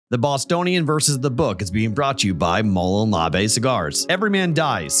The Bostonian versus the Book is being brought to you by Labe Cigars. Every man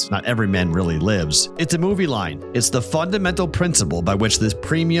dies, not every man really lives. It's a movie line. It's the fundamental principle by which this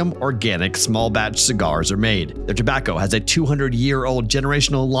premium, organic, small batch cigars are made. Their tobacco has a 200-year-old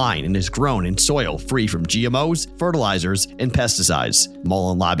generational line and is grown in soil free from GMOs, fertilizers, and pesticides.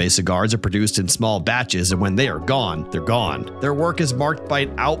 Labe cigars are produced in small batches, and when they are gone, they're gone. Their work is marked by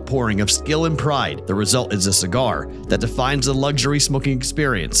an outpouring of skill and pride. The result is a cigar that defines the luxury smoking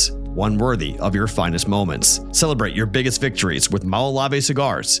experience. One worthy of your finest moments. Celebrate your biggest victories with Labe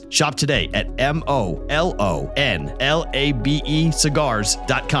Cigars. Shop today at MOLONLABE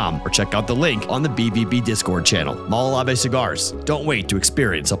cigars.com or check out the link on the BVB Discord channel. Labe Cigars. Don't wait to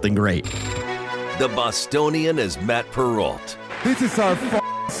experience something great. The Bostonian is Matt Perrault. This is our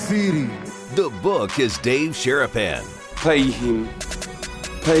city. The Book is Dave Sherapan. Pay him.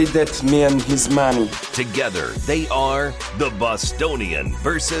 Pay that man his money. Together, they are the Bostonian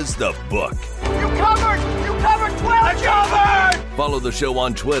versus the Book. You covered 12! I covered! Follow the show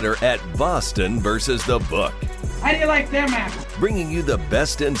on Twitter at Boston versus the Book. How do you like them apples? Bringing you the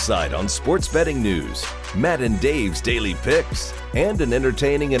best insight on sports betting news, Matt and Dave's daily picks, and an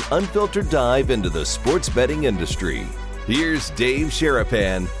entertaining and unfiltered dive into the sports betting industry. Here's Dave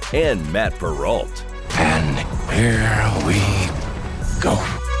Sherapan and Matt Perrault. And here we go.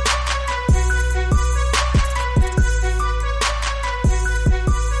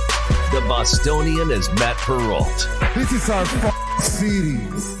 The Bostonian is Matt Perrault. This is our city.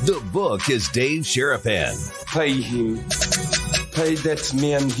 The Book is Dave Sherapan. Pay him. Pay that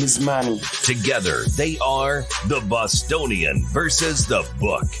man his money. Together, they are the Bostonian versus the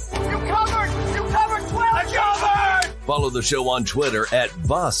Book. You covered 12! I covered! Follow the show on Twitter at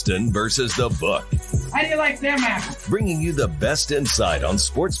Boston versus the Book. How do you like them apples? Bringing you the best insight on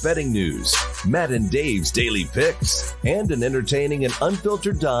sports betting news, Matt and Dave's daily picks, and an entertaining and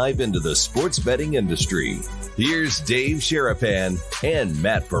unfiltered dive into the sports betting industry. Here's Dave Sherapan and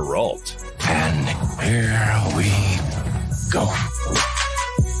Matt Perrault. And here we go.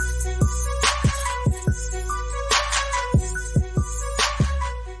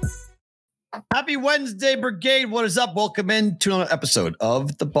 Happy Wednesday, Brigade. What is up? Welcome in to another episode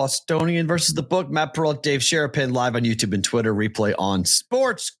of The Bostonian versus the Book. Matt Perrault, Dave Sherapan, live on YouTube and Twitter. Replay on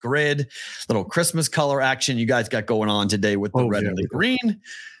Sports Grid. Little Christmas color action you guys got going on today with the red and the green.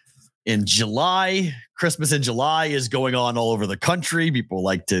 In July, Christmas in July is going on all over the country. People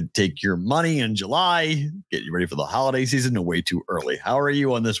like to take your money in July, get you ready for the holiday season, and way too early. How are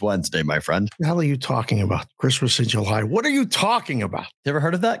you on this Wednesday, my friend? What the hell are you talking about? Christmas in July. What are you talking about? You ever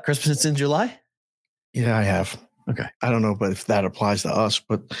heard of that? Christmas in July? Yeah, I have. Okay. I don't know, but if that applies to us,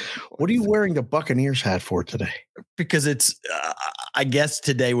 but what are you wearing the Buccaneers hat for today? Because it's, I guess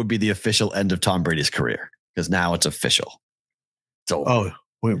today would be the official end of Tom Brady's career because now it's official. So,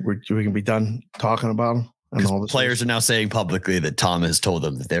 we can be done talking about him. And all this players are now saying publicly that Tom has told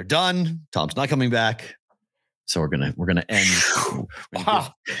them that they're done. Tom's not coming back. So we're gonna end.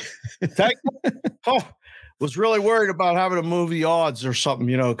 Wow. Was really worried about having to move the odds or something,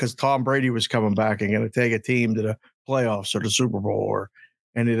 because Tom Brady was coming back and going to take a team to the playoffs or the Super Bowl or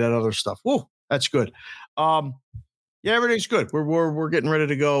any of that other stuff. Whoa, that's good. Yeah, everything's good. We're getting ready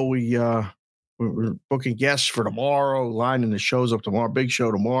to go. We're booking guests for tomorrow, lining the shows up tomorrow. Big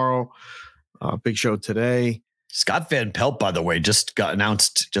show tomorrow. Big show today. Scott Van Pelt, by the way, just got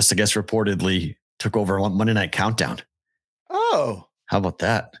announced, I guess reportedly took over on Monday Night Countdown. Oh. How about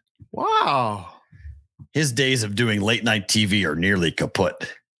that? Wow. His days of doing late night TV are nearly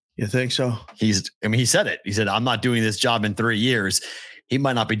kaput. You think so? He said it. He said, I'm not doing this job in 3 years. He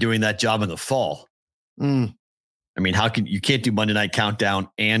might not be doing that job in the fall. Mm. I mean, you can't do Monday Night Countdown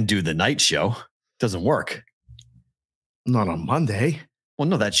and do the night show. Doesn't work. Not on Monday. Well,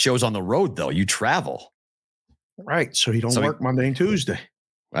 no, that show's on the road though. You travel. Right. So he don't work Monday and Tuesday.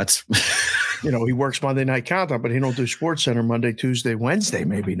 That's, he works Monday Night Countdown, but he don't do Sports Center Monday, Tuesday, Wednesday,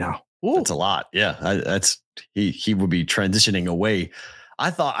 maybe now. Ooh. That's a lot. Yeah. He would be transitioning away.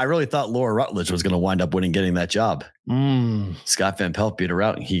 I really thought Laura Rutledge was going to wind up getting that job. Scott Van Pelt beat her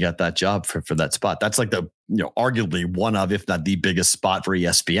out and he got that job for that spot. That's like the, arguably one of, if not the biggest spot for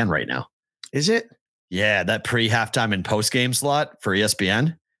ESPN right now. Is it? Yeah. That pre-halftime and post-game slot for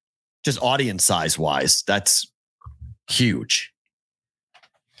ESPN, just audience size wise, that's huge.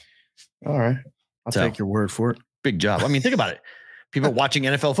 All right. I'll take your word for it. Big job. I mean, think about it. People watching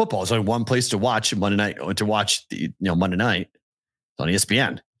NFL football. There's only one place to watch Monday night, Monday night. It's on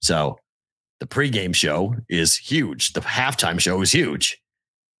ESPN. So the pregame show is huge. The halftime show is huge.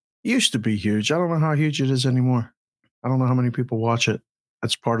 Used to be huge. I don't know how huge it is anymore. I don't know how many people watch it.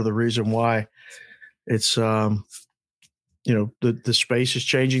 That's part of the reason why it's the space is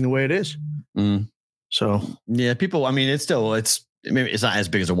changing the way it is. So yeah, people. I mean, it's maybe it's not as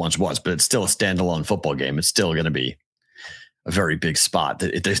big as it once was, but it's still a standalone football game. It's still going to be a very big spot.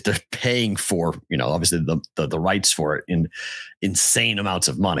 They're paying for, obviously the rights for it in insane amounts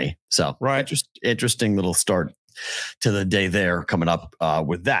of money. So right, interesting little start to the day there coming up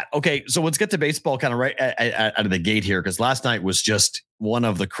with that. Okay, so let's get to baseball kind of right out of the gate here, because last night was just one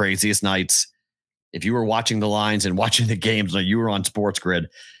of the craziest nights. If you were watching the lines and watching the games, like you were on Sports Grid,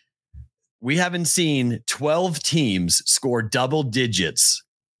 we haven't seen 12 teams score double digits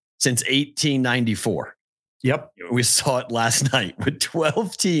since 1894. Yep. We saw it last night with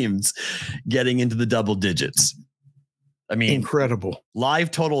 12 teams getting into the double digits. I mean, incredible.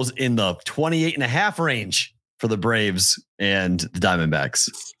 Live totals in the 28.5 range for the Braves and the Diamondbacks.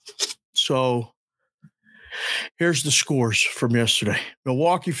 So here's the scores from yesterday.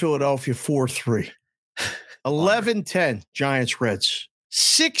 Milwaukee, Philadelphia, 4-3. 11-10, Giants, Reds.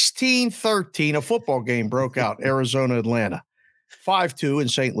 16-13, a football game broke out, Arizona, Atlanta. 5-2 in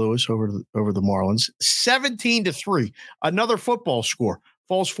St. Louis over the Marlins. 17-3, another football score.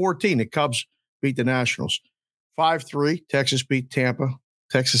 Falls 14, the Cubs beat the Nationals. 5-3, Texas beat Tampa.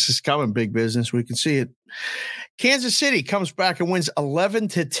 Texas is coming, big business. We can see it. Kansas City comes back and wins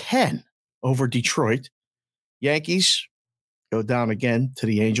 11-10 over Detroit. Yankees go down again to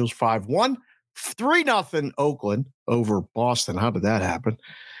the Angels, 5-1. 3-0 Oakland over Boston. How did that happen?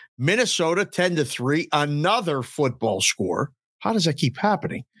 Minnesota 10-3, another football score. How does that keep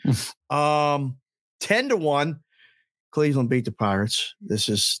happening? 10-1, Cleveland beat the Pirates. This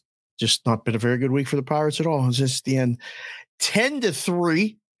is just not been a very good week for the Pirates at all. It's just the end.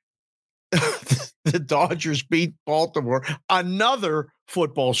 10-3, the Dodgers beat Baltimore. Another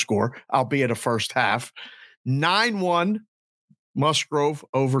football score, albeit a first half. 9-1, Musgrove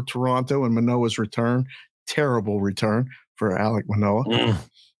over Toronto and Manoah's return. Terrible return for Alek Manoah.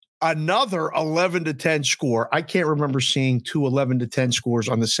 Another 11-10 score. I can't remember seeing two 11-10 scores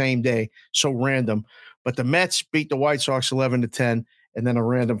on the same day. So random. But the Mets beat the White Sox 11-10, and then a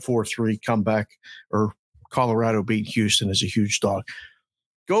random 4-3 comeback, or Colorado beat Houston as a huge dog.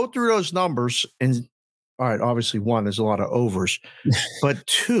 Go through those numbers, and all right, obviously one, there's a lot of overs. But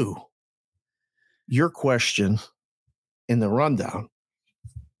two, your question in the rundown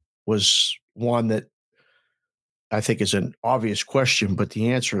was one that I think is an obvious question, but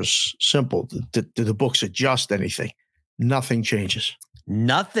the answer is simple. Do the books adjust anything? Nothing changes.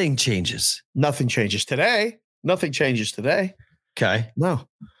 Nothing changes. Nothing changes today. Nothing changes today. Okay. No.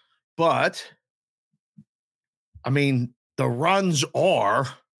 But, I mean, the runs are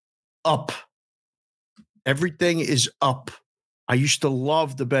up. Everything is up. I used to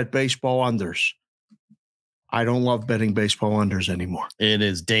love to bet baseball unders. I don't love betting baseball unders anymore. It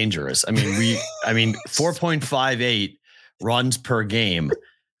is dangerous. I mean, 4.58 runs per game.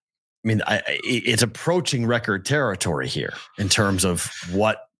 I mean, it's approaching record territory here in terms of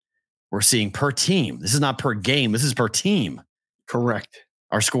what we're seeing per team. This is not per game. This is per team. Correct.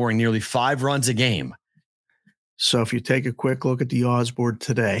 Are scoring nearly 5 runs a game. So if you take a quick look at the odds board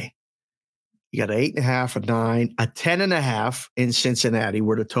today, you got 8.5, a 9, a 10.5 in Cincinnati,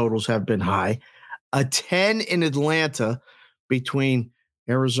 where the totals have been high. A 10 in Atlanta between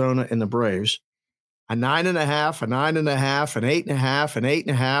Arizona and the Braves, a 9.5, a 9.5, an 8.5, an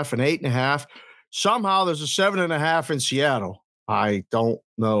 8.5, an 8.5. Somehow there's a 7.5 in Seattle. I don't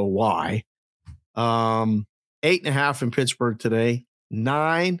know why. 8.5 in Pittsburgh today,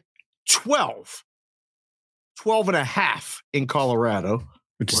 9, 12. 12.5 in Colorado.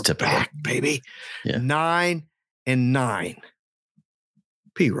 Which is typical. Back, baby. Yeah. 9 and 9.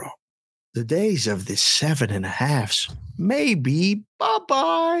 P-Roll. The days of the 7.5s may be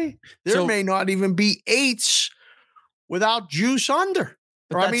bye-bye. There may not even be 8s without juice under.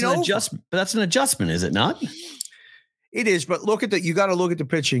 But that's an adjustment, is it not? It is, but you got to look at the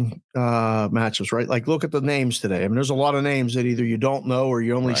pitching matchups, right? Like, look at the names today. I mean, there's a lot of names that either you don't know or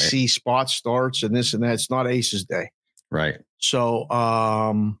you only see spot starts and this and that. It's not Aces Day. Right. So,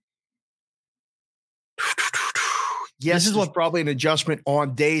 yes, this is probably an adjustment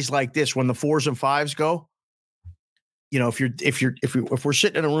on days like this when the 4s and 5s go. You know, if we're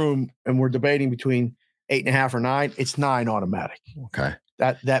sitting in a room and we're debating between 8.5 or 9, it's 9 automatic. Okay.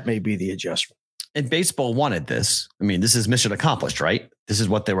 That may be the adjustment. And baseball wanted this. I mean, this is mission accomplished, right? This is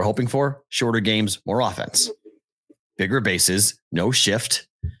what they were hoping for. Shorter games, more offense, bigger bases, no shift,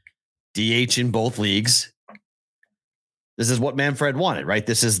 DH in both leagues. This is what Manfred wanted, right?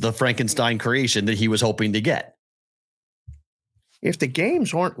 This is the Frankenstein creation that he was hoping to get. If the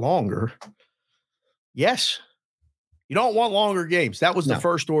games aren't longer, yes. You don't want longer games. That was the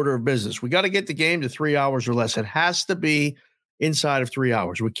first order of business. We got to get the game to 3 hours or less. It has to be inside of 3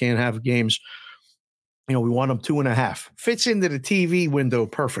 hours. We can't have games, we want them 2.5. Fits into the TV window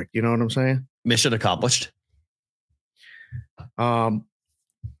perfect. You know what I'm saying? Mission accomplished.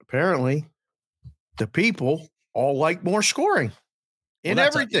 Apparently, the people all like more scoring in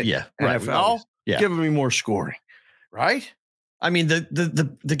everything. NFL, giving me more scoring, right? I mean,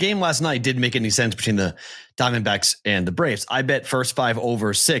 the game last night didn't make any sense between the Diamondbacks and the Braves. I bet first 5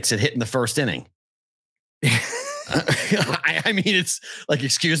 over 6 it hit in the first inning. I mean, it's like,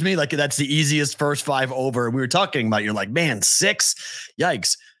 excuse me, like that's the easiest first 5 over. We were talking about, you're like, man, 6,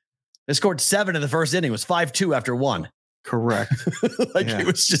 yikes. They scored 7 in the first inning. It was 5-2 after 1. Correct. It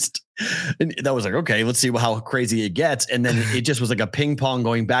was just, that was like, okay, let's see how crazy it gets. And then it just was like a ping pong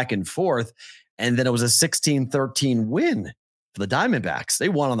going back and forth. And then it was a 16-13 win for the Diamondbacks. They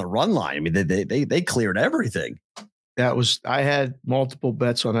won on the run line. I mean, they cleared everything. I had multiple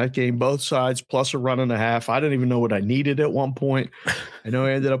bets on that game, both sides, plus a run and a half. I didn't even know what I needed at one point. I know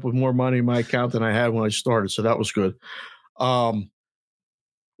I ended up with more money in my account than I had when I started, so that was good.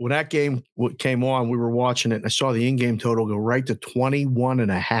 When that game came on, we were watching it, and I saw the in-game total go right to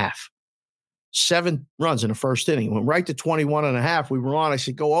 21.5. 7 runs in the first inning. Went right to 21.5. We were on. I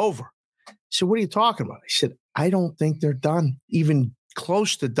said, go over. He said, what are you talking about? I said, I don't think they're done, even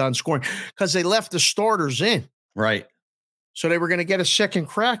close to done scoring, because they left the starters in. Right. So they were going to get a second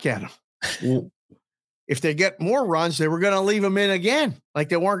crack at them. Well, if they get more runs, they were going to leave them in again. Like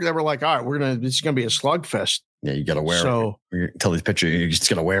they weren't. They were like, all right, it's going to be a slugfest. Yeah, you got to wear it. Tell these pitcher, you're just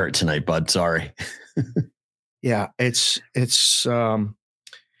going to wear it tonight, bud. Sorry. Yeah, it's one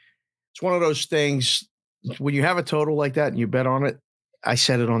of those things when you have a total like that and you bet on it. I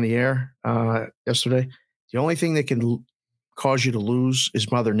said it on the air yesterday. The only thing that can cause you to lose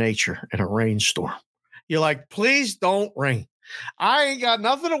is Mother Nature in a rainstorm. You're like, please don't rain. I ain't got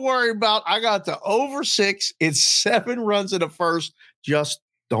nothing to worry about. I got the over 6. It's 7 runs in the first. Just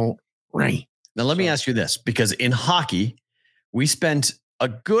don't rain. Now, let me ask you this, because in hockey, we spent a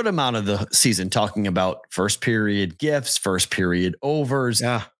good amount of the season talking about first period gifts, first period overs,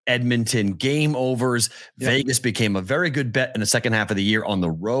 Edmonton game overs. Vegas became a very good bet in the second half of the year on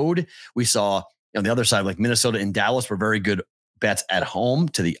the road. We saw on the other side, like Minnesota and Dallas were very good bets at home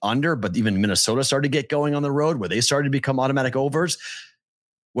to the under, but even Minnesota started to get going on the road where they started to become automatic overs.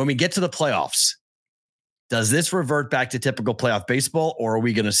 When we get to the playoffs, does this revert back to typical playoff baseball, or are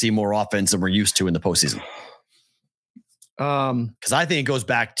we going to see more offense than we're used to in the postseason? Because I think it goes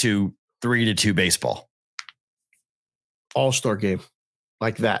back to 3-2 baseball. All-star game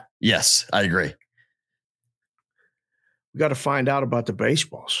like that. Yes, I agree. We got to find out about the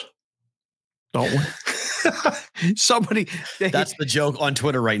baseballs, don't we? That's the joke on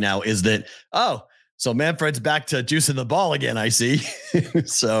Twitter right now is that, so Manfred's back to juicing the ball again, I see.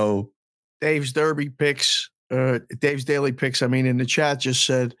 So Dave's Daily Picks, in the chat just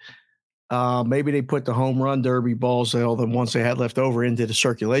said maybe they put the home run derby balls, all the ones they had left over, into the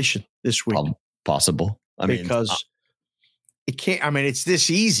circulation this week. Possible. Because it can't, it's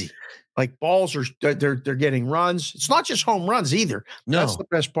this easy. Like balls they're getting runs. It's not just home runs either. No. That's the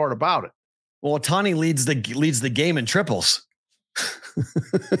best part about it. Well, Ohtani leads the game in triples.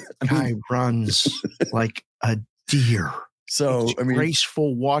 Guy runs like a deer. So it's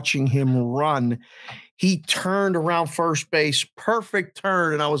graceful watching him run. He turned around first base, perfect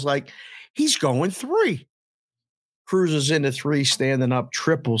turn, and I was like, he's going 3. Cruises into 3, standing up,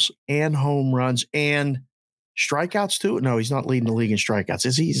 triples and home runs and strikeouts too. No, he's not leading the league in strikeouts.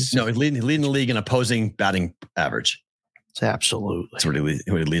 Is he? No, he's leading the league in opposing batting average. It's absolutely. That's what he leads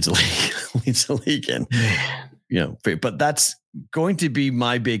the league. Leads the league in. But that's going to be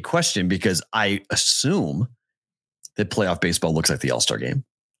my big question, because I assume that playoff baseball looks like the All-Star game.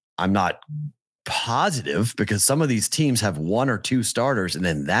 I'm not positive, because some of these teams have 1 or 2 starters, and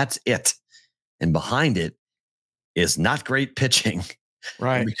then that's it. And behind it is not great pitching.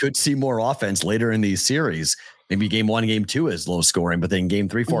 Right. And we could see more offense later in these series. Maybe game 1, game 2 is low scoring, but then game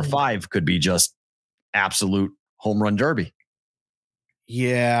 3, 4, 5 could be just absolute home run derby.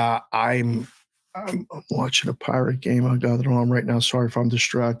 Yeah, I'm watching a Pirate game. I got it on right now. Sorry if I'm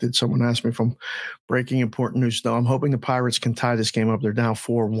distracted. Someone asked me if I'm breaking important news. No, I'm hoping the Pirates can tie this game up. They're down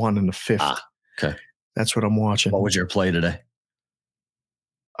 4-1 in the 5th. Okay. That's what I'm watching. What was your play today?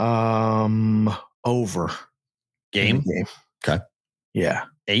 Over. Game? Okay. Yeah.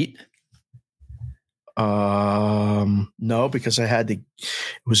 8? No, because it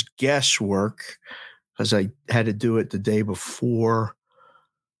was guesswork, because I had to do it the day before.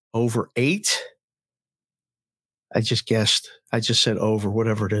 Over 8. I just guessed. I just said over,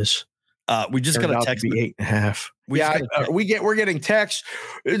 whatever it is. We just got a text. To be 8.5. We're getting texts.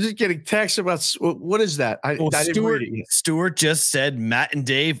 We're just getting texts about what is that? I didn't read it yet. Stuart just said, Matt and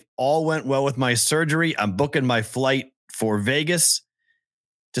Dave, all went well with my surgery. I'm booking my flight for Vegas.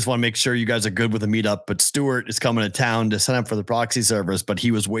 Just want to make sure you guys are good with the meetup. But Stuart is coming to town to sign up for the proxy service. But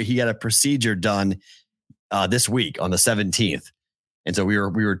he had a procedure done this week on the 17th. And so we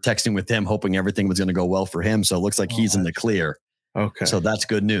were texting with him, hoping everything was going to go well for him. So it looks like he's in the clear. Okay. So that's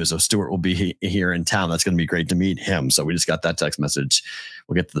good news. So Stuart will be here in town. That's going to be great to meet him. So we just got that text message.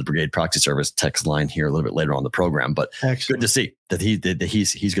 We'll get to the Brigade Proxy Service text line here a little bit later on the program, but Good to see that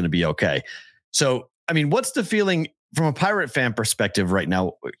he's going to be okay. So, I mean, what's the feeling from a Pirate fan perspective right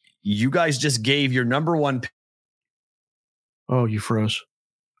now? You guys just gave your number one. Oh, you froze.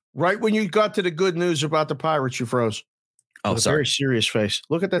 Right when you got to the good news about the Pirates, you froze. Oh, sorry. Very serious face.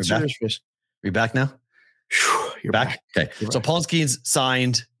 Look at that serious face. Are you back now? You're back. Okay. So Paul Skeens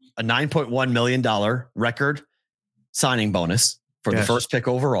signed a $9.1 million record signing bonus for the first pick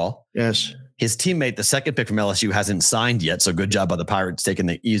overall. Yes. His teammate, the second pick from LSU, hasn't signed yet. So good job by the Pirates taking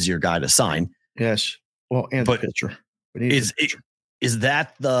the easier guy to sign. Yes. Well, and the pitcher. Is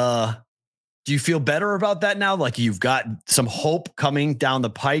that do you feel better about that now? Like you've got some hope coming down the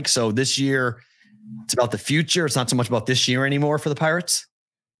pike. So this year it's about the future. It's not so much about this year anymore for the Pirates.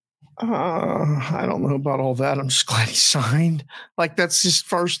 I don't know about all that. I'm just glad he signed. Like that's just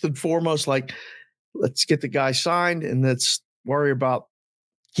first and foremost, like let's get the guy signed and let's worry about.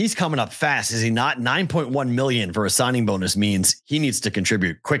 He's coming up fast. Is he not? 9.1 million for a signing bonus means he needs to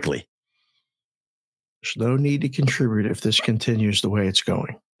contribute quickly. There's no need to contribute if this continues the way it's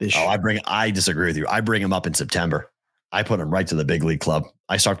going this year. I disagree with you. I bring him up in September. I put him right to the big league club.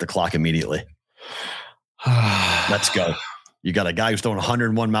 I start the clock immediately. Let's go. You got a guy who's throwing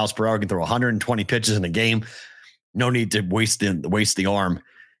 101 miles per hour, can throw 120 pitches in a game. No need to waste the arm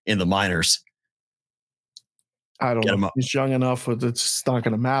in the minors. I don't know. He's young enough. It's not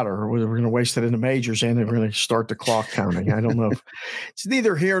going to matter. We're going to waste it in the majors and we're going to start the clock counting. I don't know. It's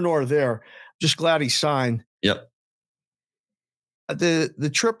neither here nor there. Just glad he signed. Yep.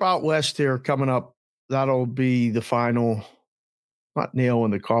 The trip out west here coming up, that'll be the final, not nail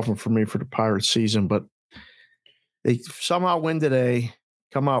in the coffin for me for the Pirates season, but they somehow win today,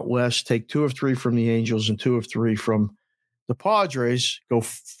 come out west, take 2 of 3 from the Angels and 2 of 3 from the Padres, go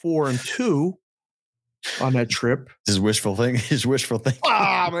 4-2 on that trip. His wishful thinking.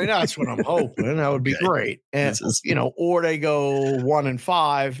 I mean, that's what I'm hoping. That would be great. And, or they go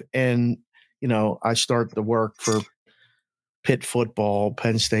 1-5 and, I start the work for Pitt football,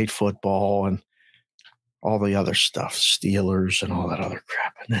 Penn State football, and all the other stuff, Steelers and all that other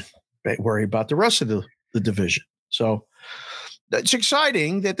crap. And then worry about the rest of the division. So it's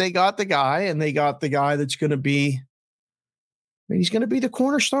exciting that they got the guy and they got the guy that's going to be, he's going to be the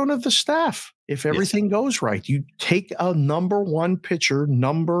cornerstone of the staff. If everything goes right, you take a number one pitcher,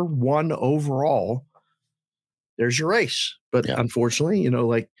 number one overall, there's your ace. But unfortunately,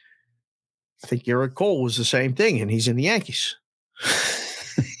 I think Garrett Cole was the same thing and he's in the Yankees.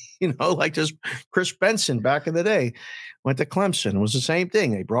 Like just Chris Benson back in the day went to Clemson. It was the same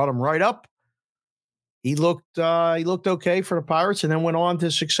thing. They brought him right up. He looked okay for the Pirates and then went on to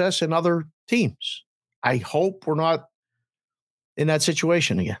success in other teams. I hope we're not in that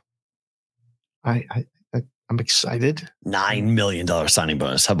situation again. I'm excited. $9 million signing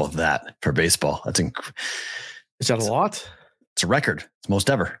bonus. How about that for baseball? Is that a lot? It's a record. It's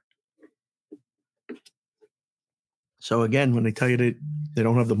most ever. So again, when they tell you that they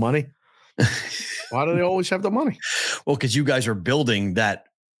don't have the money, why do they always have the money? Well, because you guys are building that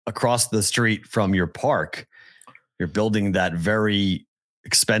across the street from your park. You're building that very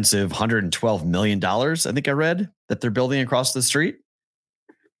expensive $112 million. I think I read that they're building across the street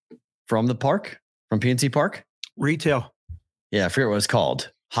from the park, from PNC Park. Retail. Yeah, I forget what it's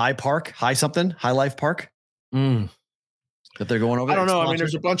called. High Life Park. That they're going over. I don't know. I mean,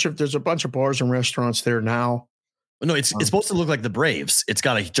 there's a bunch of bars and rafrestaurants there now. No, it's supposed to look like the Braves. It's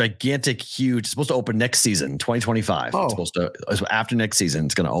got a gigantic, huge. It's supposed to open next season, 2025. Oh. It's supposed to after next season.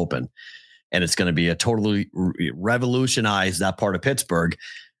 It's going to open, and it's going to be a totally revolutionize that part of Pittsburgh,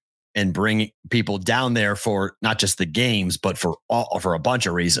 and bring people down there for not just the games, but for a bunch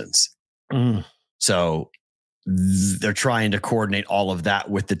of reasons. So they're trying to coordinate all of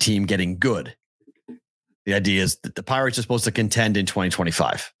that with the team getting good. The idea is that the Pirates are supposed to contend in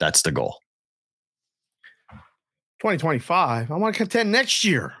 2025. That's the goal. 2025. I want to contend next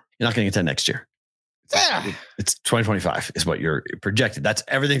year. You're not going to contend next year. It's 2025 is what you're projected. That's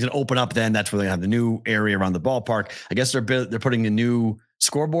everything's going to open up. Then that's where they have the new area around the ballpark. I guess they're putting a new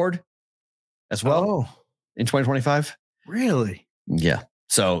scoreboard as well in 2025. Really? Yeah.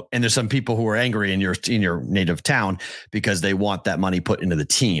 So, and there's some people who are angry in your native town because they want that money put into the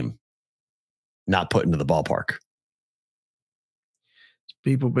team, not put into the ballpark.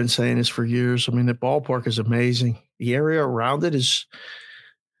 People have been saying this for years. I mean, the ballpark is amazing. The area around it has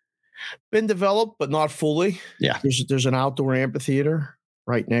been developed, but not fully. Yeah. There's an outdoor amphitheater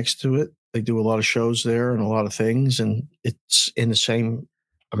right next to it. They do a lot of shows there and a lot of things. And it's in the same,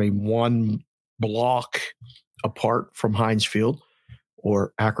 one block apart from Heinz Field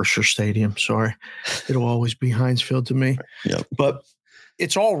or Acrisure Stadium. Sorry. It'll always be Heinz Field to me. Yep. But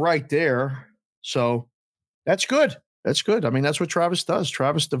it's all right there. So that's good. That's good. That's what Travis does.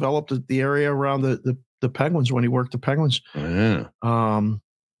 Travis developed the area around the Penguins when he worked the Penguins. Yeah. And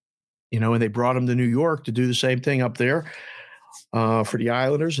they brought him to New York to do the same thing up there for the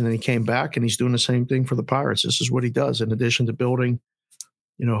Islanders. And then he came back and he's doing the same thing for the Pirates. This is what he does in addition to building,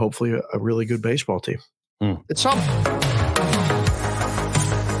 hopefully a really good baseball team. It's something.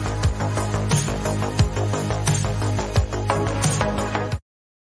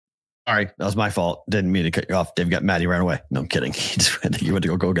 Sorry, that was my fault. Didn't mean to cut you off. Dave got mad. He ran away. No, I'm kidding. He went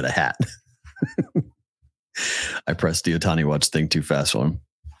to go get a hat. I pressed the Ohtani watch thing too fast for him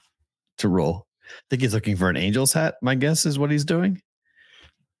to roll. I think he's looking for an Angels hat. My guess is what he's doing.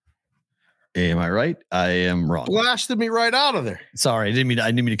 Am I right? I am wrong. Blasted me right out of there. Sorry, I didn't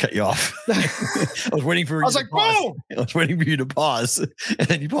mean to cut you off. I was waiting for. I was like, boom! I was waiting for you to pause, and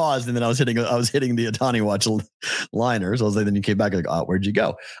then you paused, and then I was hitting the Ohtani watch liner. So I was like, then you came back like, oh, where'd you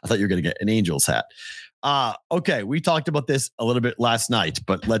go? I thought you were going to get an Angels hat. Okay, we talked about this a little bit last night,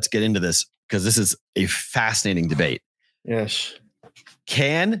 but let's get into this because this is a fascinating debate. Yes.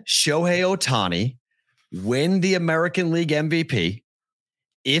 Can Shohei Ohtani win the American League MVP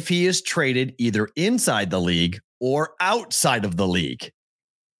if he is traded either inside the league or outside of the league?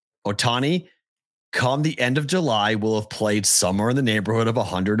 Ohtani, come the end of July, will have played somewhere in the neighborhood of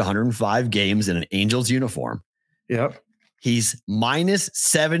 100, 105 games in an Angels uniform. Yep. He's minus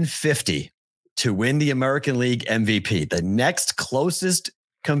 750 to win the American League MVP. The next closest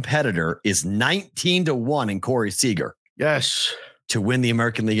competitor is 19-1 in Corey Seager. Yes. To win the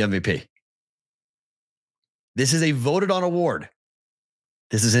American League MVP. This is a voted on award.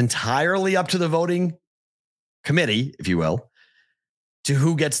 This is entirely up to the voting committee, if you will, to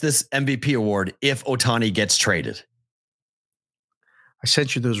who gets this MVP award if Ohtani gets traded. I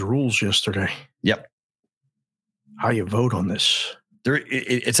sent you those rules yesterday. Yep. How you vote on this?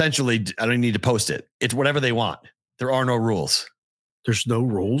 Essentially, I don't need to post it. It's whatever they want. There are no rules. There's no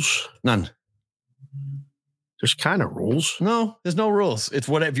rules? None. There's kind of rules. No, there's no rules. It's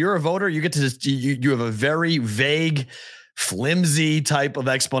what if you're a voter, you get to just, you have a very vague, flimsy type of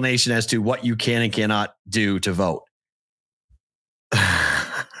explanation as to what you can and cannot do to vote.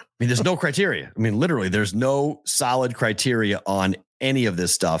 There's no criteria. Literally, there's no solid criteria on any of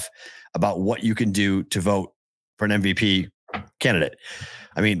this stuff about what you can do to vote for an MVP candidate.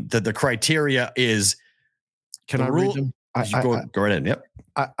 The criteria is. Can I read them? Go right in. Yep.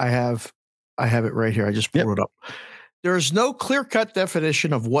 I have it right here. I just pulled it up. There is no clear-cut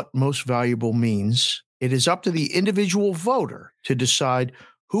definition of what most valuable means. It is up to the individual voter to decide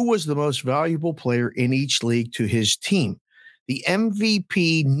who was the most valuable player in each league to his team. The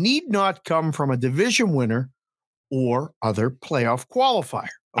MVP need not come from a division winner or other playoff qualifier.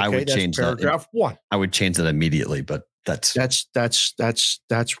 Okay, I would change paragraph 1. I would change that immediately, but that's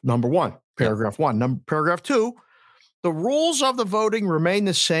number 1. Paragraph 1. Paragraph 2. The rules of the voting remain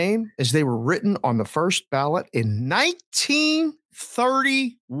the same as they were written on the first ballot in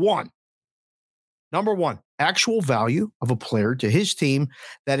 1931. Number 1, actual value of a player to his team,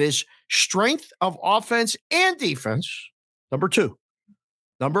 that is strength of offense and defense. Number 2,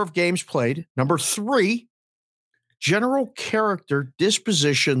 number of games played. Number 3, general character,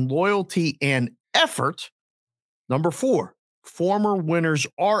 disposition, loyalty, and effort. Number 4, former winners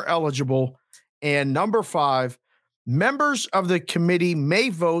are eligible. And number 5, members of the committee may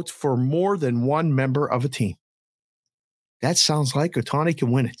vote for more than one member of a team. That sounds like Ohtani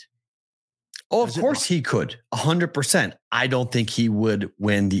can win it. Oh, of course he could. 100%. I don't think he would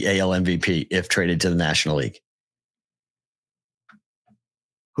win the AL MVP if traded to the National League.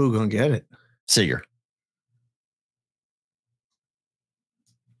 Who gonna get it? Seager.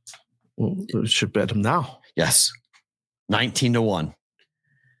 Well, we should bet him now. Yes. 19-1.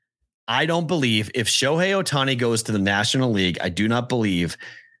 I don't believe if Shohei Ohtani goes to the National League, I do not believe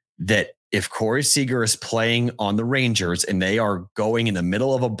that if Corey Seager is playing on the Rangers and they are going in the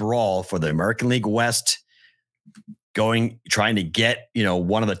middle of a brawl for the American League West, trying to get,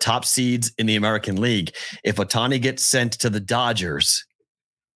 one of the top seeds in the American League, if Ohtani gets sent to the Dodgers,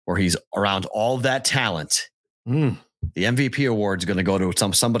 where he's around all of that talent, The MVP award is going to go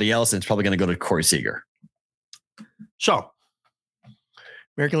to somebody else, and it's probably going to go to Corey Seager. So,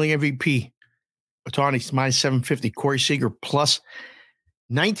 American League MVP, Ohtani's minus 750, Corey Seager plus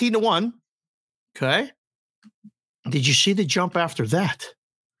 19-1. Okay. Did you see the jump after that?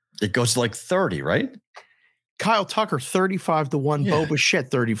 It goes to like 30, right? Kyle Tucker, 35-1. Yeah. Bo Bichette,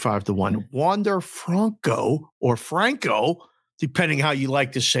 35-1. Wander Franco, depending how you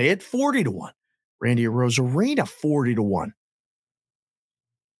like to say it, 40-1. Randy Arozarena, 40-1.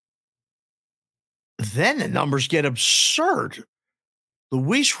 Then the numbers get absurd.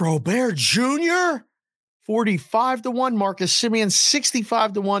 Luis Robert Jr., 45-1. Marcus Semien,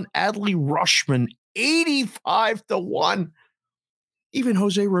 65-1. Adley Rutschman, 85-1. Even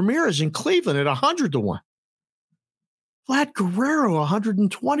Jose Ramirez in Cleveland at 100-1. Vlad Guerrero,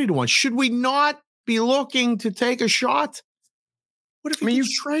 120-1. Should we not be looking to take a shot? What if he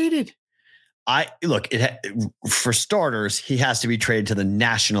gets traded? For starters, he has to be traded to the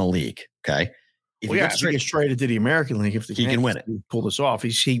National League. Okay. If he gets traded to the American League, if he can win it, pull this off,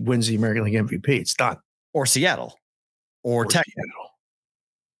 he wins the American League MVP. It's done. Or Seattle, or Texas.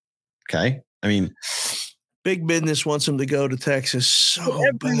 Okay. I mean, big business wants him to go to Texas so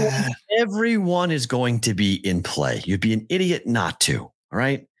bad. Everyone is going to be in play. You'd be an idiot not to. All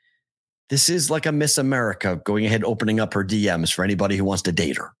right. This is like a Miss America going ahead, opening up her DMs for anybody who wants to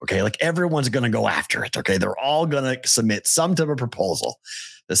date her. Okay. Like everyone's going to go after it. Okay. They're all going to submit some type of proposal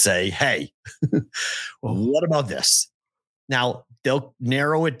to say, hey, what about this? Now they'll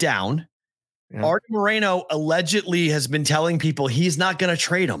narrow it down. Yeah. Art Moreno allegedly has been telling people he's not going to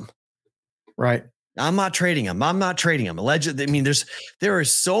trade him. Right. I'm not trading him. Allegedly. I mean, there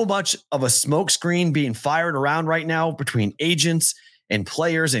is so much of a smokescreen being fired around right now between agents and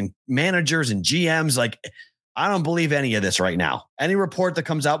players and managers and GMs. Like, I don't believe any of this right now. Any report that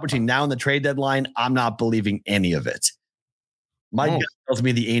comes out between now and the trade deadline, I'm not believing any of it. My gut tells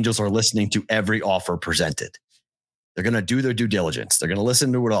me the Angels are listening to every offer presented. They're going to do their due diligence. They're going to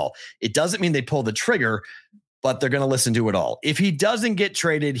listen to it all. It doesn't mean they pull the trigger, but they're going to listen to it all. If he doesn't get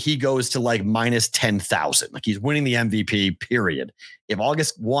traded, he goes to like minus 10,000. Like he's winning the MVP, period. If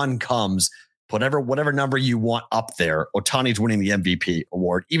August 1 comes, whatever number you want up there, Ohtani's winning the MVP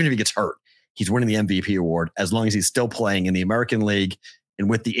award. Even if he gets hurt, he's winning the MVP award as long as he's still playing in the American League and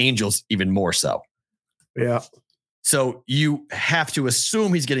with the Angels even more so. Yeah. So you have to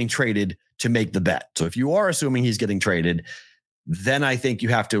assume he's getting traded to make the bet. So if you are assuming he's getting traded, then I think you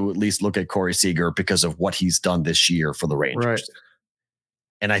have to at least look at Corey Seager because of what he's done this year for the Rangers. Right.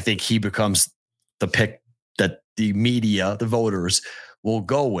 And I think he becomes the pick that the media, the voters, will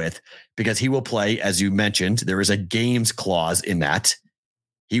go with because he will play, as you mentioned, there is a games clause in that.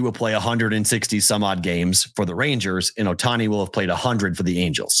 He will play 160 some odd games for the Rangers, and Ohtani will have played 100 for the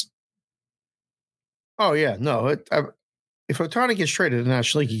Angels. Oh, yeah. No, if Ohtani gets traded to the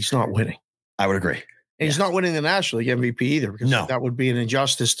National League, he's not winning. I would agree. And he's not winning the National League MVP either because that would be an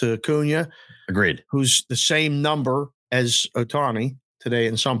injustice to Acuna. Agreed. Who's the same number as Ohtani today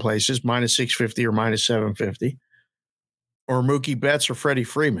in some places, minus 650 or minus 750. Or Mookie Betts or Freddie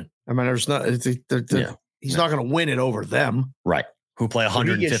Freeman. I mean, he's not going to win it over them. Right. Who play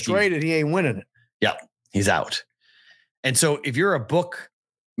 150. If he gets traded, he ain't winning it. Yeah, he's out. And so if you're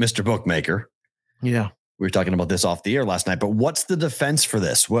Mr. Bookmaker. Yeah. We were talking about this off the air last night, but what's the defense for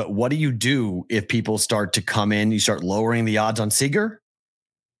this? What do you do if people start to come in? You start lowering the odds on Seager?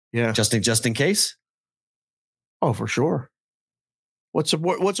 Yeah. Just in case? Oh, for sure. What's the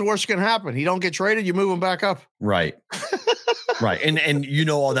worst can happen? He don't get traded, you move him back up. Right. Right. And you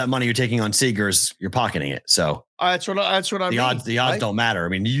know all that money you're taking on Seager's, you're pocketing it. So that's what I mean. The odds don't matter. I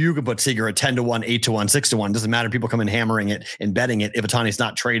mean, you could put Seager at 10-1, 8-1, 6-1. Doesn't matter. People come in hammering it and betting it. If Ohtani's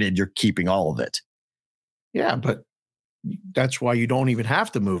not traded, you're keeping all of it. Yeah, but that's why you don't even have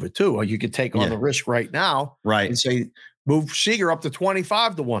to move it too. You could take on the risk right now, right, and say move Seager up to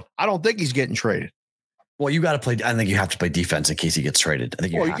 25-1. I don't think he's getting traded. Well, you got to play. I think you have to play defense in case he gets traded. I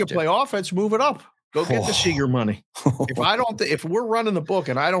think you can play offense, move it up, go get the Seager money. If we're running the book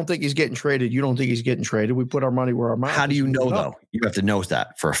and I don't think he's getting traded, you don't think he's getting traded. We put our money where our mouth. How do you know though? You have to know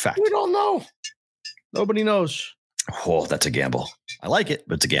that for a fact. We don't know. Nobody knows. Oh, that's a gamble. I like it,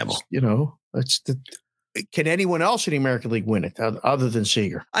 but it's a gamble. Can anyone else in the American League win it other than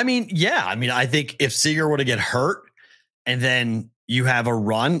Seager? I mean, yeah. I mean, I think if Seager were to get hurt and then you have a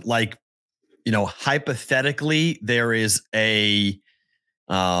run, like, hypothetically, there is a,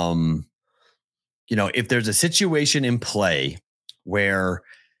 if there's a situation in play where I'm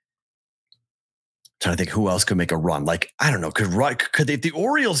trying to think who else could make a run. Like, I don't know, could if the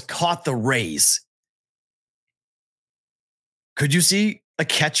Orioles caught the Rays, could you see a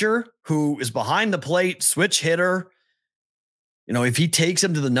catcher who is behind the plate, switch hitter, if he takes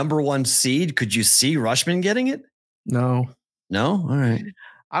him to the number 1 seed, could you see Rushman getting it? No. All right.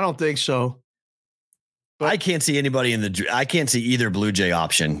 I don't think so. But I can't see anybody I can't see either Blue Jay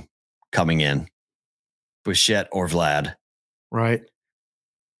option coming in. Bichette or Vlad. Right.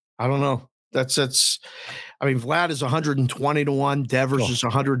 I don't know. Vlad is 120 to 1. Devers is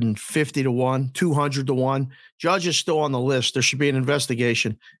 150 to 1, 200 to 1. Judge is still on the list. There should be an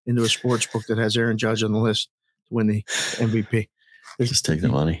investigation into a sports book that has Aaron Judge on the list to win the MVP. Just take the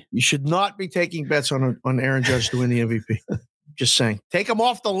money. You should not be taking bets on Aaron Judge to win the MVP. Just saying. Take him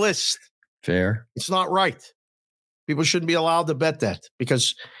off the list. Fair. It's not right. People shouldn't be allowed to bet that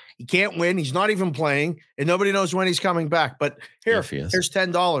because he can't win. He's not even playing, and nobody knows when he's coming back. But here's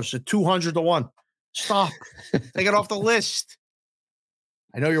 $10 at 200 to 1. Stop. Take it off the list.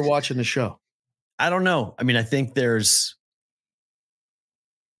 I know you're watching the show. I don't know. I think there's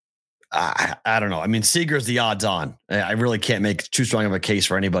I don't know. Seager's the odds on. I really can't make too strong of a case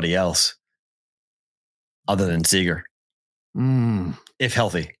for anybody else other than Seager. If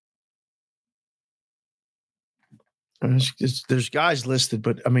healthy. There's guys listed,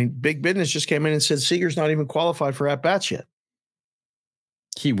 but Big Business just came in and said Seager's not even qualified for at-bats yet.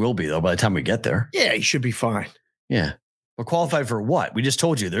 He will be, though, by the time we get there. Yeah, he should be fine. Yeah. But qualified for what? We just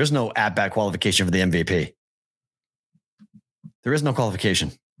told you there's no at-bat qualification for the MVP. There is no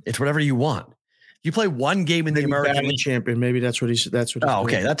qualification. It's whatever you want. You play one game in the American League champion. Maybe that's what he's. That's what. Oh,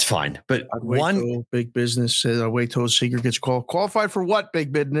 okay, doing. That's fine. But Big Business says, "I wait till Seager gets qualified for what?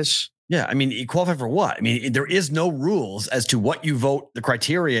 Big Business." Yeah, qualified for what? There is no rules as to what you vote. The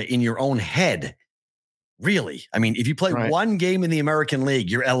criteria in your own head. Really, if you play one game in the American League,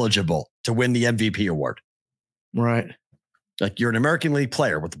 you're eligible to win the MVP award. Right. Like you're an American League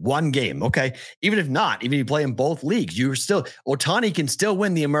player with one game. Okay. Even if not, even if you play in both leagues, Ohtani can still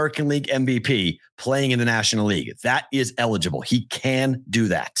win the American League MVP playing in the National League. That is eligible. He can do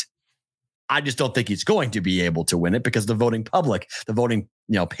that. I just don't think he's going to be able to win it because the voting public, the voting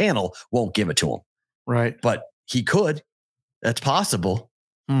panel won't give it to him. Right. But he could. That's possible.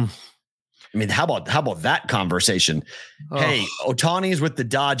 How about that conversation? Oh. Hey, Ohtani's with the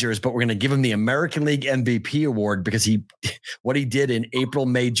Dodgers, but we're going to give him the American League MVP award because what he did in April,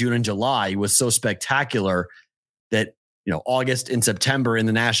 May, June, and July was so spectacular that, August and September in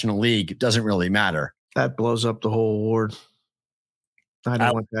the National League doesn't really matter. That blows up the whole award. I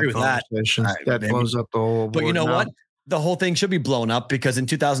don't want that conversation. That blows up the whole award. But you know what? The whole thing should be blown up because in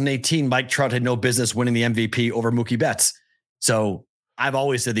 2018, Mike Trout had no business winning the MVP over Mookie Betts. So I've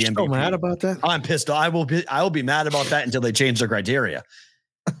always said the MVP. So mad about that? I'm pissed. I will be mad about that until they change their criteria.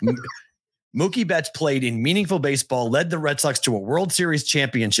 Mookie Betts played in meaningful baseball, led the Red Sox to a World Series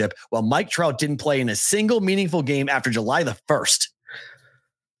championship, while Mike Trout didn't play in a single meaningful game after July the 1st.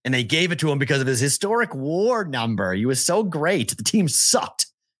 And they gave it to him because of his historic WAR number. He was so great. The team sucked.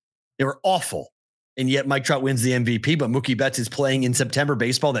 They were awful. And yet Mike Trout wins the MVP, but Mookie Betts is playing in September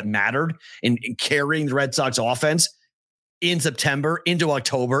baseball that mattered and carrying the Red Sox offense in September, into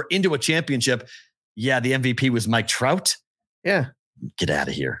October, into a championship. Yeah, the MVP was Mike Trout. Yeah. Get out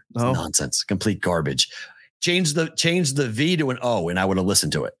of here. It's nonsense. Complete garbage. Change the V to an O and I would have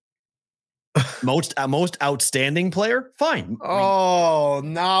listened to it. Most outstanding player? Fine. Oh,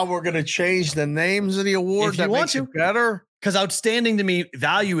 now we're going to change the names of the awards. That makes it better. Because outstanding to me,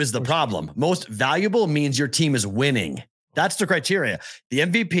 value is the problem. Most valuable means your team is winning. That's the criteria. The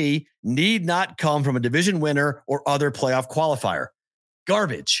MVP need not come from a division winner or other playoff qualifier.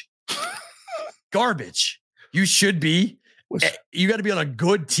 Garbage. Garbage. You should be. You got to be on a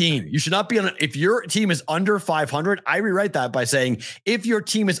good team. You should not be if your team is under 500, I rewrite that by saying, if your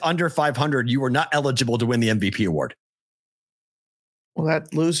team is under 500, you are not eligible to win the MVP award. Well,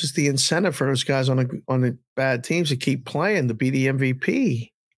 that loses the incentive for those guys on the bad teams to keep playing to be the MVP.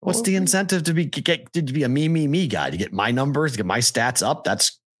 What's the incentive to be a me guy, to get my numbers, to get my stats up?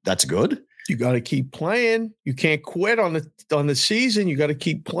 That's good. You got to keep playing. You can't quit on the season. You got to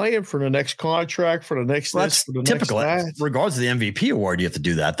keep playing for the next contract, for the next. Well, that's typical. Regardless of the MVP award, you have to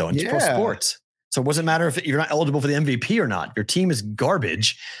do that though in pro sports. So it doesn't matter if you're not eligible for the MVP or not. Your team is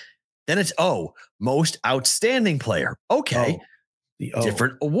garbage. Then it's most outstanding player. Okay,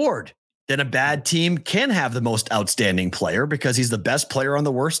 different award. Then a bad team can have the most outstanding player because he's the best player on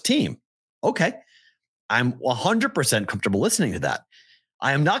the worst team. Okay. I'm 100% comfortable listening to that.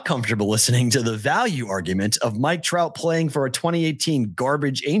 I am not comfortable listening to the value argument of Mike Trout playing for a 2018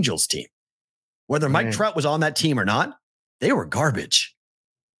 garbage Angels team. Whether Mike Trout was on that team or not, they were garbage.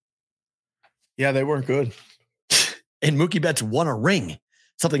 Yeah, they weren't good. And Mookie Betts won a ring,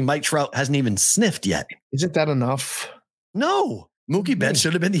 something Mike Trout hasn't even sniffed yet. Isn't that enough? No. Mookie Betts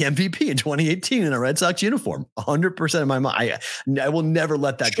should have been the MVP in 2018 in a Red Sox uniform. 100% of my mind. I will never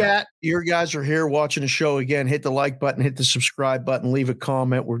let that Chat, your guys are here watching the show again. Hit the like button, hit the subscribe button, leave a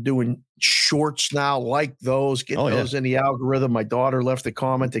comment. We're doing shorts now, like those, get those in the algorithm. My daughter left a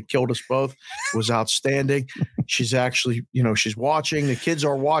comment that killed us both. It was outstanding. She's actually, she's watching. The kids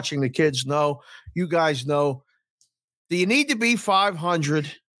are watching. The kids know. You guys know. Do you need to be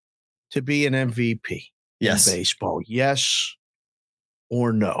 500 to be an MVP in baseball? Yes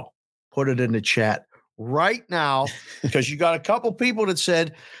or no? Put it in the chat right now, because you got a couple people that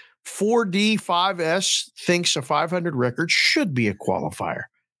said 4D, 5S thinks a 500 record should be a qualifier.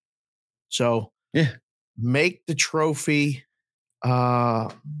 So make the trophy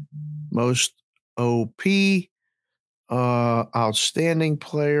most OP, outstanding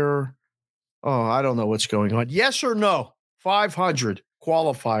player. Oh, I don't know what's going on. Yes or no? 500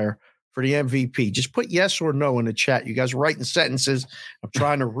 qualifier for the MVP. Just put yes or no in the chat. You guys are writing sentences. I'm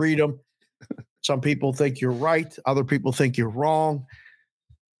trying to read them. Some people think you're right. Other people think you're wrong.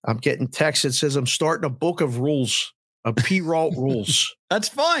 I'm getting text that says I'm starting a book of rules, a P-Rolt rules. That's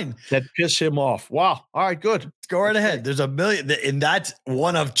fine. That piss him off. Wow. All right, good. Go right ahead. There's a million. And that's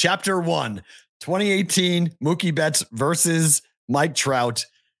one of chapter 1, 2018 Mookie Betts versus Mike Trout.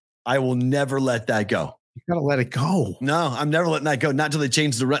 I will never let that go. You got to let it go. No, I'm never letting that go. Not until they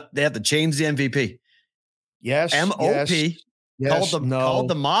change they have to change the MVP. Yes. MOP. Yes. Called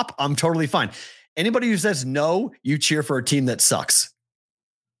the mop. I'm totally fine. Anybody who says no, you cheer for a team that sucks.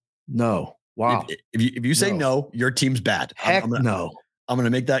 No. Wow. If you say no, your team's bad. Heck no. I'm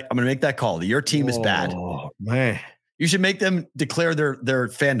gonna make that call. Your team is bad. Oh man. You should make them declare their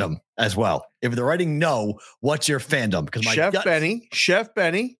fandom as well. If they're writing no, what's your fandom? Because Chef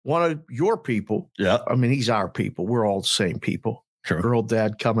Benny, one of your people. Yeah. I mean, he's our people. We're all the same people. Sure. Girl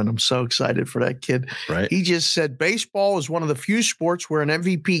dad coming. I'm so excited for that kid. Right. He just said baseball is one of the few sports where an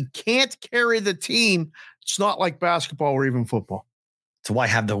MVP can't carry the team. It's not like basketball or even football. So why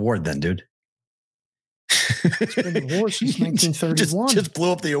have the award then, dude? It's been the award since 1931. Just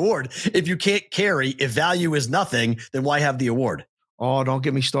blew up the award. If you can't carry, if value is nothing, then why have the award? Oh, don't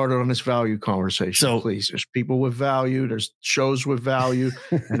get me started on this value conversation, please. There's people with value. There's shows with value,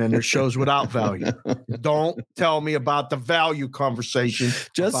 and then there's shows without value. Don't tell me about the value conversation.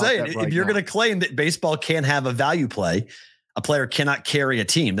 Just saying, if you're going to claim that baseball can't have a value play, a player cannot carry a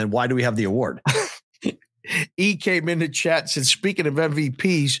team, then why do we have the award? E came in the chat and said, speaking of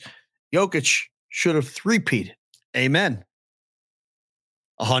MVPs, Jokic should have three-peated. Amen.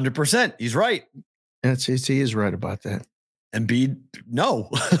 100%. He's right. He is right about that. Embiid, no.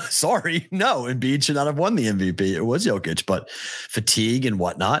 Sorry, no. Embiid should not have won the MVP. It was Jokic, but fatigue and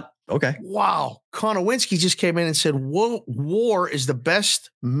whatnot. Okay. Wow. Konowinski just came in and said, WAR is the best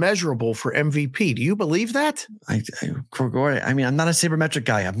measurable for MVP. Do you believe that? I mean, I'm not a sabermetric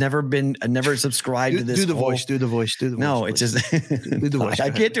guy. I never subscribed to this. Do the voice. No, it's just, do the voice. I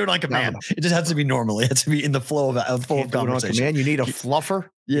can't do it like a man. It just has to be normal. It has to be in the flow of conversation. Man, you need a fluffer.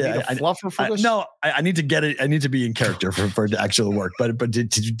 Yeah, fluffer for this. No, I need to get it. I need to be in character for the actual work. But to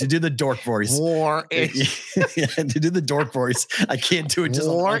do the dork voice, WAR to do the dork voice, I can't do it. Just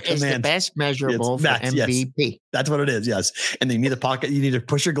WAR is the best measurable for MVP. Yes. That's what it is. Yes, and then you need a pocket. You need to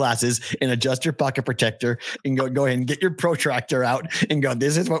push your glasses and adjust your pocket protector and go ahead and get your protractor out and go.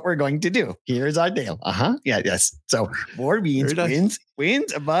 This is what we're going to do. Here's our deal. Yeah. Yes. So WAR means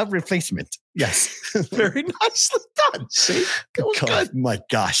wins above replacement. Yes. Very nicely done. See? God, my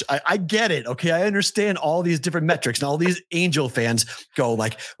gosh. I get it. Okay. I understand all these different metrics, and all these Angel fans go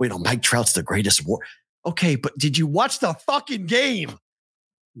like, wait, no, Mike Trout's the greatest WAR. Okay. But did you watch the fucking game?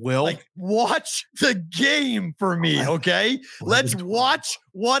 Watch the game for me. Okay. Let's watch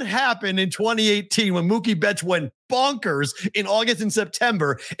what happened in 2018 when Mookie Betts went bonkers in August and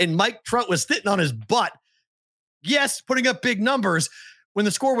September, and Mike Trout was sitting on his butt. Yes. Putting up big numbers, when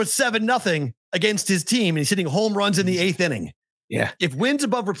the score was 7-0 against his team and he's hitting home runs in the 8th inning. Yeah. If wins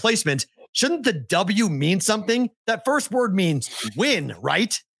above replacement, shouldn't the W mean something? That first word means win,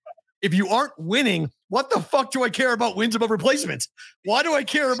 right? If you aren't winning, what the fuck do I care about wins above replacement? Why do I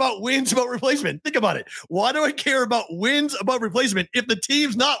care about wins above replacement? Think about it. Why do I care about wins above replacement if the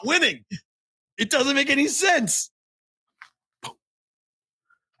team's not winning? It doesn't make any sense.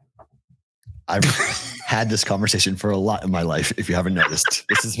 I've had this conversation for a lot in my life. If you haven't noticed,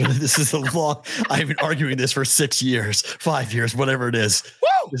 this is a long. I've been arguing this for 6 years, 5 years, whatever it is.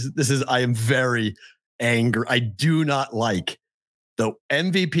 Woo! I am very angry. I do not like the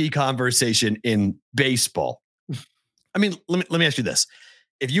MVP conversation in baseball. I mean, let me ask you this: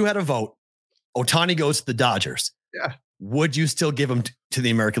 if you had a vote, Ohtani goes to the Dodgers. Yeah. Would you still give him to the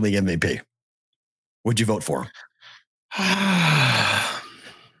American League MVP? Would you vote for him?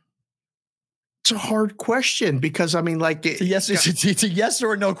 It's a hard question because, I mean, like... It's a yes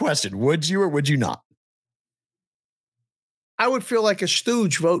or no question. Would you or would you not? I would feel like a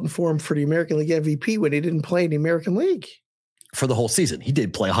stooge voting for him for the American League MVP when he didn't play in the American League. For the whole season. He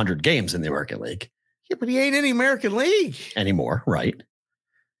did play 100 games in the American League. Yeah, but he ain't in the American League. Anymore, right?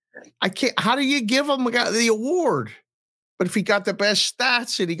 I can't... How do you give him the award? But if he got the best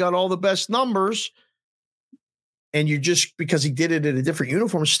stats and he got all the best numbers, and you just... Because he did it in a different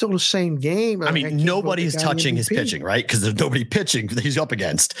uniform, it's still the same game. I mean, nobody's touching his pitching, right? Because there's nobody pitching that he's up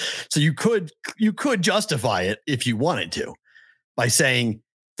against. So you could justify it if you wanted to. By saying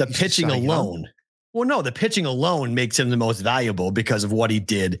the pitching alone. Well, no, the pitching alone makes him the most valuable because of what he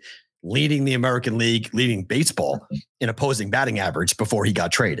did leading the American League, leading baseball in opposing batting average before he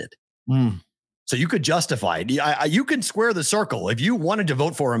got traded. So you could justify it. You can square the circle. If you wanted to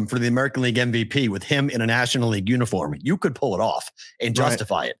vote for him for the American League MVP with him in a National League uniform, you could pull it off and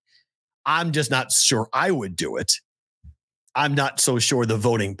justify it. I'm just not sure I would do it. I'm not so sure the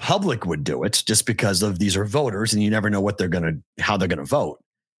voting public would do it just because of these are voters and you never know how they're going to vote.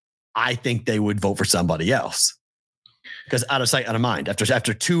 I think they would vote for somebody else because out of sight, out of mind. After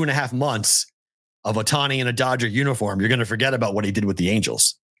 2.5 months of Ohtani in a Dodger uniform, you're going to forget about what he did with the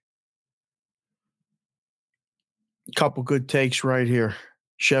Angels. Couple good takes right here.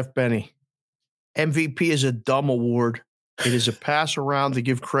 Chef Benny. MVP is a dumb award. It is a pass around to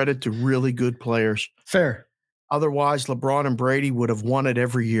give credit to really good players. Fair. Otherwise, LeBron and Brady would have won it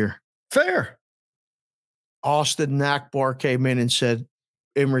every year. Fair. Austin Nakbar came in and said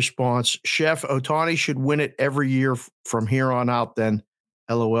in response, Chef, Ohtani should win it every year from here on out then.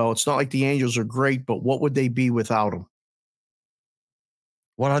 LOL. It's not like the Angels are great, but what would they be without him?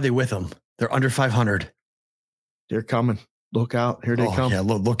 What are they with him? They're under 500. They're coming. Look out. Here they come. Yeah,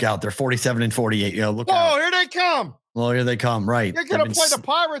 look out. They're 47 and 48. Look out. Oh, here they come. Well, here they come. Right. They're going to play the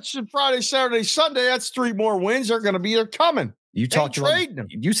Pirates on Friday, Saturday, Sunday. That's 3 more wins. They're going to be there coming. You talked trading them.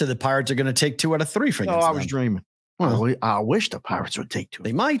 You said the Pirates are going to take 2 out of 3 for you. No, I was dreaming. Well, I wish the Pirates would take 2.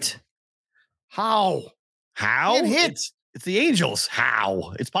 They might. How? It hits. It's the Angels.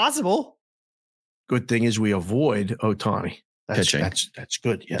 How? It's possible. Good thing is we avoid Ohtani. Pitching. That's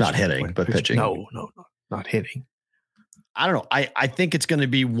good. Yes. Not hitting, but pitching. No, not hitting. I don't know. I think it's going to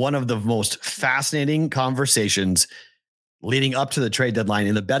be one of the most fascinating conversations leading up to the trade deadline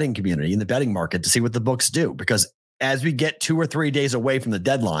in the betting community, in the betting market, to see what the books do. Because as we get 2 or 3 days away from the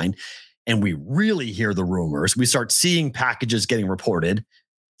deadline and we really hear the rumors, we start seeing packages getting reported.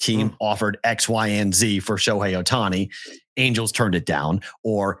 Team offered X, Y, and Z for Shohei Ohtani. Angels turned it down,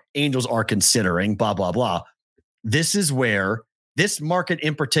 or Angels are considering blah, blah, blah. This is where this market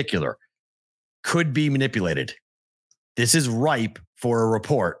in particular could be manipulated. This is ripe for a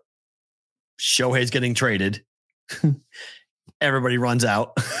report. Shohei's getting traded. Everybody runs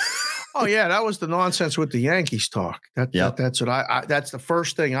out. Oh yeah, that was the nonsense with the Yankees talk. That's what I that's the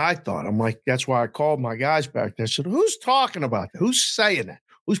first thing I thought. I'm like, that's why I called my guys back there. I said, who's talking about that? Who's saying that?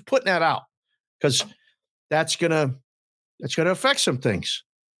 Who's putting that out? Because that's gonna affect some things.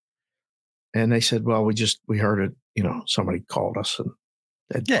 And they said, well, we heard it. Somebody called us and.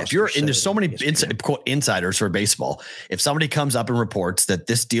 Yeah, if you're in, there's so many quote insiders for baseball. If somebody comes up and reports that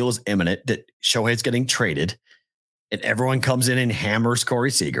this deal is imminent, that Shohei's getting traded, and everyone comes in and hammers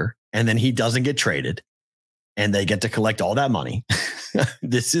Corey Seager, and then he doesn't get traded, and they get to collect all that money.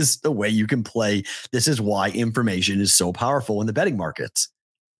 This is the way you can play. This is why information is so powerful in the betting markets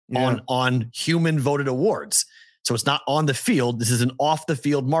on human voted awards. So it's not on the field. This is an off the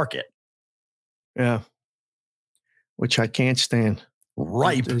field market. Yeah, which I can't stand.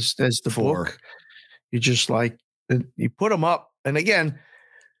 Ripe as the book. You just you put them up. And again,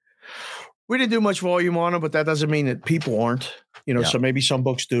 we didn't do much volume on them, but that doesn't mean that people aren't, so maybe some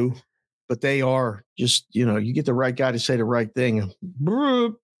books do, but they are just, you get the right guy to say the right thing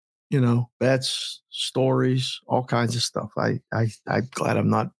and, bets, stories, all kinds of stuff. I'm glad I'm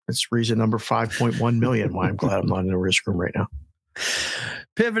not, it's reason number 5.1 million why I'm glad I'm not in a risk room right now.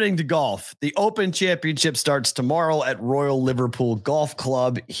 Pivoting to golf, the Open Championship starts tomorrow at Royal Liverpool Golf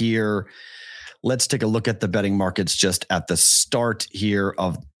Club here. Let's take a look at the betting markets just at the start here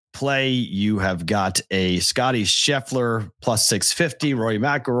of play. You have got a Scotty Scheffler plus 650, Rory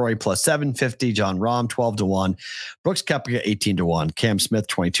McIlroy plus 750, John Rahm 12-1, Brooks Koepka 18-1, Cam Smith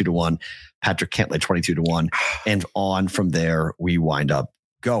 22-1, Patrick Cantlay 22-1, and on from there we wind up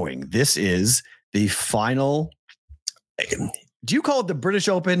going. This is the final. Do you call it the British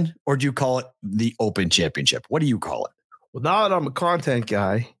Open or do you call it the Open Championship? What do you call it? Well, now that I'm a content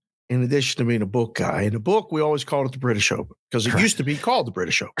guy, in addition to being a book guy, in the book, we always called it the British Open because it used to be called the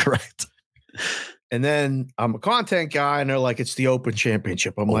British Open. Correct. And then I'm a content guy, and they're like, it's the Open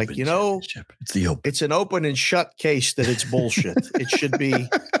Championship. I'm like, it's the Open. It's an open and shut case that it's bullshit. It should be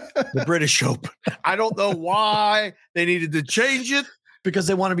the British Open. I don't know why they needed to change it. Because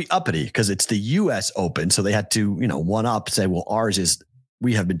they want to be uppity, because it's the U.S. Open. So they had to, one up, say, well,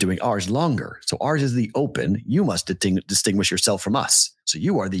 we have been doing ours longer. So ours is the Open. You must distinguish yourself from us. So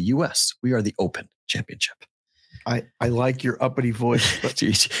you are the U.S. We are the Open Championship. I like your uppity voice. But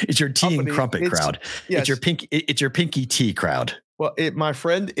it's your tea and crumpet crowd. Yes. It's your pinky tea crowd. Well, my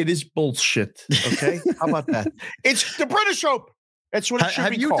friend, it is bullshit. Okay, how about that? It's the British Open. That's what it should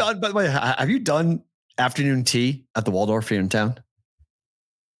be called. By the way, have you done afternoon tea at the Waldorf here in town?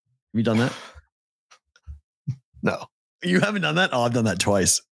 Have you done that? No, you haven't done that. Oh, I've done that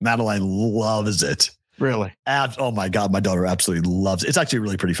twice. Madeline loves it. Really? Oh my God, my daughter absolutely loves it. It's actually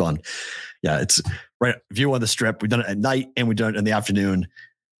really pretty fun. Yeah, it's right. View on the Strip. We've done it at night and we've done it in the afternoon.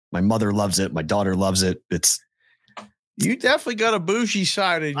 My mother loves it. My daughter loves it. You definitely got a bougie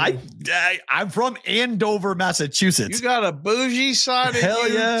side in you. I'm from Andover, Massachusetts. You got a bougie side in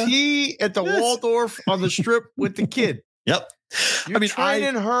you. Yeah. Tea at the Waldorf on the Strip with the kid. Yep. You're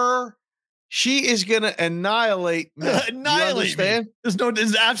training her. She is going to annihilate me. Annihilate me.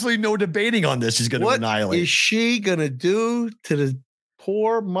 There's absolutely no debating on this. She's going to annihilate. What is she going to do to the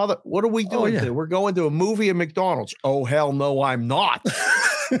poor mother? What are we doing today? We're going to a movie at McDonald's. Oh, hell no, I'm not.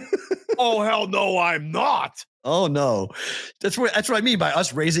 Oh, hell no, I'm not. Oh, no. That's what I mean by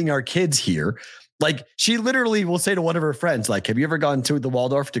us raising our kids here. Like, she literally will say to one of her friends, like, have you ever gone to the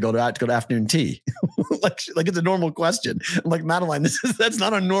Waldorf to go to afternoon tea? like it's a normal question. I'm like, Madeline, that's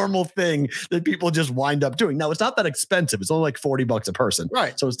not a normal thing that people just wind up doing. Now, it's not that expensive. It's only like $40 a person.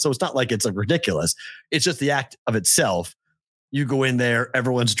 Right. So it's not like it's ridiculous. It's just the act of itself. You go in there,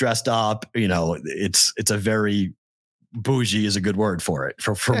 everyone's dressed up. It's a very bougie is a good word for it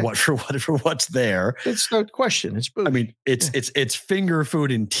for what's there. It's no question. It's bougie. I mean, it's finger food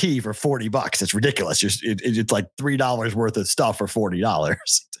and tea for $40. It's ridiculous. It's like $3 worth of stuff for $40.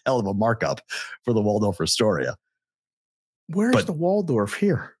 It's a hell of a markup for the Waldorf Astoria. Where's the Waldorf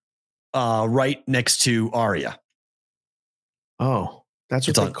here? Right next to Aria. Oh, that's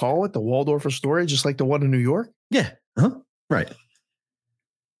what they call it, the Waldorf Astoria, just like the one in New York? Yeah. Uh-huh. Right.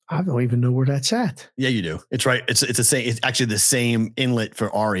 I don't even know where that's at. Yeah, you do. It's right. It's the same. It's actually the same inlet for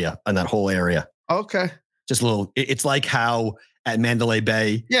Aria and that whole area. Okay. Just a little. It's like how at Mandalay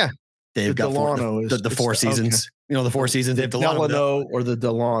Bay. Yeah. They've got the Four Seasons. Okay. The Four Seasons. They have Delano or the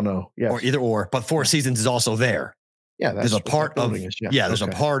Delano. Yeah. Or either or. But Four Seasons is also there. Yeah. There's a part of there's a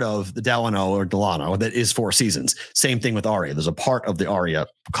part of the Delano or Delano that is Four Seasons. Same thing with Aria. There's a part of the Aria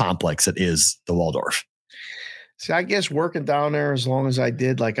complex that is the Waldorf. See, I guess working down there as long as I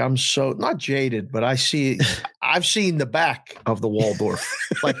did, like I'm so not jaded, but I've seen the back of the Waldorf.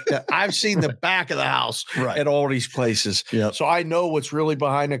 I've seen the back of the house at all these places. Yep. So I know what's really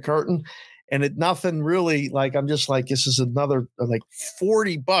behind the curtain. And nothing really like, I'm just like, this is another like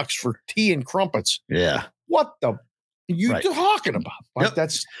 $40 for tea and crumpets. Yeah. What the you talking about? Like,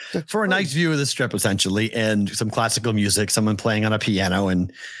 that's for a nice view of the Strip, essentially, and some classical music, someone playing on a piano,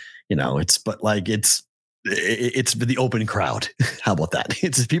 and it's the Open crowd. How about that?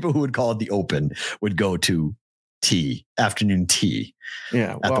 It's people who would call it the Open would go to afternoon tea.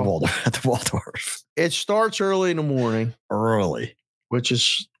 Yeah, at the Waldorf. It starts early in the morning. Early, which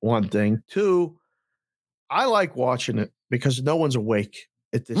is one thing. Two, I like watching it because no one's awake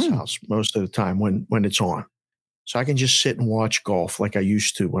at this house most of the time when it's on. So I can just sit and watch golf like I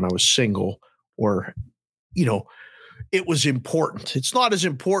used to when I was single, or, it was important. It's not as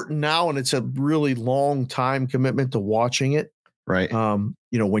important now, and it's a really long time commitment to watching it. Right.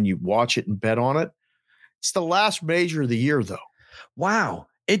 When you watch it and bet on it. It's the last major of the year, though. Wow.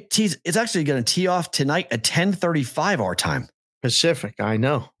 It's actually going to tee off tonight at 10:35 our time. Pacific, I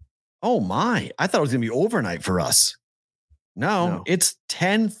know. Oh, my. I thought it was going to be overnight for us. No, it's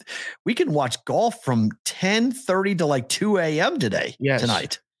 10. We can watch golf from 10:30 to like 2 a.m. today. Yes.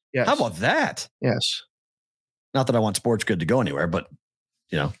 Tonight. Yes. How about that? Yes. Not that I want Sports Grid to go anywhere, but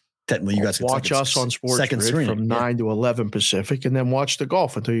technically you guys can watch us on Sports Grid from 9 to 11 Pacific, and then watch the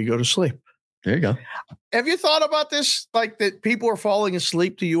golf until you go to sleep. There you go. Have you thought about this? Like that people are falling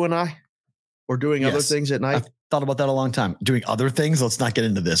asleep to you and I, or doing other things at night? I've thought about that a long time. Doing other things. Let's not get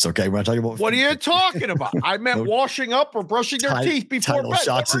into this. Okay, we're not talking about. What are you talking about? I meant washing up or brushing their teeth before bed.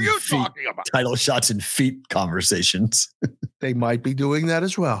 What are you talking about? Title shots and feet conversations. They might be doing that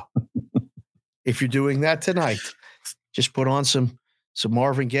as well. If you're doing that tonight, just put on some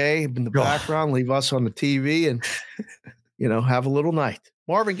Marvin Gaye in the background, leave us on the TV, and have a little night.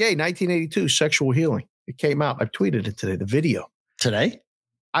 Marvin Gaye, 1982, Sexual Healing. It came out. I tweeted it today. The video today.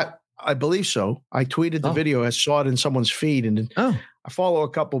 I believe so. I tweeted the video. I saw it in someone's feed, and I follow a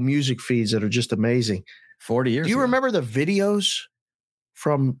couple music feeds that are just amazing. 40 years. Do you remember the videos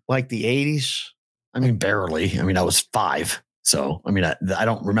from like the 80s? I mean, barely. I mean, I was 5. So, I mean, I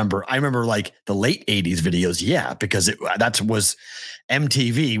don't remember. I remember like the late 80s videos. Yeah, because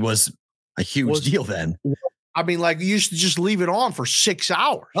MTV was a huge deal then. I mean, like you used to just leave it on for 6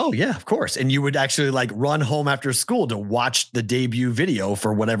 hours. Oh yeah, of course. And you would actually like run home after school to watch the debut video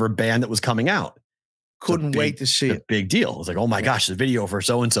for whatever band that was coming out. Couldn't wait to see it. Big deal. It was like, oh my gosh, the video for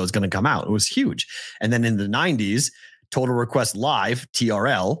so-and-so is going to come out. It was huge. And then in the 90s, Total Request Live,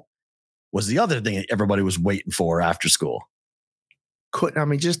 TRL, was the other thing everybody was waiting for after school.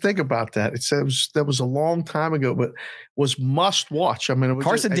 Just think about that. That was a long time ago, but was must watch. I mean,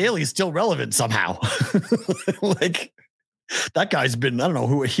 Carson Daly is still relevant somehow. Like that guy's been, I don't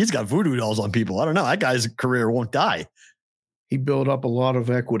know he's got voodoo dolls on people. I don't know. That guy's career won't die. He built up a lot of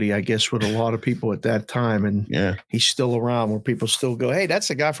equity, I guess, with a lot of people at that time. And he's still around where people still go, hey, that's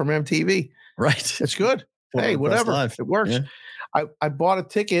the guy from MTV. Right. That's good. Hey, whatever. It works. Yeah. I bought a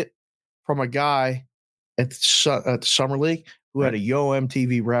ticket from a guy at the Summer League who had a Yo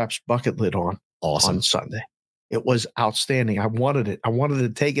MTV Raps bucket lid on Sunday. It was outstanding. I wanted it. I wanted to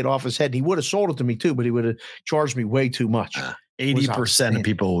take it off his head. He would have sold it to me too, but he would have charged me way too much. 80% of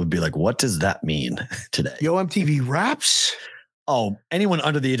people would be like, what does that mean today? Yo MTV Raps? Oh, anyone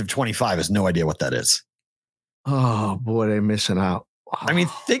under the age of 25 has no idea what that is. Oh boy, they're missing out. I mean,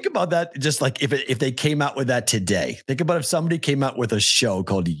 think about that. Just like if they came out with that today, think about if somebody came out with a show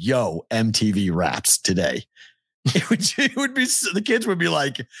called Yo MTV Raps today. It would be, the kids would be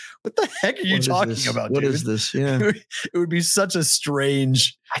like, what the heck are you talking about? What dude? is this? Yeah. It would be such a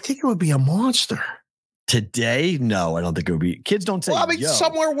strange. I think it would be a monster. Today? No, I don't think it would be. Kids don't say, well, I mean, Yo.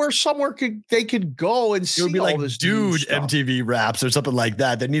 somewhere they could go and see. It would be all like, this dude, MTV Raps or something like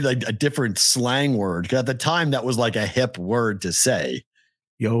that. They need like a different slang word. Because at the time, that was like a hip word to say.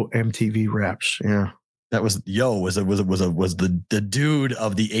 Yo MTV Raps. Yeah. That was Yo was the dude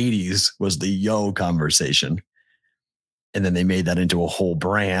of the 80s was the Yo conversation. And then they made that into a whole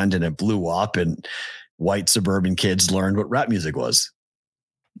brand and it blew up and white suburban kids learned what rap music was.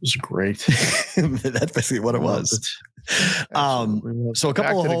 It was great. That's basically what it was. So a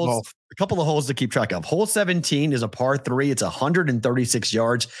couple of holes to keep track of. Hole 17 is a par 3. It's 136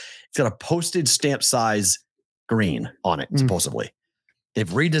 yards. It's got a postage stamp size green on it, supposedly. They've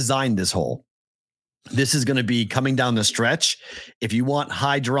redesigned this hole. This is going to be coming down the stretch. If you want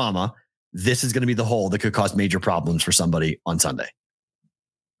high drama, this is going to be the hole that could cause major problems for somebody on Sunday.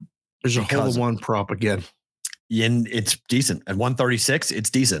 There's a hole in one prop again. And it's decent. At 136, it's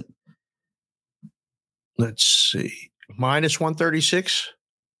decent. Let's see. Minus 136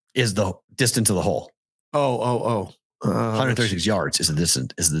 is the distance of the hole. 136 yards is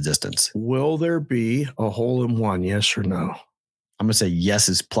the distance. Will there be a hole in one? Yes or no? I'm going to say yes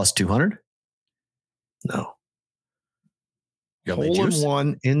is plus 200. No. Hole in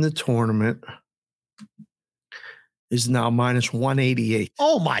one in the tournament is now minus 188.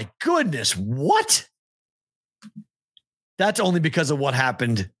 Oh my goodness. What? That's only because of what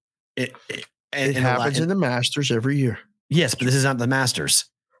happened. It happens in the Masters every year. Yes, but this is not the Masters.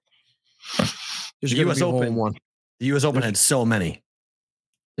 There's going to be a hole in one. The U.S. Open had so many.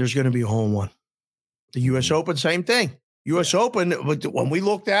 There's going to be a hole in one. The U.S. Open, same thing. U.S. Open, when we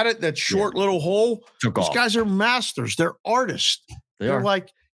looked at it, that short little hole, these guys are masters. They're artists. They're like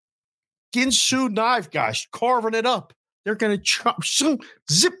Ginsu knife guys carving it up. They're going to chop,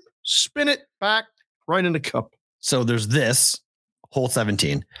 zip, spin it back right in the cup. So there's this, hole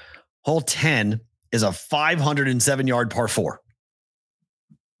 17. Hole 10 is a 507-yard par 4.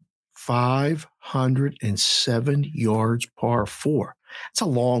 507 yards par 4. It's a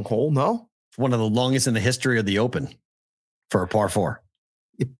long hole, no? It's one of the longest in the history of the Open for a par 4.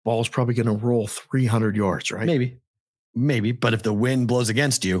 The ball's probably going to roll 300 yards, right? Maybe. But if the wind blows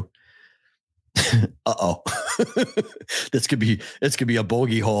against you, this could be a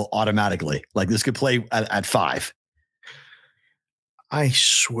bogey hole automatically. Like this could play at 5. I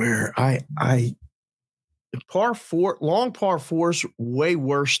swear, par 4, long par 4's way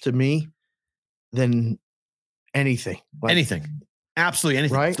worse to me than anything. Absolutely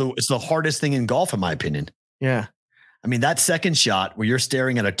anything. Right? It's the hardest thing in golf, in my opinion. Yeah. I mean, that second shot where you're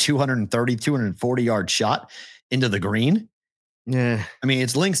staring at a 240 yard shot into the green. Yeah. I mean,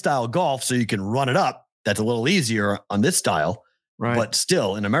 it's link style golf, so you can run it up. That's a little easier on this style. Right. But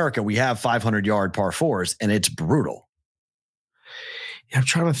still, in America, we have 500 yard par 4s, and it's brutal. I'm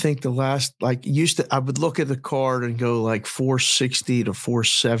trying to think the last, I would look at the card and go like 460 to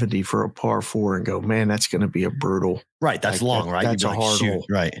 470 for a par 4 and go, man, that's going to be a brutal. Right. That's long, right? That's a hard hole.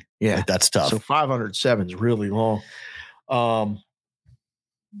 Right. Yeah. Like, that's tough. So 507 is really long.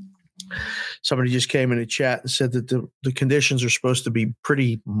 Somebody just came in the chat and said that the conditions are supposed to be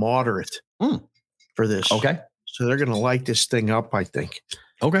pretty moderate for this. Okay. So they're going to light this thing up, I think.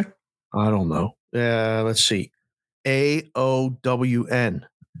 Okay. I don't know. Let's see. AOWN.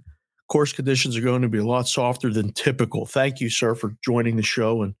 Course conditions are going to be a lot softer than typical. Thank you, sir, for joining the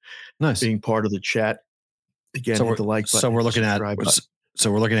show and being part of the chat. Again, hit the like button. So we're looking at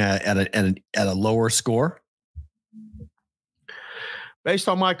a lower score. Based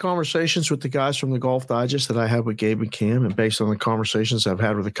on my conversations with the guys from the Golf Digest that I had with Gabe and Cam, and based on the conversations I've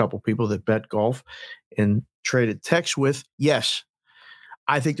had with a couple people that bet golf and traded texts with, yes,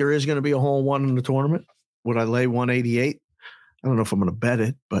 I think there is going to be a hole-in-one in the tournament. Would I lay 188? I don't know if I'm going to bet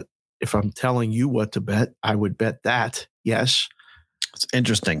it, but if I'm telling you what to bet, I would bet that. Yes. It's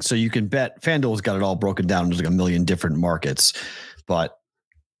interesting. So you can bet. FanDuel's got it all broken down into like a million different markets, but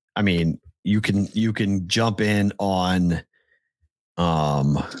I mean, you can jump in on.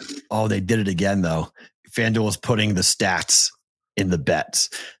 They did it again though. FanDuel is putting the stats in the bets.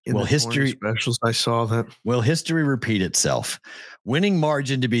 Will history specials? I saw that. Will history repeat itself? Winning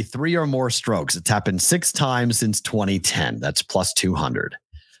margin to be 3 or more strokes. It's happened 6 times since 2010. That's plus 200.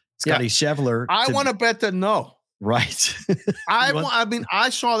 Scotty Scheffler. I want to bet the no. Right. I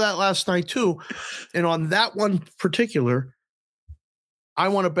saw that last night too. And on that one particular, I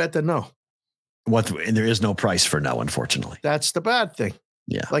want to bet the no. And there is no price for no, unfortunately. That's the bad thing.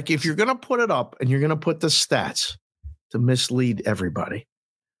 Yeah. Like if you're going to put it up and you're going to put the stats to mislead everybody,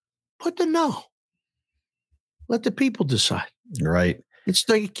 put the no. Let the people decide. Right. It's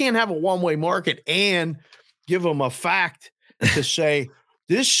like you can't have a one-way market and give them a fact to say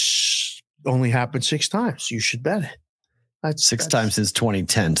this only happened 6 times. You should bet it. That's 6 times since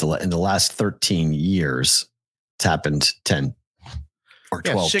 2010. In the last 13 years, it's happened 10 or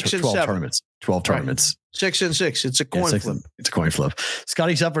 12, 12 tournaments. 12 tournaments. 6 and 6. It's a coin flip. It's a coin flip.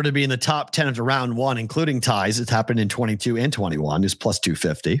 Scotty Scheffler to be in the top 10 of the round 1, including ties. It's happened in 22 and 21. Is plus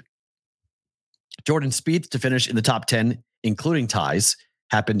 250. Jordan Spieth to finish in the top 10, including ties.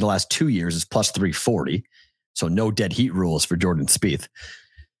 Happened the last 2 years. Is plus 340. So no dead heat rules for Jordan Spieth.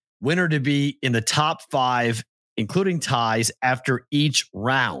 Winner to be in the top 5, including ties after each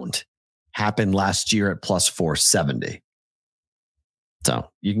round. Happened last year at plus 470. So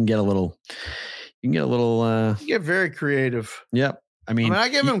you can get a little, you get very creative. Yep. I mean, I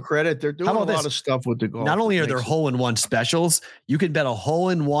give them credit. They're doing a lot of stuff with the golf. Not only are there hole-in-one specials, you can bet a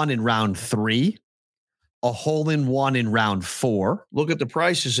hole-in-one in round 3, a hole-in-one in round 4. Look at the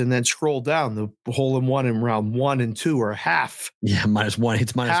prices and then scroll down. The hole-in-one in round 1 and 2 are half. Yeah, -1.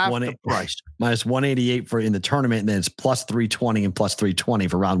 It's -1 price. -188 for in the tournament, and then it's plus 320 and plus 320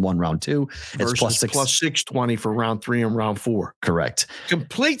 for round 1, round 2. It's plus 620 for round 3 and round 4. Correct.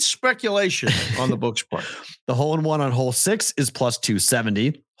 Complete speculation on the book's part. The hole-in-one on hole 6 is plus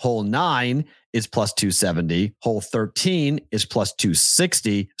 270. Hole 9 is plus 270. Hole 13 is plus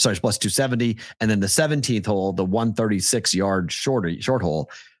 260. Sorry, it's plus 270. And then the 17th hole, the 136-yard short hole,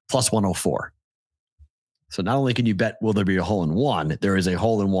 plus 104. So not only can you bet, will there be a hole-in-one, there is a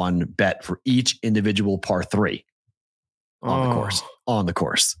hole-in-one bet for each individual par 3 on the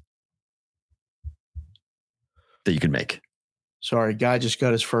course that you can make. Sorry, guy just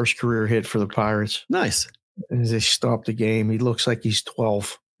got his first career hit for the Pirates. Nice. And they stopped the game. He looks like he's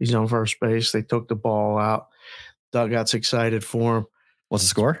 12. He's on first base. They took the ball out. Dugout's excited for him. What's the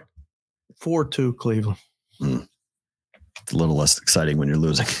score? 4-2 Cleveland. It's a little less exciting when you're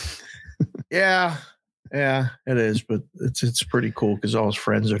losing. Yeah, it is. But it's pretty cool because all his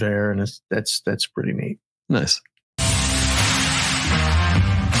friends are there, and that's pretty neat. Nice.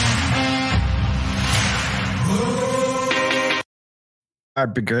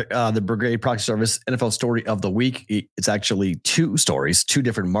 The Brigade Proxy Service NFL Story of the Week. It's actually 2 stories, 2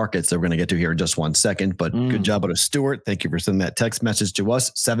 different markets that we're going to get to here in just 1 second. But good job out of Stuart. Thank you for sending that text message to us.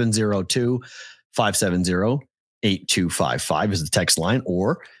 702-570-8255 is the text line,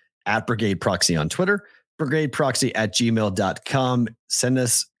 or at Brigade Proxy on Twitter, brigadeproxy@gmail.com.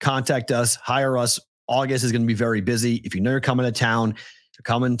 Contact us, hire us. August is going to be very busy. If you know you're coming to town, you're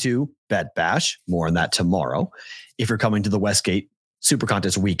coming to Bet Bash. More on that tomorrow. If you're coming to the Westgate Super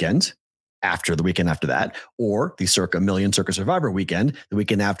Contest weekend, after the weekend after that, or the Circa Million Circa Survivor weekend, the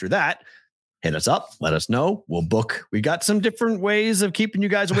weekend after that, hit us up. Let us know. We'll book. We got some different ways of keeping you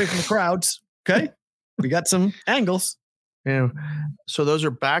guys away from the crowds. Okay. We got some angles. Yeah. So those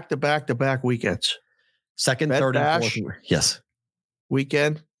are back-to-back weekends. Second, Bet third, Bash, and fourth. Yes.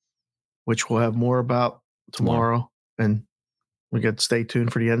 weekend, which we'll have more about tomorrow. And we got to stay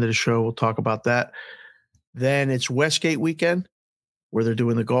tuned for the end of the show. We'll talk about that. Then it's Westgate weekend where they're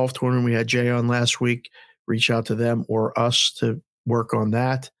doing the golf tournament. We had Jay on last week. Reach out to them or us to work on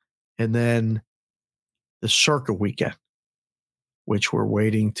that. And then the Circa weekend, which we're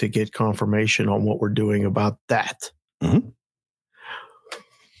waiting to get confirmation on what we're doing about that. Mm-hmm.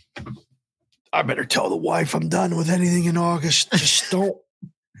 I better tell the wife I'm done with anything in August. Just don't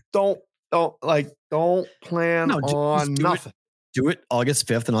plan on nothing. Do it August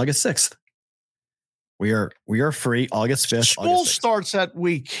 5th and August 6th. We are free August 5th. School starts that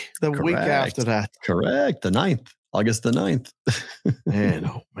week, the week after that. Correct. The 9th, August the 9th. Man,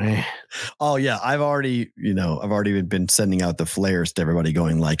 oh man. Oh yeah. I've already been sending out the flares to everybody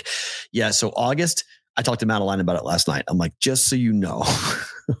going like, yeah. So August, I talked to Madeline about it last night. I'm like, just so you know,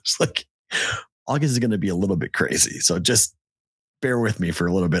 it's like August is going to be a little bit crazy. So just bear with me for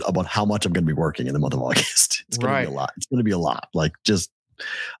a little bit about how much I'm going to be working in the month of August. It's going to be a lot. It's going to be a lot. Like just,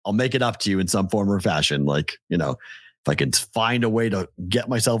 I'll make it up to you in some form or fashion. Like, if I can find a way to get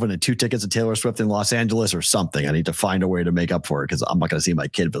myself into 2 tickets to Taylor Swift in Los Angeles or something, I need to find a way to make up for it because I'm not going to see my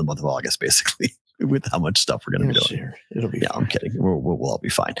kid for the month of August, basically, with how much stuff we're going to be doing. It'll be fine. I'm kidding. We'll all be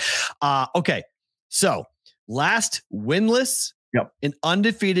fine. Okay. So last winless, an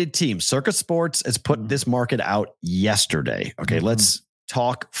undefeated team. Circa Sports has put this market out yesterday. Okay. Let's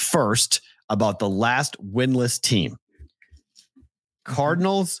talk first about the last winless team.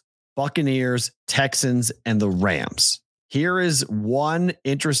 Cardinals, Buccaneers, Texans, and the Rams. Here is one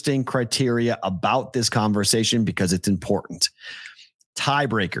interesting criteria about this conversation because it's important.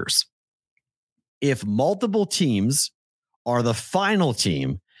 Tiebreakers. If multiple teams are the final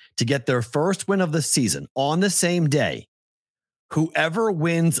team to get their first win of the season on the same day, whoever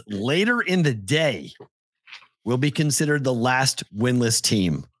wins later in the day will be considered the last winless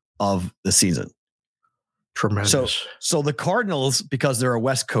team of the season. Tremendous. So the Cardinals, because they're a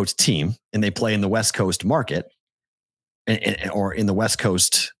West Coast team and they play in the West Coast market or in the West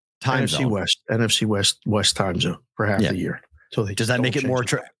Coast time zone. NFC West time zone for half the year. So does that make it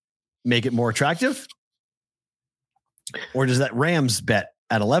more attractive? Or does that Rams bet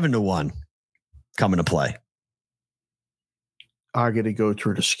at 11-1 come into play? I got to go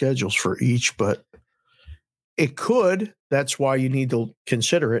through the schedules for each, but it could. That's why you need to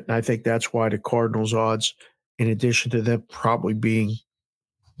consider it. And I think that's why the Cardinals odds, in addition to them probably being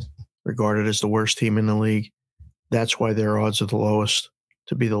regarded as the worst team in the league, that's why their odds are the lowest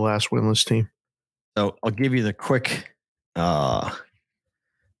to be the last winless team. So I'll give you the quick the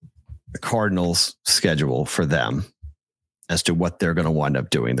Cardinals schedule for them as to what they're going to wind up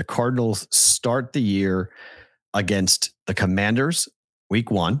doing. The Cardinals start the year against the Commanders,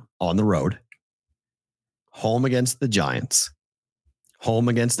 week 1 on the road, home against the Giants, home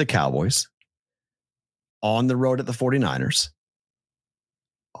against the Cowboys, on the road at the 49ers,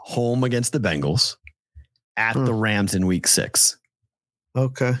 home against the Bengals, at the Rams in week 6.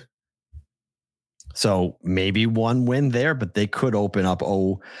 Okay. So maybe one win there, but they could open up.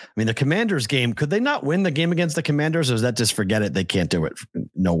 The Commanders game, could they not win the game against the Commanders, or is that just forget it? They can't do it.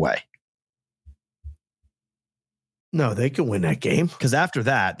 No way. No, they can win that game. Because after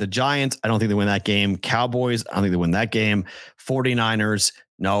that, the Giants, I don't think they win that game. Cowboys, I don't think they win that game. 49ers,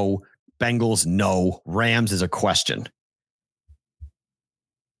 no. Bengals, no. Rams is a question.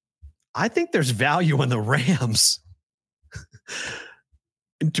 I think there's value in the Rams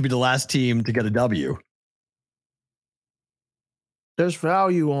to be the last team to get a W. There's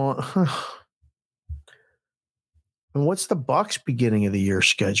value on. And what's the Bucs beginning of the year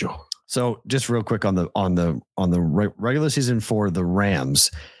schedule? So just real quick on the regular season for the Rams,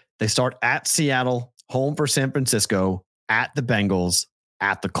 they start at Seattle, home for San Francisco, at the Bengals,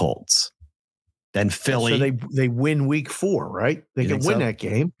 at the Colts, then Philly. So they win week 4, right? They can win that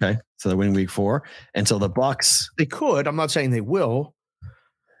game. Okay, so they win week 4, and so the Bucs. They could. I'm not saying they will.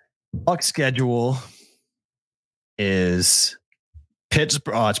 Bucs schedule is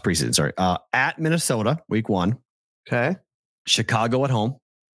Pittsburgh. Oh, it's preseason. Sorry, at Minnesota, week 1. Okay, Chicago at home.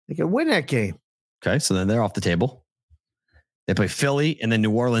 They can win that game. Okay, so then they're off the table. They play Philly and then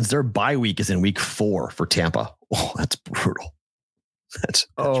New Orleans. Their bye week is in week 4 for Tampa. Oh, that's brutal. That's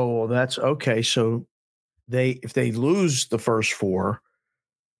okay. So if they lose the first 4,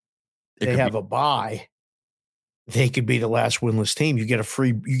 they have a bye. They could be the last winless team. You get a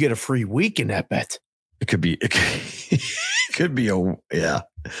free week in that bet. It could be yeah.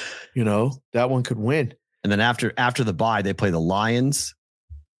 That one could win. And then after the bye, they play the Lions.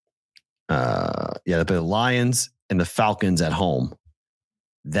 They play the Lions and the Falcons at home,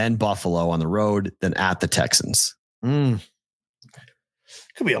 then Buffalo on the road, then at the Texans.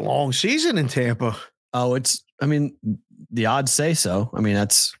 Could be a long season in Tampa. Oh, the odds say so. I mean,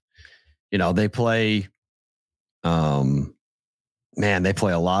 that's, they play, they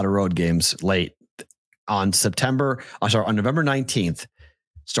play a lot of road games late on November 19th.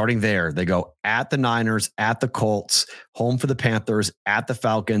 Starting there, they go at the Niners, at the Colts, home for the Panthers, at the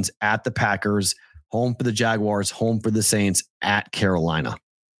Falcons, at the Packers, home for the Jaguars, home for the Saints, at Carolina.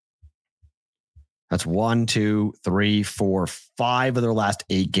 That's 1, 2, 3, 4, 5 of their last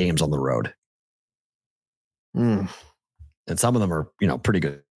 8 games on the road. And some of them are, pretty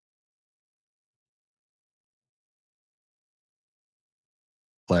good.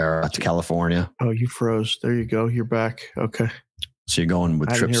 Player to California. Oh, you froze. There you go. You're back. Okay. So you're going with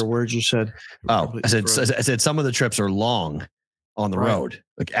I trips. didn't hear words you said. Oh, I said some of the trips are long on the road,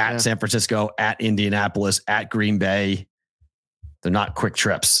 like at San Francisco, at Indianapolis, at Green Bay. They're not quick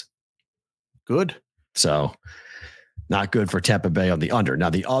trips. Good. So not good for Tampa Bay on the under. Now,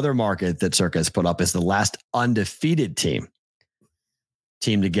 the other market that Circa has put up is the last undefeated team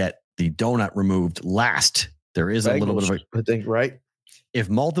to get the donut removed last. There is Bengals, a little bit of I think, right? If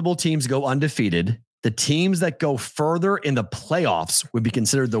multiple teams go undefeated, the teams that go further in the playoffs would be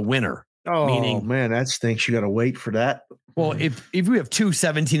considered the winner. Oh, meaning, man, that stinks. You got to wait for that. Well, if we have 2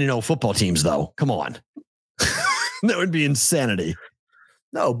 17-0 football teams, though, come on. That would be insanity.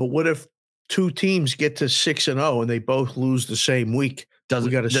 No, but what if 2 teams get to 6-0 and they both lose the same week? We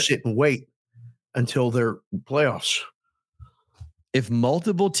got to sit and wait until their playoffs. If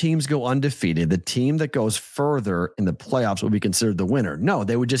multiple teams go undefeated, the team that goes further in the playoffs will be considered the winner. No,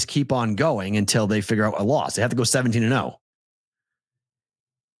 they would just keep on going until they figure out a loss. They have to go 17-0.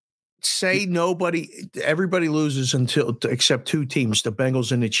 Say everybody loses except 2 teams, the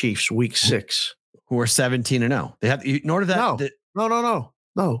Bengals and the Chiefs, week 6. Who are 17-0. They have, in order to that.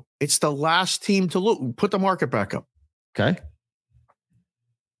 No. It's the last team to lose. Put the market back up. Okay.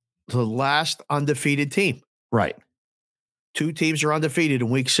 The last undefeated team. Right. 2 teams are undefeated in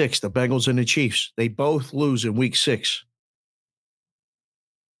week 6, the Bengals and the Chiefs. They both lose in week 6.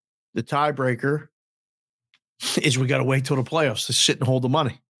 The tiebreaker is we got to wait till the playoffs to sit and hold the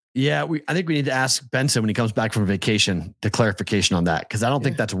money. Yeah, I think we need to ask Benson when he comes back from vacation the clarification on that, because I don't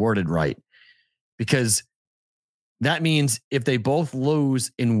think that's worded right. Because that means if they both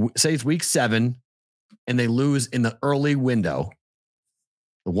lose in, say it's week 7, and they lose in the early window,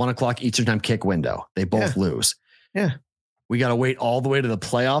 the 1:00 Eastern time kick window, they both lose. Yeah. We got to wait all the way to the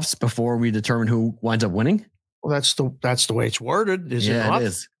playoffs before we determine who winds up winning. Well, that's the way it's worded. Is it not? It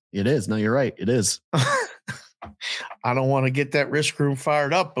is. It is. No, you're right. It is. I don't want to get that risk room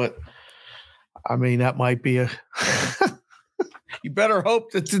fired up, but I mean, that might be you better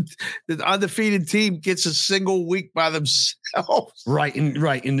hope that the undefeated team gets a single week by themselves. Right.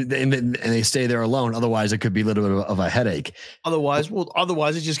 And they stay there alone. Otherwise, it could be a little bit of a headache. Otherwise,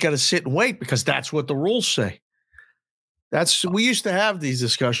 you just got to sit and wait because that's what the rules say. We used to have these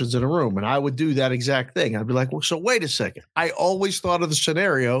discussions in a room, and I would do that exact thing. I'd be like, well, so wait a second. I always thought of the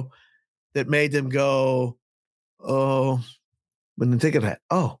scenario that made them go, oh, when they think of that.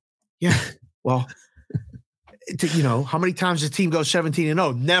 Oh, yeah. Well, how many times does the team go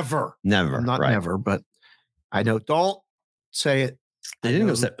 17-0? Never. Not never, but I know. Don't say it. They didn't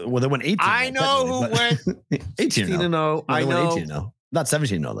go. Well, they went 18. I know who went 18-0. I know. 18-0. Not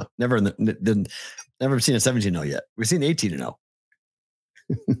 17-0 though. Never seen a 17-0 yet. We've seen 18-0.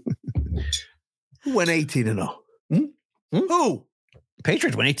 Who went 18-0? Who?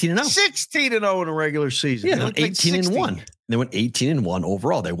 Patriots went 18-0. 16-0 in a regular season. Yeah, they went 18-1. They went 18-1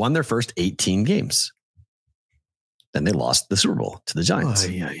 overall. They won their first 18 games. Then they lost the Super Bowl to the Giants.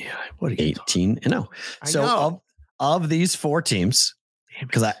 What are you 18-0. So of these 4 teams,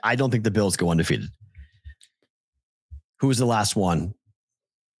 because I don't think the Bills go undefeated. Who was the last one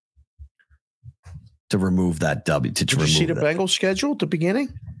to remove that W? Did you see the Bengals schedule at the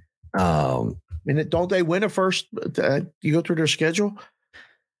beginning? Don't they win a first? You go through their schedule.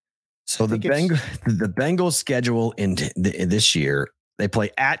 So the Bengals schedule in this year, they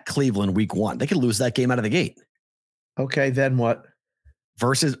play at Cleveland week 1. They could lose that game out of the gate. Okay, then what?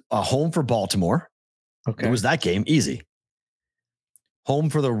 Versus a home for Baltimore. Okay, lose that game easy. Home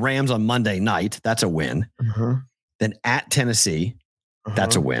for the Rams on Monday night. That's a win. Uh-huh. Then at Tennessee. Uh-huh.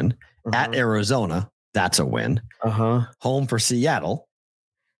 That's a win. Uh-huh. At Arizona. That's a win. Uh-huh. Home for Seattle.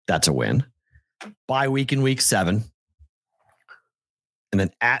 That's a win. Bye week in week 7. And then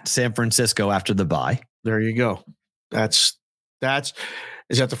at San Francisco after the bye. There you go. Is that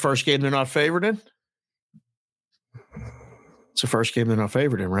the first game they're not favored in? It's the first game they're not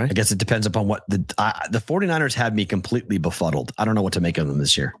favored in, right? I guess it depends upon what the 49ers have me completely befuddled. I don't know what to make of them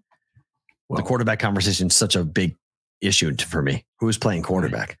this year. Well, the quarterback conversation is such a big issue for me. Who's playing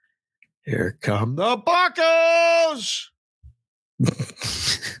quarterback? Here come the Buccos.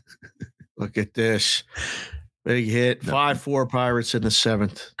 Look at this. Big hit. 5-4 Pirates in the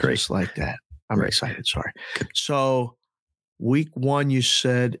 7th. Great. Just like that. I'm excited. Sorry. So week 1, you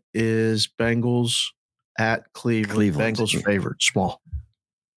said, is Bengals at Cleveland. Bengals favored. Small.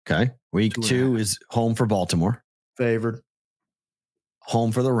 Okay. Week 2 is home for Baltimore. Favored.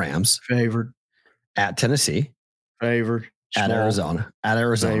 Home for the Rams. Favored. At Tennessee. Favored. Small. At Arizona.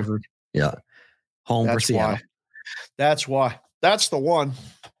 Favored. Yeah. Home for Seattle. That's why. That's the one.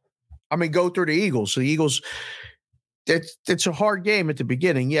 I mean, go through the Eagles. The Eagles, it's a hard game at the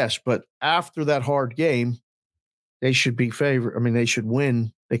beginning, yes, but after that hard game, they should be favored. I mean, they should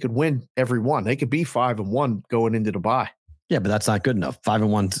win. They could win every one. They could be 5-1 going into the bye. Yeah, but that's not good enough.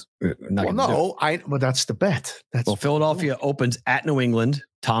 5-1. But that's the bet. Philadelphia opens at New England.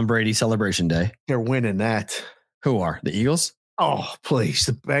 Tom Brady celebration day. They're winning that. Who are the Eagles? Oh, please!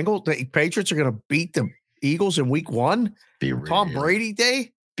 The Patriots are going to beat the Eagles in week 1. Tom Brady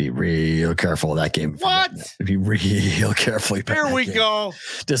day. Be real careful of that game. What? Be real careful. Here we go.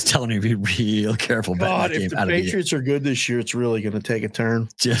 Just telling you, be real careful. God, if the Patriots are good this year, it's really going to take a turn.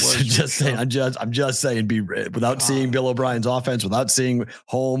 Just saying. I'm just saying. Be without seeing Bill O'Brien's offense, without seeing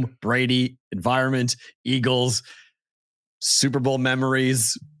home Brady environment, Eagles, Super Bowl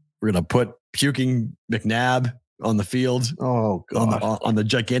memories. We're gonna put puking McNabb on the field. Oh God! On the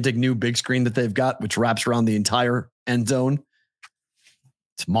gigantic new big screen that they've got, which wraps around the entire end zone.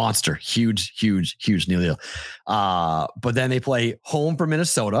 It's monster. Huge new deal. But then they play home for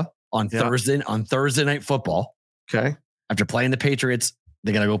Minnesota on Thursday Night Football. Okay. After playing the Patriots,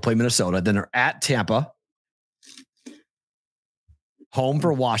 they got to go play Minnesota. Then they're at Tampa. Home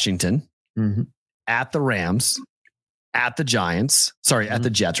for Washington. Mm-hmm. At the Rams. At the Giants. Sorry, at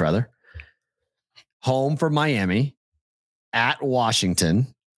the Jets, rather. Home for Miami. At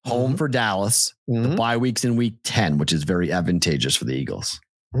Washington. Home for Dallas. The bye week's in week 10, which is very advantageous for the Eagles.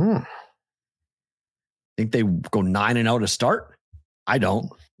 Think they go 9-0 to start? I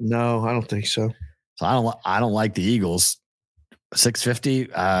don't. No, I don't think so. So I don't like the Eagles.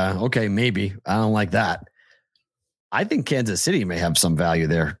 650. Okay, maybe. I don't like that. I think Kansas City may have some value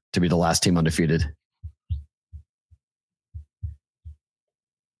there to be the last team undefeated.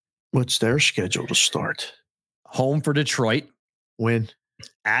 What's their schedule to start? Home for Detroit. Win.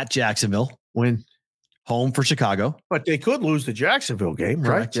 At Jacksonville. Win. Home for Chicago. But they could lose the Jacksonville game,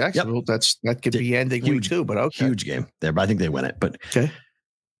 correct? Right? Jacksonville, that could be ending week 2, but okay. Huge game there, but I think they win it. But okay.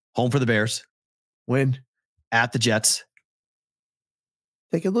 Home for the Bears. Win. At the Jets.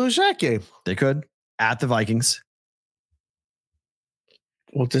 They could lose that game. They could. At the Vikings.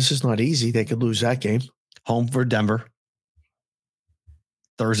 Well, this is not easy. They could lose that game. Home for Denver.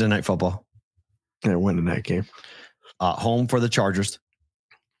 Thursday Night Football. They're winning that game. Home for the Chargers.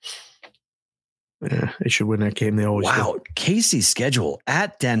 Yeah, they should win that game. They always do. Casey's schedule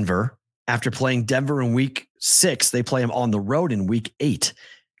at Denver. After playing Denver in week 6, they play them on the road in week 8.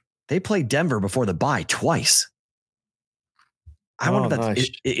 They play Denver before the bye twice. I wonder if that's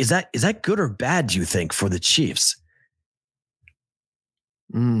is that good or bad, do you think, for the Chiefs?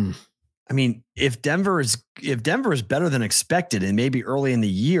 I mean, if Denver is better than expected, and maybe early in the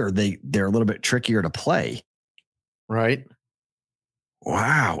year they're a little bit trickier to play. Right.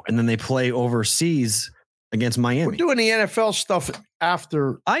 Wow. And then they play overseas against Miami. We're doing the NFL stuff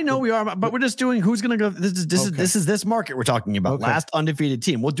after. I know we are, but we're just doing who's going to go. This is this market we're talking about. Okay. Last undefeated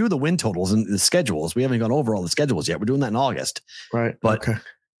team. We'll do the win totals and the schedules. We haven't gone over all the schedules yet. We're doing that in August. Right.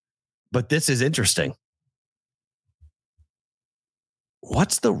 But this is interesting.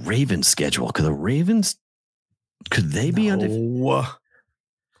 What's the Ravens schedule? Could they be undefeated?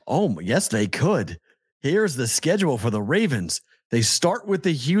 Oh, yes, they could. Here's the schedule for the Ravens. They start with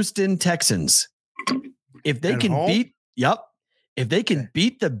the Houston Texans. If they can beat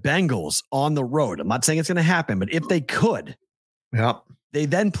the Bengals on the road, I'm not saying it's going to happen, but if they could, they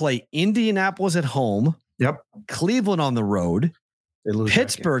then play Indianapolis at home. Cleveland on the road. They lose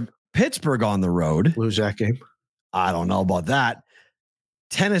Pittsburgh on the road. Lose that game. I don't know about that.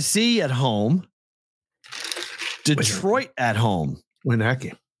 Tennessee at home. Detroit at home. Win that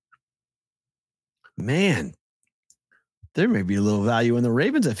game. Man, there may be a little value in the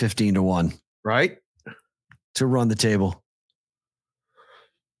Ravens at 15-1. Right? To run the table.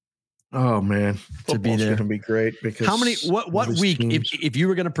 Oh man. To be there. It's going to be great because what week, if you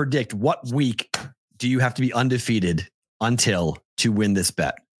were going to predict what week do you have to be undefeated until to win this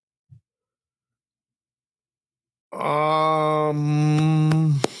bet?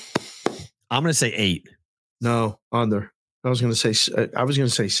 I'm going to say 8. No, under. I was going to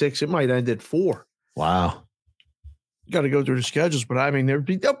say 6. It might end at 4. Wow. got to go through the schedules, but I mean,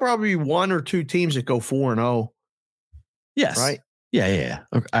 there'll probably be 1 or 2 teams that go 4-0. Yes. Right. Yeah.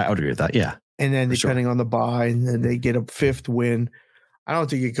 Okay. I would agree with that. Yeah. And then depending on the bye, and then they get a 5th win. I don't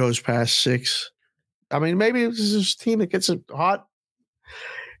think it goes past 6. I mean, maybe this is a team that gets it hot.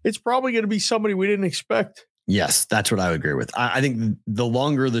 It's probably going to be somebody we didn't expect. Yes, that's what I would agree with. I think the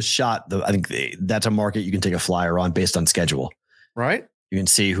longer the shot, I think that's a market you can take a flyer on based on schedule. Right. You can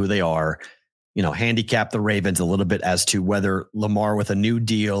see who they are, handicap the Ravens a little bit as to whether Lamar with a new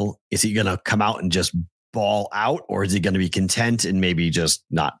deal, is he going to come out and just ball out, or is he going to be content and maybe just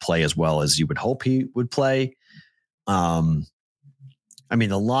not play as well as you would hope he would play? I mean,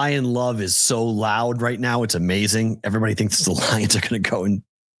 the Lion love is so loud right now. It's amazing. Everybody thinks the Lions are going to go and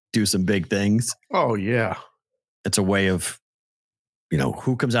do some big things. Oh, yeah. It's a way of,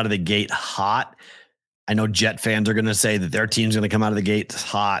 who comes out of the gate hot. I know Jet fans are going to say that their team's going to come out of the gate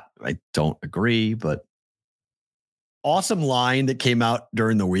hot. I don't agree, but awesome line that came out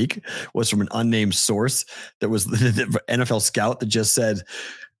during the week was from an unnamed source that was the NFL scout that just said,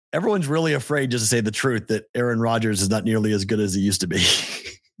 everyone's really afraid, just to say the truth, that Aaron Rodgers is not nearly as good as he used to be.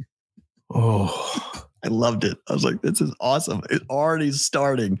 Oh, I loved it. I was like, this is awesome. It's already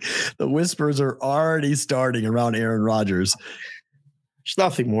starting. The whispers are already starting around Aaron Rodgers. There's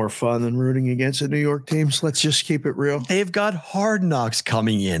nothing more fun than rooting against the New York teams. Let's just keep it real. They've got Hard Knocks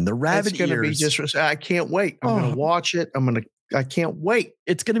coming in. The Rabbit Ears. I can't wait. I'm going to watch it. I can't wait.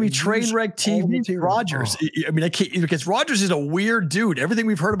 It's going to be train wreck TV. Rodgers. I mean, I can't, because Rodgers is a weird dude. Everything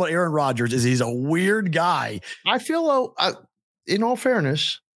we've heard about Aaron Rodgers is he's a weird guy. I feel, in all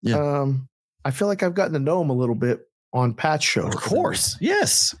fairness, I feel like I've gotten to know him a little bit on Pat's show. Of course.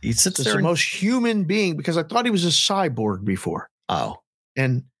 Yes. He sits there. The most human being, because I thought he was a cyborg before. Oh.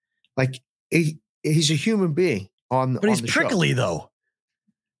 And he's a human being but he's prickly though.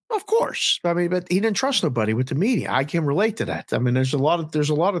 Of course. I mean, but he didn't trust nobody with the media. I can relate to that. I mean, there's a lot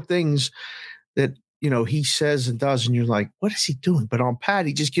of things that, he says and does, and you're like, what is he doing? But on Pat,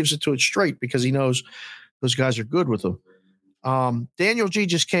 he just gives it to it straight because he knows those guys are good with him. Daniel G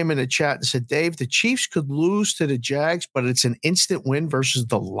just came in the chat and said, Dave, the Chiefs could lose to the Jags, but it's an instant win versus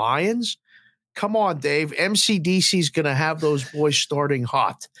the Lions. Come on, Dave. MCDC is going to have those boys starting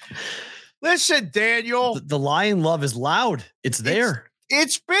hot. Listen, Daniel. The Lion love is loud. It's there.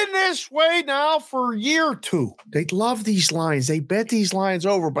 It's been this way now for a year or two. They love these Lions. They bet these Lions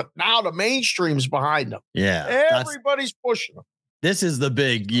over, but now the mainstream's behind them. Yeah. Everybody's pushing them. This is the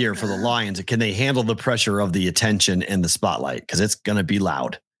big year for the Lions. Can they handle the pressure of the attention and the spotlight? Because it's going to be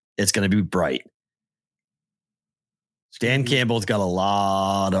loud. It's going to be bright. Dan Campbell's got a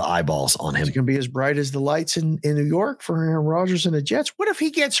lot of eyeballs on him. It's going to be as bright as the lights in New York for Aaron Rodgers and the Jets. What if he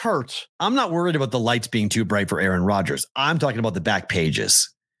gets hurt? I'm not worried about the lights being too bright for Aaron Rodgers. I'm talking about the back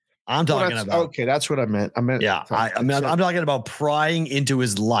pages. I'm talking about. Okay, that's what I meant. I'm talking about prying into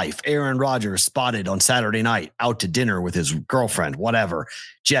his life. Aaron Rodgers spotted on Saturday night out to dinner with his girlfriend, whatever.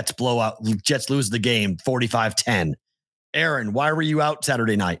 Jets lose the game 45-10. Aaron, why were you out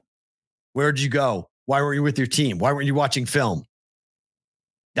Saturday night? Where'd you go? Why weren't you with your team? Why weren't you watching film?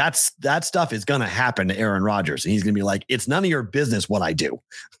 That stuff is going to happen to Aaron Rodgers. And he's going to be like, it's none of your business what I do.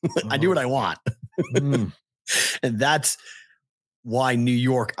 I do what I want. And that's why New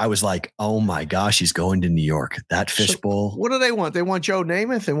York, I was like, oh my gosh, he's going to New York. That fishbowl. What do they want? They want Joe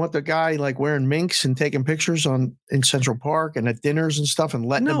Namath. They want the guy like wearing minks and taking pictures in Central Park and at dinners and stuff and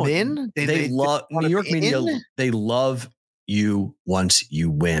letting them in. They love New York media. They love you once you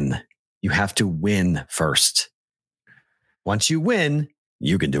win. You have to win first. Once you win,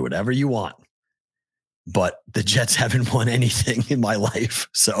 you can do whatever you want. But the Jets haven't won anything in my life.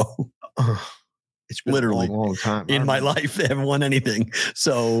 So it's been literally a long time. In my life, they haven't won anything.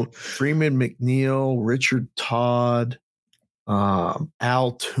 So Freeman McNeil, Richard Todd,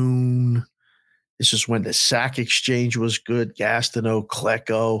 Al Toon. This is when the sack exchange was good. Gastineau,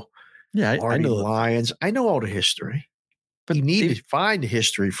 Klecko, I know Lions. I know all the history. But you need to find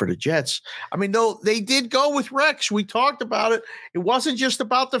history for the Jets. I mean, though they did go with Rex. We talked about it. It wasn't just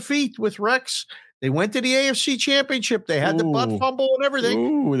about the feet with Rex. They went to the AFC Championship. They had the butt fumble and everything.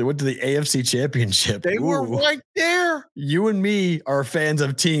 Ooh, they went to the AFC Championship. They were right there. You and me are fans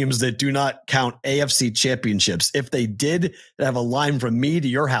of teams that do not count AFC Championships. If they did, they have a line from me to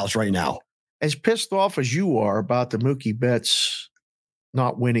your house right now. As pissed off as you are about the Mookie Betts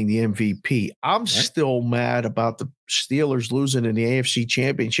not winning the MVP, I'm still mad about the Steelers losing in the AFC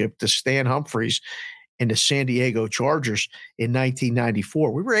Championship to Stan Humphries and the San Diego Chargers in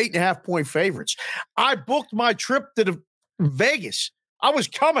 1994. We were 8.5-point favorites. I booked my trip to Vegas. I was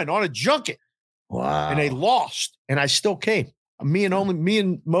coming on a junket. Wow. And they lost, and I still came. Me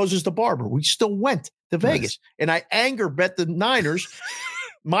and Moses the Barber. We still went to Vegas. And I anger bet the Niners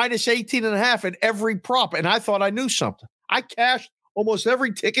minus 18.5 at every prop. And I thought I knew something. I cashed almost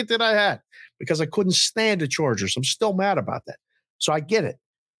every ticket that I had because I couldn't stand the Chargers. I'm still mad about that. So I get it.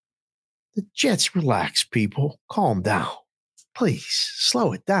 The Jets, relax, people. Calm down. Please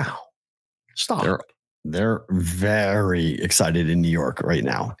slow it down. Stop. They're very excited in New York right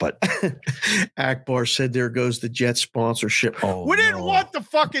now, but Akbar said there goes the Jet sponsorship. Oh, we didn't want the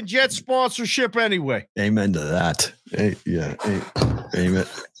fucking Jet sponsorship anyway. Amen to that. Yeah. Amen.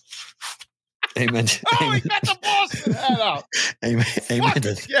 Amen. Oh, he got the Boston hat out. Amen to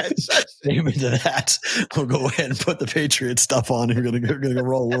that. We'll go ahead and put the Patriot stuff on. We're gonna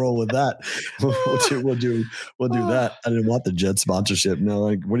roll with that. We'll do that. I didn't want the Jet sponsorship. No,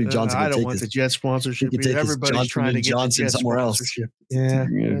 like Woody Johnson. I don't want the Jet sponsorship. Everybody's trying to get Johnson the Jet somewhere else. Yeah,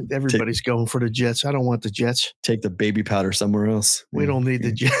 everybody's going for the Jets. I don't want the Jets. Take the baby powder somewhere else. We don't need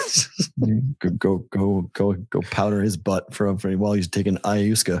the Jets. Go powder his butt for while he's taking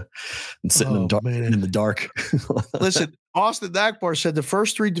ayahuasca and sitting in the dark. Listen, Austin Akbar said the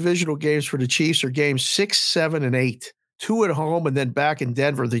first 3 divisional games for the Chiefs are games 6, 7, and 8. 2 at home and then back in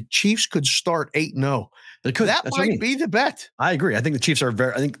Denver. The Chiefs could start 8-0. They could. That might be the bet. I agree. I think the Chiefs are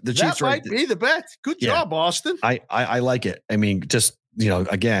That might be the bet. Good job, Austin. I like it. I mean, just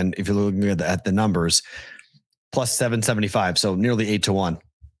again, if you're looking at the numbers, plus 775, so nearly 8-1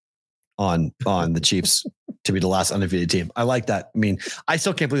 on the Chiefs to be the last undefeated team. I like that. I mean, I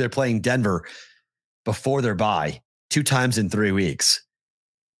still can't believe they're playing Denver before their bye 2 times in 3 weeks.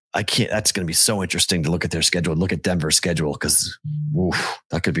 I can't. That's going to be so interesting to look at their schedule and look at Denver's schedule because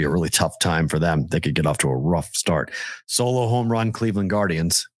that could be a really tough time for them. They could get off to a rough start. Solo home run, Cleveland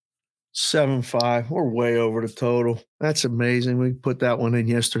Guardians. 7-5. We're way over the total. That's amazing. We put that one in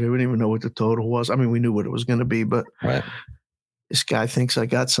yesterday. We didn't even know what the total was. I mean, we knew what it was going to be, but this guy thinks I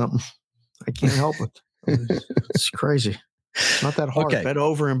got something. I can't help it. It's crazy. It's not that hard. Bet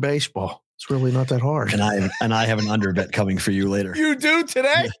over in baseball. It's really not that hard. And I have an under bet coming for you later. You do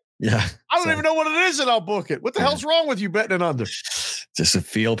today? Yeah. I don't even know what it is, and I'll book it. What the hell's wrong with you betting an under? Just a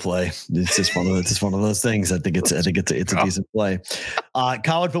field play. It's just one of those things. I think it's a decent play.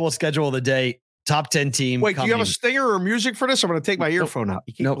 College football schedule of the day. Top 10 team. Wait, do you have a stinger or music for this? I'm going to take my earphone out.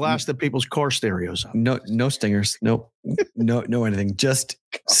 You keep blasting people's car stereos out. No stingers. No anything. Just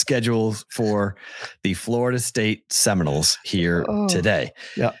schedules for the Florida State Seminoles here today.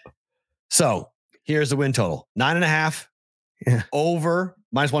 Yeah. So here's the win total: 9.5. Yeah. Over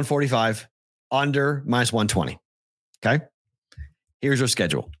minus 145. Under minus 120. Okay. Here's your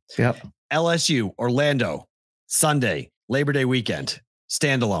schedule. Yep. LSU, Orlando, Sunday, Labor Day weekend,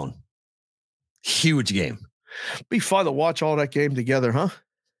 standalone. Huge game. Be fun to watch all that game together, huh?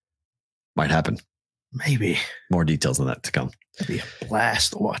 Might happen. Maybe. More details on that to come. It'd be a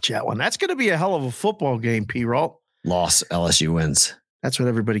blast to watch that one. That's going to be a hell of a football game, P-Roll. Loss, LSU wins. That's what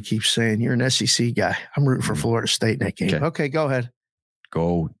everybody keps saying. You're an SEC guy. I'm rooting for Florida State in that game. Okay, go ahead.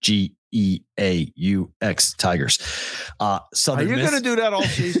 Go GEAUX Tigers. Southern Miss. Are you going to do that all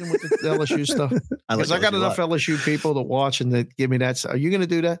season with the LSU stuff? Because I got enough LSU people to watch and that give me that. Are you going to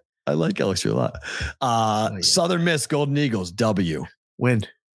do that? I like LSU a lot. Southern Miss Golden Eagles W. Win.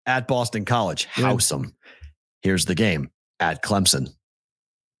 At Boston College. House them. Here's the game. At Clemson.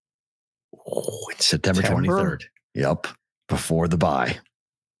 Oh, it's September 23rd. Yep. Before the bye.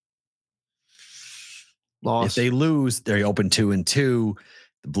 Loss. If they lose, they're open 2-2.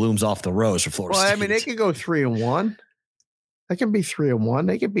 The bloom's off the rose for Florida State. Well, I mean, they could go 3-1. They can be 3-1.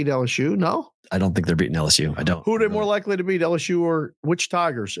 They could beat LSU. No, I don't think they're beating LSU. I don't. Who are they more likely to beat, LSU or which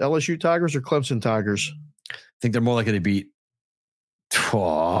Tigers? LSU Tigers or Clemson Tigers? I think they're more likely to beat.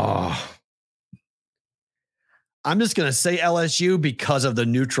 I'm just going to say LSU because of the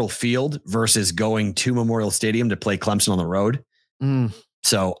neutral field versus going to Memorial Stadium to play Clemson on the road.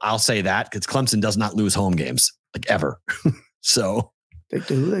 So I'll say that because Clemson does not lose home games like ever. So they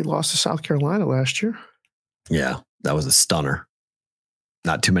do. They lost to South Carolina last year. Yeah, that was a stunner.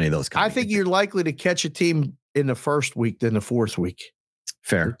 Not too many of those. I think you're likely to catch a team in the first week than the fourth week.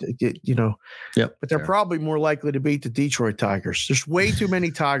 Fair. Yep. But they're probably more likely to beat the Detroit Tigers. There's way too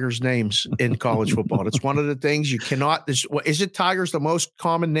many Tigers names in college football. It's one of the things you cannot. Is it Tigers the most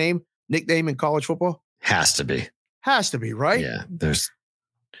common nickname in college football? Has to be. Has to be, right? Yeah. There's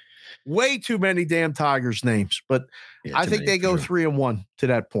way too many damn Tigers names. But I think they go 3-1 to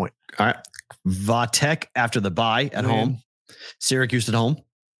that point. All right. Vatek after the bye at home. Syracuse at home.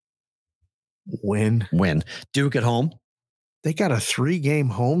 Win. Duke at home. They got a 3-game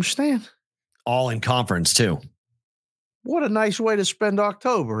homestand. All in conference too. What a nice way to spend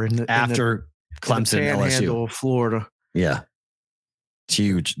October after Clemson, in the LSU, of Florida. Yeah. It's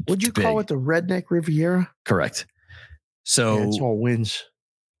huge. Would you call it the Redneck Riviera? Correct. So it's all wins.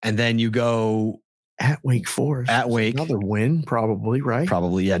 And then you go at Wake Forest. At Wake. Another win, probably, right?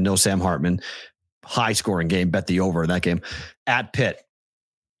 Probably, yeah. No Sam Hartman. High scoring game. Bet the over in that game. At Pitt.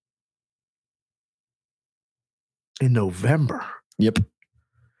 In November. Yep.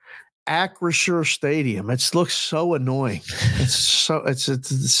 Acrisure Stadium. It looks so annoying. It's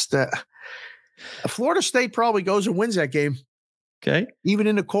that. Florida State probably goes and wins that game. Okay. Even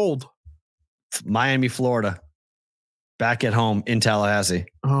in the cold. Miami, Florida. Back at home in Tallahassee.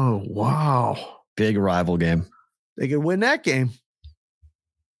 Oh, wow. Big rival game. They could win that game.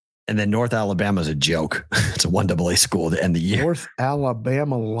 And then North Alabama is a joke. It's a 1AA school to end the year. North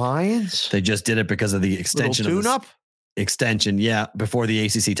Alabama Lions? They just did it because of the extension. Little tune-up? Extension, yeah. Before the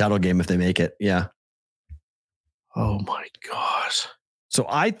ACC title game, if they make it. Yeah. Oh, my gosh. So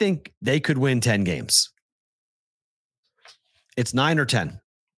I think they could win 10 games. It's 9 or 10.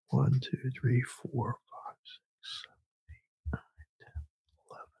 1, 2, 3, 4, 5, 6, 7, 8, 9, 10,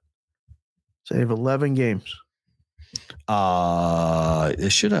 11. So they have 11 games. They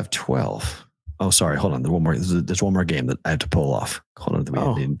should have 12. Oh, sorry. Hold on. There's one more game that I have to pull off. Hold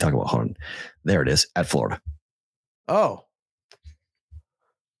on. We didn't talk about. Hold on. There it is at Florida. Oh.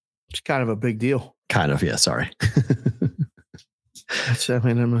 It's kind of a big deal. Kind of. Yeah. Sorry.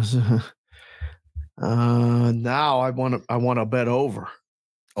 Now I want to bet over.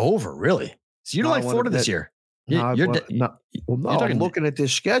 Over, really? So you don't like Florida this year? I'm looking at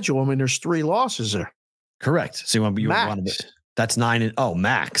this schedule. I mean, there's 3 losses there. Correct. So you want to that's 9 and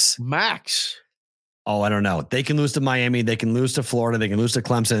max. Oh, I don't know. They can lose to Miami. They can lose to Florida. They can lose to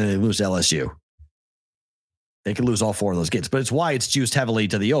Clemson, and they lose to LSU. They can lose all 4 of those games, but it's why it's juiced heavily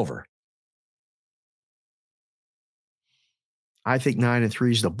to the over. I think 9 and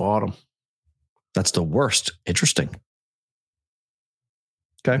 3 is the bottom. That's the worst. Interesting.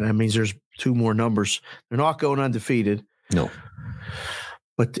 Okay. And that means there's 2 more numbers. They're not going undefeated. No.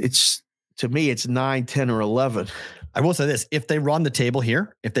 But to me, it's 9, 10, or 11. I will say this. If they run the table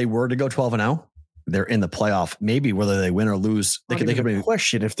here, if they were to go 12-0, they're in the playoff. Maybe whether they win or lose, they could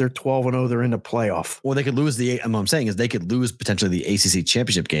question if they're 12-0, they're in the playoff. Well, they could lose what I'm saying is they could lose potentially the ACC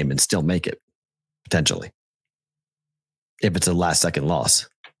championship game and still make it potentially. If it's a last second loss.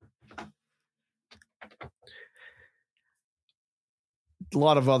 A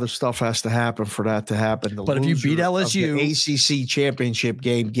lot of other stuff has to happen for that to happen. But if you beat LSU, the ACC championship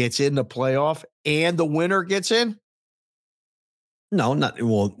game gets in the playoff and the winner gets in? No, not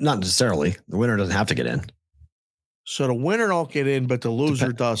necessarily. The winner doesn't have to get in. So the winner don't get in, but the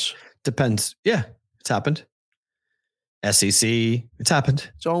loser does. Depends. Yeah, it's happened. SEC, it's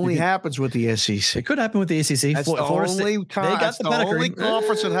happened. It only happens with the SEC. It could happen with the SEC. That's the only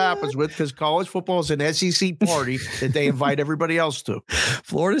conference it happens with, because college football is an SEC party that they invite everybody else to.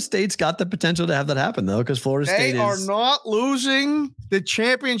 Florida State's got the potential to have that happen, though, because Florida State are not losing the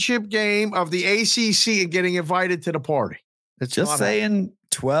championship game of the ACC and getting invited to the party. It's just saying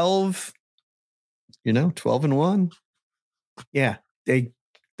 12, 12-1. Yeah,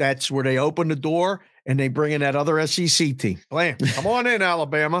 that's where they open the door. And they bring in that other SEC team. Blam. Come on in,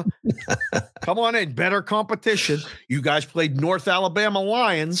 Alabama. Come on in. Better competition. You guys played North Alabama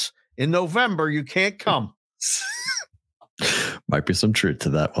Lions in November. You can't come. Might be some truth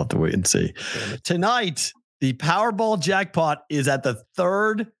to that. We'll have to wait and see. Tonight, the Powerball jackpot is at the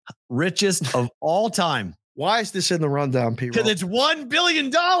 3rd richest of all time. Why is this in the rundown, P? Because it's $1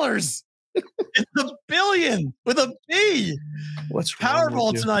 billion. It's a billion with a B. What's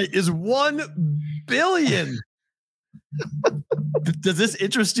Powerball tonight is 1 billion. Does this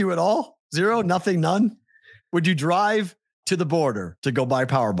interest you at all? 0, nothing, none? Would you drive to the border to go buy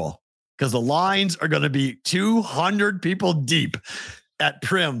Powerball? Because the lines are going to be 200 people deep at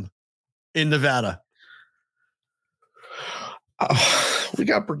Prim in Nevada. We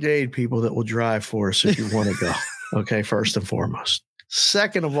got brigade people that will drive for us if you want to go. Okay, first and foremost.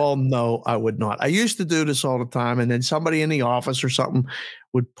 Second of all, no, I would not. I used to do this all the time, and then somebody in the office or something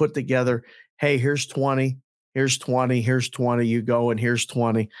would put together, hey, here's 20, here's 20, here's 20, you go, and here's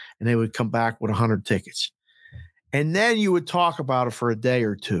 20, and they would come back with 100 tickets. And then you would talk about it for a day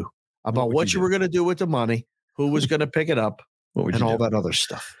or two, about what you were going to do with the money, who was going to pick it up, and all that other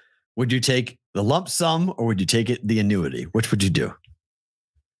stuff. Would you take the lump sum, or would you take the annuity? Which would you do?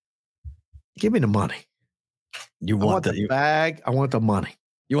 Give me the money. I want the bag. I want the money.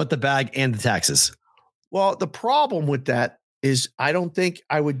 You want the bag and the taxes. Well, the problem with that is I don't think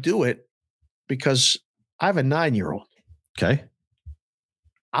I would do it because I have a 9-year-old. Okay.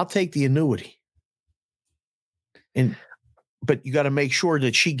 I'll take the annuity. But you got to make sure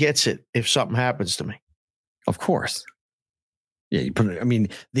that she gets it if something happens to me. Of course. Yeah, you put it, I mean,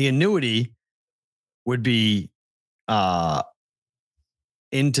 the annuity would be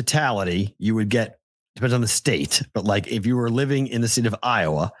in totality, you would get, depends on the state, but like if you were living in the state of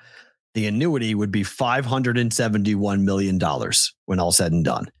Iowa, the annuity would be $571 million when all said and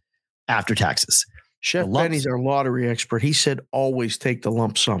done after taxes. Chef Benny's our lottery expert. He said always take the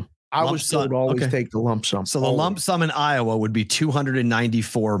lump sum. I was told always take the lump sum. So the lump sum in Iowa would be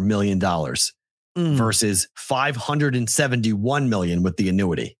 $294 million versus $571 million with the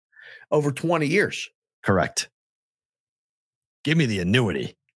annuity. Over 20 years. Correct. Give me the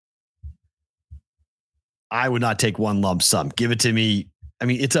annuity. I would not take one lump sum. Give it to me. I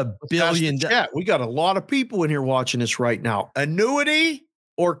mean, it's $1 billion. Yeah, we got a lot of people in here watching this right now. Annuity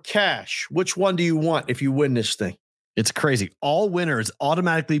or cash? Which one do you want if you win this thing? It's crazy. All winners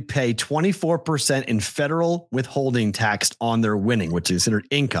automatically pay 24% in federal withholding tax on their winning, which is considered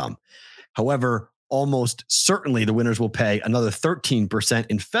income. However, almost certainly the winners will pay another 13%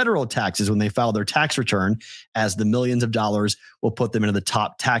 in federal taxes when they file their tax return, as the millions of dollars will put them into the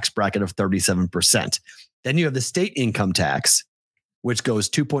top tax bracket of 37%. Then you have the state income tax, which goes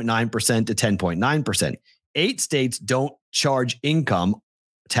 2.9% to 10.9%. 8 states don't charge income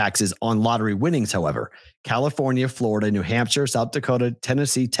taxes on lottery winnings, however. California, Florida, New Hampshire, South Dakota,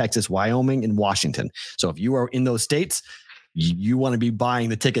 Tennessee, Texas, Wyoming, and Washington. So if you are in those states, you want to be buying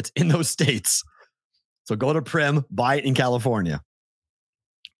the tickets in those states. So go to Prim, buy it in California.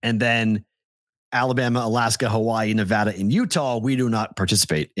 And then Alabama, Alaska, Hawaii, Nevada, and Utah, we do not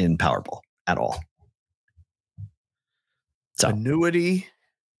participate in Powerball at all. So annuity,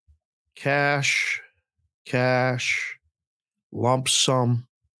 cash, lump sum,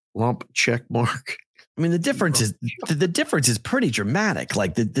 lump check mark. I mean, the difference is pretty dramatic.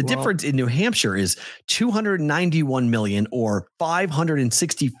 Like the difference in New Hampshire is 291 million or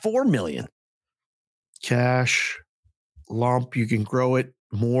 564 million. Cash, lump, you can grow it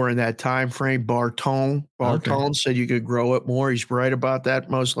more in that time frame. Bartone said you could grow it more. He's right about that,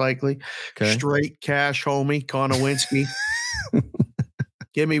 most likely. Okay. Straight cash, homie, Konowinski.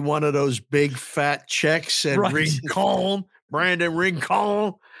 Give me one of those big fat checks and Rincon, Brandon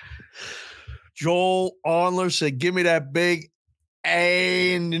Rincon. Joel Onler said, give me that big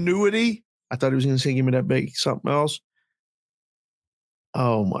annuity. I thought he was going to say, give me that big something else.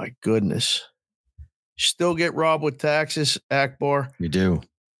 Oh, my goodness. Still get robbed with taxes, Akbar. You do.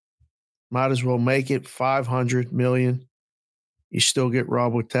 Might as well make it 500 million. You still get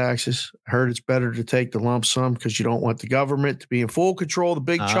robbed with taxes. I heard it's better to take the lump sum because you don't want the government to be in full control of the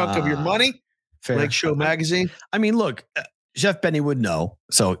big chunk of your money. Fair. Lake Show Magazine. I mean, look, Chef Benny would know.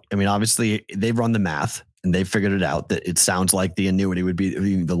 So, I mean, obviously they've run the math and they've figured it out that it sounds like the annuity would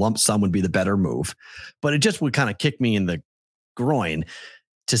be, the lump sum would be the better move. But it just would kind of kick me in the groin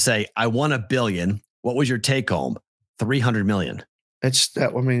to say, I won $1 billion. What was your take home? 300 million.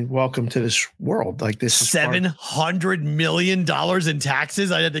 Welcome to this world. Like this $700 million in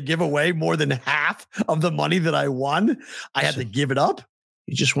taxes. I had to give away more than half of the money that I won. I had to give it up.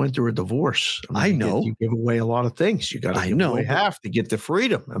 You just went through a divorce. I know. You give away a lot of things. You got to give away half to get the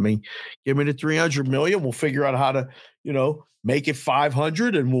freedom. I mean, give me the 300 million. We'll figure out how to, make it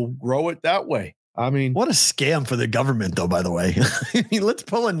 500 and we'll grow it that way. I mean, what a scam for the government, though, by the way. I mean, let's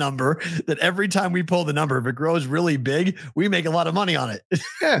pull a number that every time we pull the number, if it grows really big, we make a lot of money on it.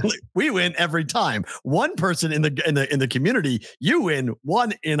 Yeah. We win every time. One person in the community, you win,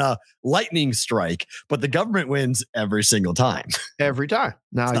 one in a lightning strike, but the government wins every single time. Every time.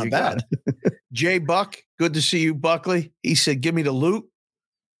 Now you got it. Jay Buck, good to see you, Buckley. He said, give me the loot.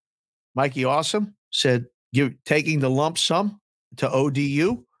 Mikey Awesome said, taking the lump sum to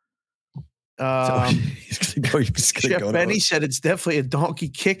ODU. Chef Benny said it's definitely a donkey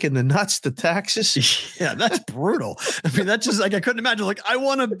kick in the nuts to taxes. Yeah, that's brutal. I mean, that's just like, I couldn't imagine. Like, I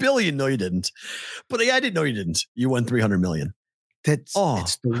won $1 billion. No, you didn't. But yeah, I didn't know you didn't. You won 300 million. It's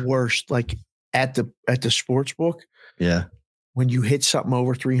the worst. Like at the sports book. Yeah. When you hit something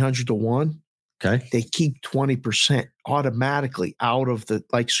over 300 to 1, okay, they keep 20% automatically out of the,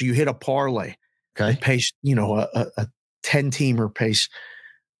 like, so you hit a parlay. Okay. Pays, a 10 teamer pays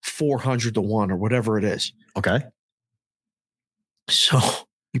 400 to 1 or whatever it is. Okay. So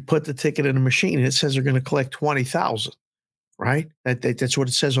you put the ticket in a machine and it says they're going to collect 20,000, right? That's what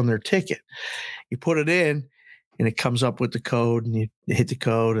it says on their ticket. You put it in and it comes up with the code and you hit the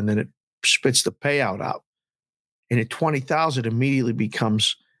code and then it spits the payout out. And at 20,000 immediately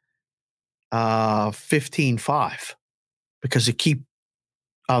becomes 15.5 because it keep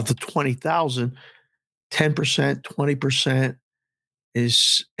of the 20,000, 10%, 20%,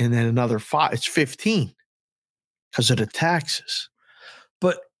 is, and then another 5, it's 15 because of the taxes.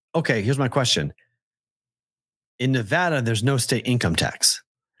 But okay, here's my question. in Nevada, there's no state income tax.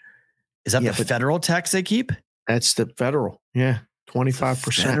 Is that the federal tax they keep? That's the federal. Yeah.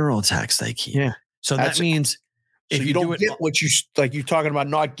 25%. Federal tax they keep. Yeah. So that means if you don't get what you, like you're talking about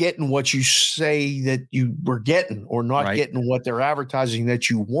not getting what you say that you were getting or not getting what they're advertising that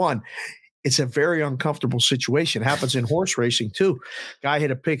you won, it's a very uncomfortable situation. It happens in horse racing too. Guy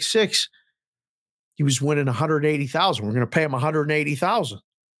hit a pick six. He was winning 180,000. We're going to pay him 180,000.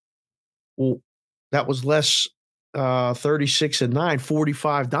 Well, that was less 36 and 9,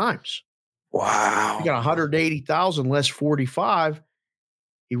 45 dimes. Wow. You got 180,000 less 45.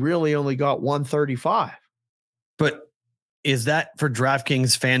 He really only got 135. But is that for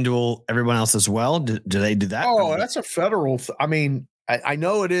DraftKings, FanDuel, everyone else as well? Do they do that? Oh, that's a federal. I mean, I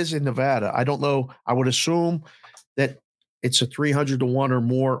know it is in Nevada. I don't know. I would assume that it's a 300 to 1 or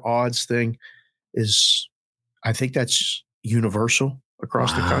more odds thing. I think that's universal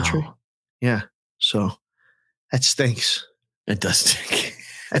across the country. Yeah. So that stinks. It does stink.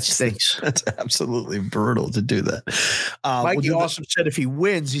 That stinks. That's absolutely brutal to do that. Mikey also said if he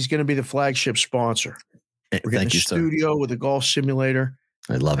wins, he's going to be the flagship sponsor. We're getting a studio with a golf simulator.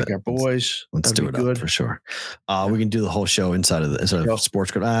 I love it. Our boys. Let's do it up for sure. We can do the whole show inside of the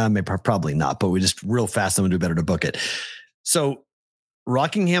sports code. Maybe probably not, but we just real fast and we'll do better to book it. So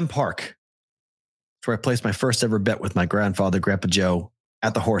Rockingham Park. That's where I placed my first ever bet with my grandfather, Grandpa Joe,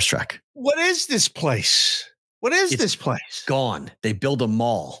 at the horse track. What is this place? This place? Gone. They built a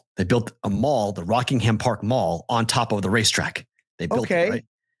mall. They built a mall, the Rockingham Park Mall, on top of the racetrack. They built it, right?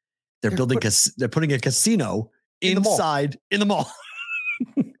 They're putting a casino inside in the mall.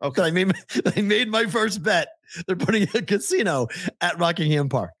 Okay. I made my first bet. They're putting a casino at Rockingham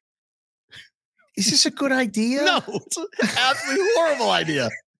Park. Is this a good idea? No, it's an absolutely horrible idea.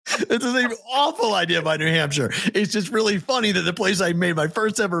 It's an awful idea by New Hampshire. It's just really funny that the place I made my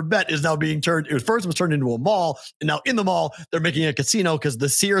first ever bet is now being turned. It was turned into a mall, and now in the mall they're making a casino because the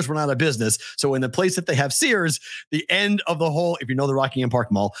Sears went out of business. So in the place that they have Sears, the end of the whole, if you know the Rockingham Park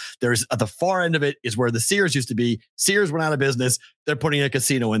Mall, there's at the far end of it is where the Sears used to be. Sears went out of business. They're putting a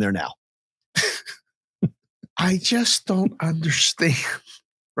casino in there now. I just don't understand.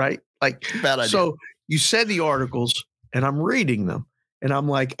 Right? Like, bad idea. So you said the articles, and I'm reading them. And I'm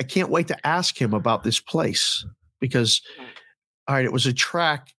like, I can't wait to ask him about this place because, all right, it was a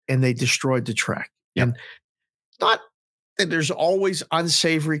track and they destroyed the track. Yep. And not that there's always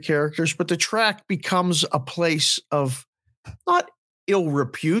unsavory characters, but the track becomes a place of not ill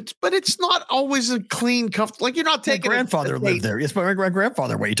repute, but it's not always a clean, comfortable. Like you're not taking. My grandfather lived there. Yes, my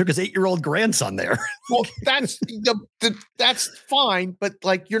grandfather went. He took his 8-year-old grandson there. Well, that's fine, but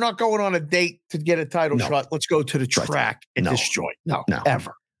like you're not going on a date to get a title shot. Let's go to the track and destroy. No,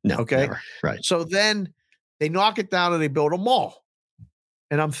 ever. No, okay, never. Right. So then they knock it down and they build a mall.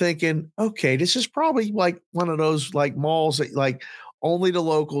 And I'm thinking, okay, this is probably like one of those like malls that like only the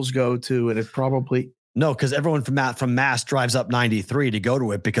locals go to, and it probably. No, because everyone from Mass drives up 93 to go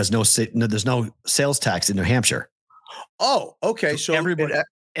to it because there's no sales tax in New Hampshire. Oh, okay. So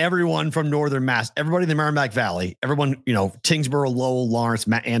everyone from Northern Mass, everybody in the Merrimack Valley, everyone, Tingsboro, Lowell, Lawrence,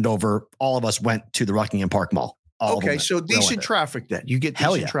 Andover, all of us went to the Rockingham Park Mall. Okay, so decent traffic then. You get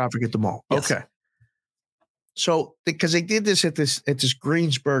decent traffic at the mall. Yes. Okay. So because they did this at this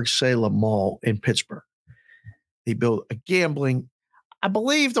Greensburg-Salem Mall in Pittsburgh. They built a gambling. I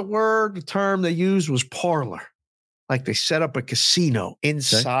believe the term they used was parlor. Like they set up a casino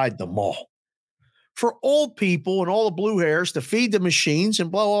inside the mall for old people and all the blue hairs to feed the machines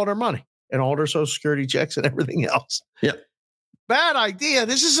and blow all their money and all their Social Security checks and everything else. Yeah. Bad idea.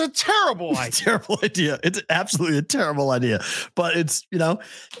 This is a terrible idea. Terrible idea. It's absolutely a terrible idea. But it's,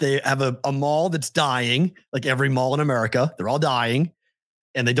 they have a mall that's dying, like every mall in America. They're all dying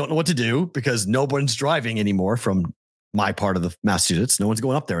and they don't know what to do because no one's driving anymore from my part of the Massachusetts. No one's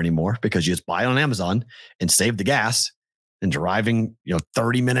going up there anymore because you just buy it on Amazon and save the gas and driving,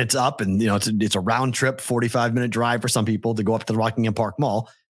 30 minutes up and, it's a round trip, 45-minute drive for some people to go up to the Rockingham Park Mall.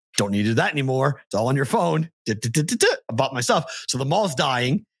 Don't need to do that anymore. It's all on your phone. I bought my stuff. So the mall's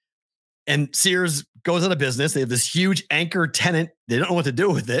dying and Sears goes out of business. They have this huge anchor tenant. They don't know what to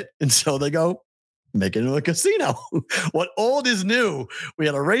do with it. And so they go, make it into a casino. What old is new? We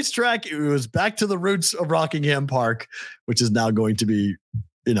had a racetrack. It was back to the roots of Rockingham Park, which is now going to be,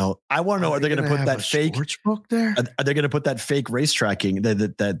 I want to know, are they going to put that fake sports book there? Are they going to put that fake racetracking,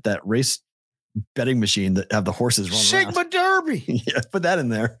 that race betting machine that have the horses run Sigma around? Derby. Yeah, put that in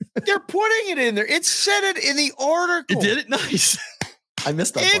there. They're putting it in there. It said it in the article. It did it? Nice. I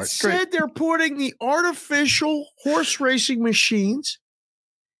missed that part. It said they're putting the artificial horse racing machines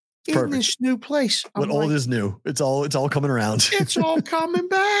in this new place. What old is new? It's all coming around. It's all coming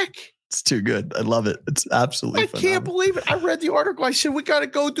back. It's too good. I love it. It's absolutely phenomenal. Can't believe it. I read the article. I said, we got to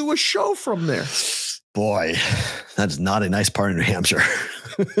go do a show from there. Boy, that's not a nice part of New Hampshire.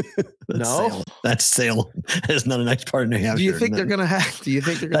 No, that's Salem. That's not a nice part of New Hampshire. Do you think they're going to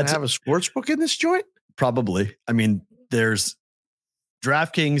have a sports book in this joint? Probably. I mean, there's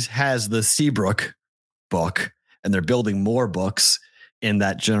DraftKings has the Seabrook book, and they're building more books in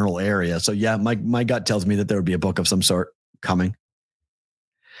that general area. So yeah, my gut tells me that there would be a book of some sort coming.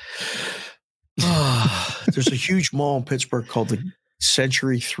 There's a huge mall in Pittsburgh called the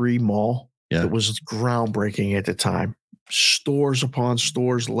Century 3 Mall. Yeah. It was groundbreaking at the time. Stores upon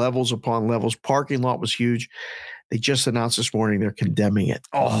stores, levels upon levels. Parking lot was huge. They just announced this morning they're condemning it.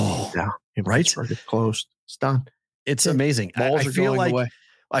 In right? Pittsburgh, it's closed. It's done. It's amazing. Malls are going away.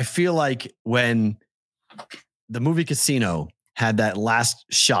 I feel like when the movie Casino had that last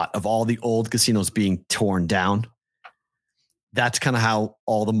shot of all the old casinos being torn down, that's kind of how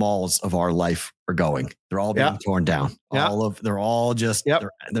all the malls of our life are going. They're all being torn down. They're all just,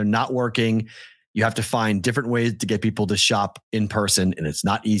 they're not working. You have to find different ways to get people to shop in person, and it's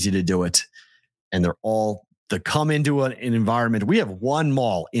not easy to do it. And they're all to come into an environment. We have one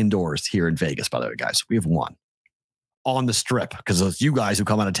mall indoors here in Vegas, by the way, guys. We have one on the Strip, because it's you guys who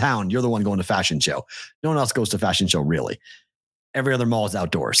come out of town. You're the one going to fashion show. No one else goes to fashion show, really. Every other mall is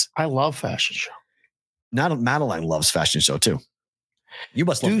outdoors. I love fashion show. Madeline loves fashion show too. You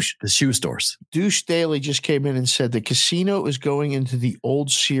must love the shoe stores. Deuce Daly just came in and said the casino is going into the old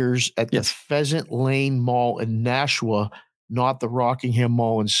Sears at the Pheasant Lane Mall in Nashua, not the Rockingham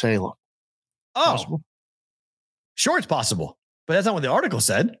Mall in Salem. Oh, possible? Sure, it's possible, but that's not what the article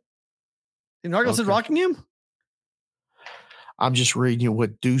said. The article said Rockingham. I'm just reading you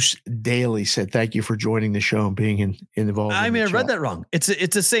what Deuce Daly said. Thank you for joining the show and being involved. I mean, I read that wrong. It's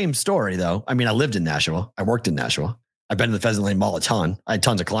the same story though. I mean, I lived in Nashua. I worked in Nashua. I've been to the Pheasant Lane Mall a ton. I had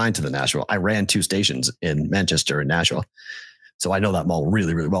tons of clients in the Nashua. I ran 2 stations in Manchester and Nashua. So I know that mall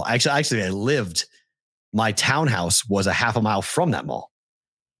really, really well. Actually, my townhouse was a half a mile from that mall.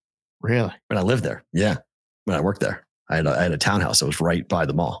 Really? When I lived there. Yeah. When I worked there, I had a townhouse that was right by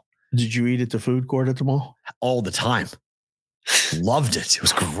the mall. Did you eat at the food court at the mall? All the time. Loved it. It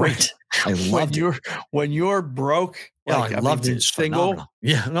was great. I loved it. When you're broke, I loved it. Single. Phenomenal.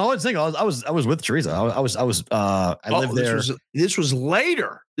 Yeah, no, I was single. I was with Teresa. I lived there. This was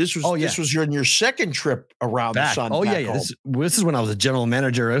later. This was your second trip around the sun. Oh yeah. This is when I was a general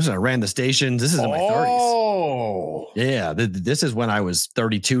manager. I ran the stations. This is in my 30s. Oh yeah. This is when I was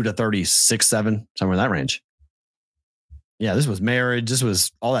 32 to 36, 7, somewhere in that range. Yeah, this was marriage. This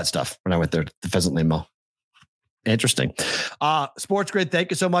was all that stuff when I went there to the Pheasant Lane Mall. Interesting. Sports Grid, thank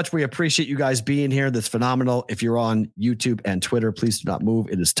you so much. We appreciate you guys being here. That's phenomenal. If you're on YouTube and Twitter, please do not move.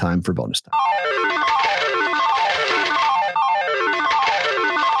 It is time for bonus time.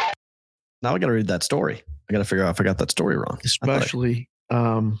 Now I got to read that story. I got to figure out if I got that story wrong. Especially,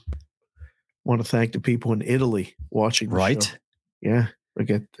 want to thank the people in Italy watching the show. Yeah.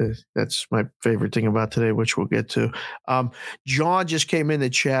 That's my favorite thing about today, which we'll get to. John just came in the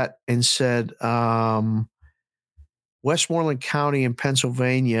chat and said, Westmoreland County in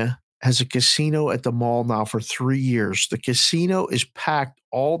Pennsylvania has a casino at the mall now for 3 years. The casino is packed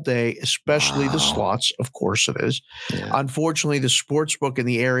all day, especially the slots. Of course it is. Yeah. Unfortunately, the sports book in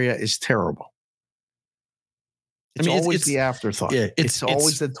the area is terrible. It's always the afterthought. Yeah, it's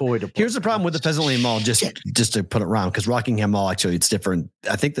always the toy to play. Here's the problem with the Pheasant Lane Mall, just to put it around, because Rockingham Mall, actually, it's different.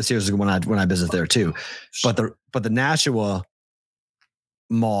 I think this year's when I visit there too. But the Nashua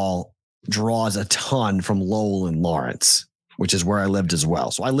Mall draws a ton from Lowell and Lawrence, which is where I lived as well.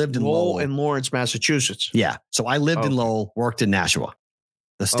 So I lived in Lowell and Lawrence, Massachusetts. Yeah. So I lived in Lowell, worked in Nashua.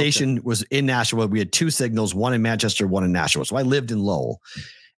 The station was in Nashua. We had 2 signals, one in Manchester, one in Nashua. So I lived in Lowell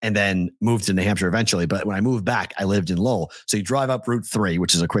and then moved to New Hampshire eventually. But when I moved back, I lived in Lowell. So you drive up Route 3,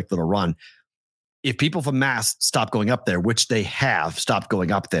 which is a quick little run. If people from Mass stop going up there, which they have stopped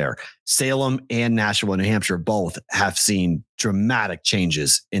going up there, Salem and Nashua, New Hampshire, both have seen dramatic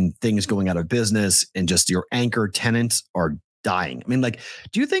changes in things going out of business, and just your anchor tenants are dying. I mean, like,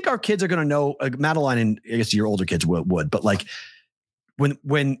 do you think our kids are going to know, Madeline, and I guess your older kids would, but like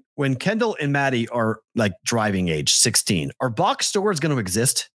when Kendall and Maddie are like driving age 16, are box stores going to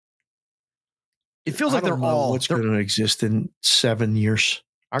exist? It feels like they're all what's going to exist in 7 years.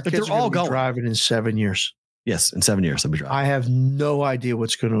 Our kids are going to be driving in 7 years. Yes, in 7 years, they'll be driving. I have no idea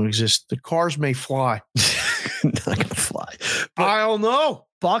what's going to exist. The cars may fly. Not going to fly. But I don't know.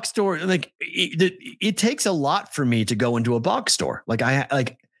 Box store, like it takes a lot for me to go into a box store.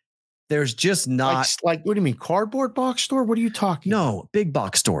 There's just not like what do you mean, cardboard box store? What are you talking? No, big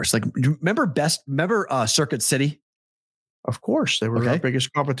box stores. Like remember Circuit City? Of course, they were our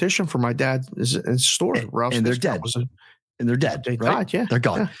biggest competition for my dad's store. And they're dead. And they're dead. They right? died, yeah. They're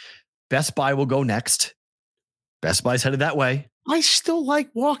gone. Yeah. Best Buy will go next. Best Buy's headed that way. I still like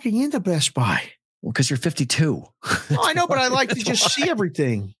walking into Best Buy. Well, because you're 52. I know, but I like to just see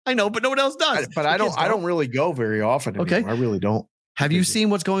everything. I know, but no one else does. I don't really go very often anymore. Okay. I really don't. Have you seen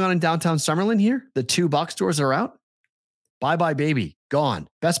what's going on in downtown Summerlin here? The 2 box stores are out. Bye Bye Baby, gone.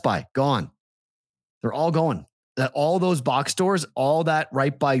 Best Buy, gone. They're all going. All those box stores, all that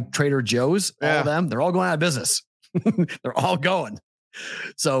right by Trader Joe's, all of them, they're all going out of business. They're all going.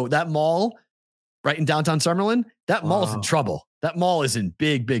 So that mall right in downtown Summerlin, that mall's in trouble. That mall is in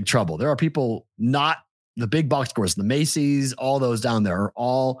big, big trouble. There are people, not the big box stores, the Macy's, all those down there are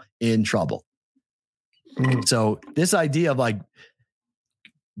all in trouble. So this idea of like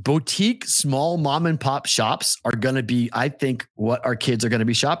boutique, small mom and pop shops are going to be, I think, what our kids are going to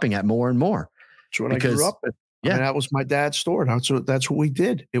be shopping at more and more. That's what I grew up with. Yeah, that was my dad's store. That's what we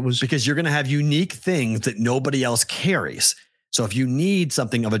did. It was because you're going to have unique things that nobody else carries. So if you need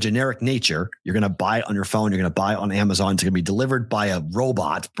something of a generic nature, you're going to buy it on your phone. You're going to buy it on Amazon. It's going to be delivered by a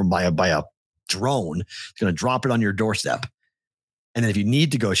robot by a drone. It's going to drop it on your doorstep. And then if you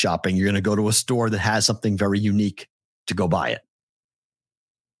need to go shopping, you're going to go to a store that has something very unique to go buy it.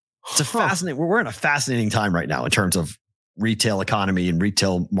 It's a fascinating. We're in a fascinating time right now in terms of retail economy and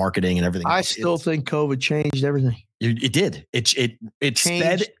retail marketing and everything. I still think COVID changed everything. It did. It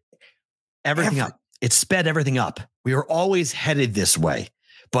sped everything up. It sped everything up. We were always headed this way.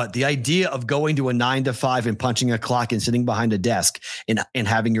 But the idea of going to a 9 to 5 and punching a clock and sitting behind a desk and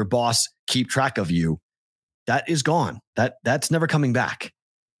having your boss keep track of you, that is gone. That's never coming back.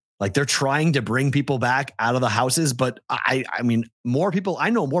 Like they're trying to bring people back out of the houses. But I mean, I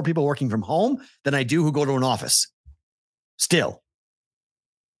know more people working from home than I do who go to an office. Still.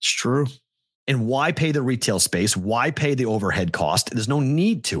 It's true. And why pay the retail space? Why pay the overhead cost? There's no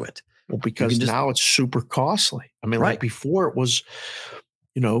need to it. Well, because now it's super costly. I mean, like before it was,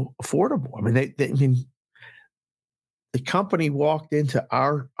 affordable. I mean, the company walked into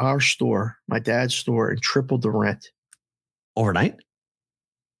our store, my dad's store, and tripled the rent. Overnight?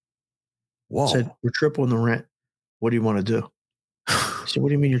 Whoa. Said, we're tripling the rent. What do you want to do? I said, what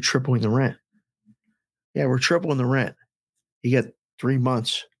do you mean you're tripling the rent? Yeah, we're tripling the rent. You get 3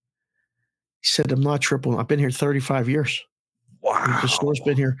 months. He said, I'm not tripling. I've been here 35 years. Wow. The store's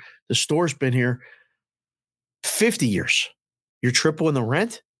been here 50 years. You're tripling the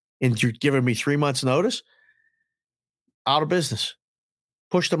rent and you're giving me 3 months notice? Out of business.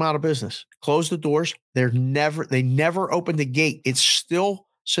 Pushed them out of business. Closed the doors. They never opened the gate. It still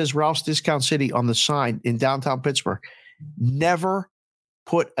says Ralph's Discount City on the sign in downtown Pittsburgh. Never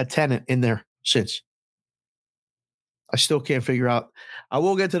put a tenant in there since. I still can't figure out. I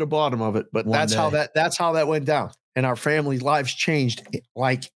will get to the bottom of it, but that's how that went down. And our family's lives changed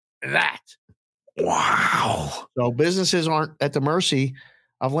like that. Wow. So businesses aren't at the mercy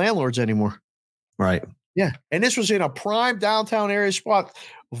of landlords anymore. Right. Yeah. And this was in a prime downtown area spot.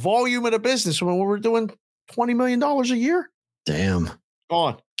 Volume of the business when we were doing $20 million a year. Damn.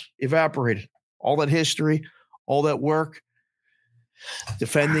 Gone. Evaporated. All that history, all that work,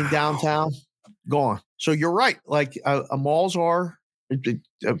 defending downtown, gone. So you're right. Like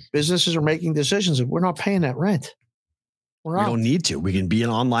businesses are making decisions that we're not paying that rent. We don't need to. We can be an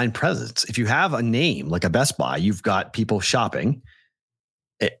online presence. If you have a name like a Best Buy, you've got people shopping.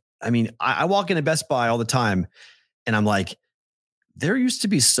 I walk into Best Buy all the time and I'm like, there used to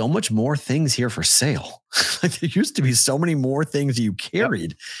be so much more things here for sale. Like there used to be so many more things you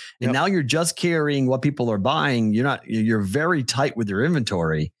carried. Yep. And now you're just carrying what people are buying. You're very tight with your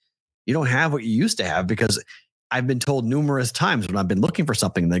inventory. You don't have what you used to have because I've been told numerous times when I've been looking for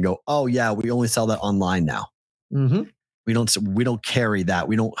something, they go, oh yeah, we only sell that online now. Mm-hmm. We don't carry that.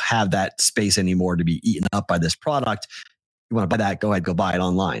 We don't have that space anymore to be eaten up by this product. You want to buy that? Go ahead, go buy it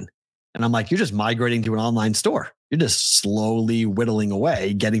online. And I'm like, you're just migrating to an online store. You're just slowly whittling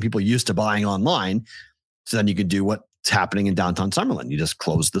away, getting people used to buying online. So then you can do what's happening in downtown Summerlin. You just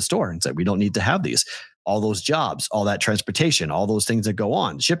close the store and say, we don't need to have these. All those jobs, all that transportation, all those things that go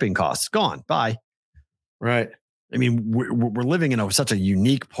on, shipping costs, gone. Bye. Right. I mean, we're living in such a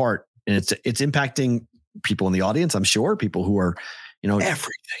unique part, and it's impacting people in the audience, I'm sure, people who are,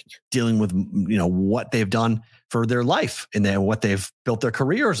 everything dealing with, what they've done for their life and then what they've built their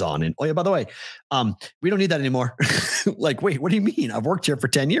careers on. And, oh yeah, by the way, we don't need that anymore. Like, wait, what do you mean? I've worked here for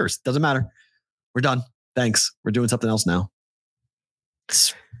 10 years. Doesn't matter. We're done. Thanks. We're doing something else now.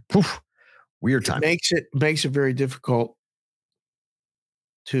 It's weird time. It makes it very difficult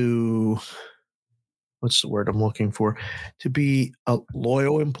to, what's the word I'm looking for? To be a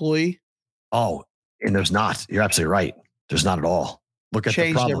loyal employee. Oh, and there's not. You're absolutely right. There's not at all. Look at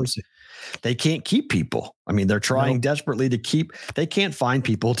Changed the problems. everything. They can't keep people. I mean, they're trying desperately to keep, they can't find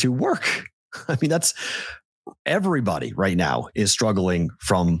people to work. I mean, that's everybody right now is struggling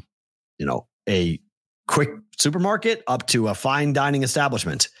from, a quick supermarket up to a fine dining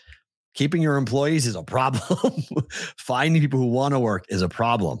establishment. Keeping your employees is a problem. Finding people who want to work is a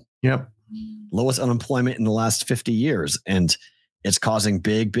problem. Yep. Lowest unemployment in the last 50 years. And it's causing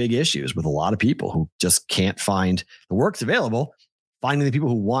big, big issues with a lot of people who just can't find the work's available. Finding the people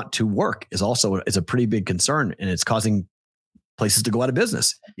who want to work is a pretty big concern, and it's causing places to go out of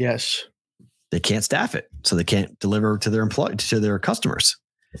business. Yes. They can't staff it, so they can't deliver to their customers.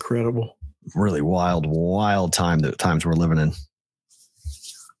 Incredible. Really wild times we're living in.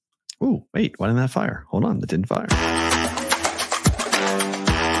 Ooh, wait, why didn't that fire? Hold on, that didn't fire.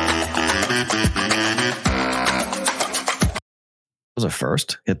 Was a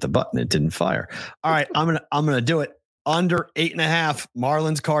first. Hit the button, it didn't fire. All right, I'm gonna do it. Under 8.5,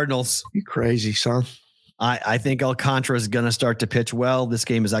 Marlins Cardinals. You crazy, son. I think Alcantara is going to start to pitch well. This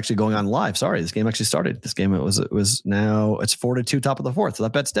game is actually going on live. Sorry, this game actually started. This game, it was now it's 4-2 top of the fourth. So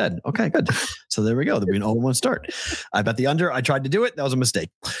that bet's dead. Okay, good. So there we go. There'll be an 0-1 start. I bet the under. I tried to do it. That was a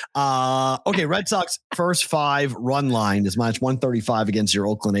mistake. Okay, Red Sox first 5 run line is -135 against your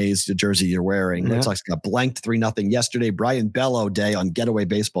Oakland A's, the jersey you're wearing. Yeah. Red Sox got blanked 3-0 yesterday. Brian Bello day on Getaway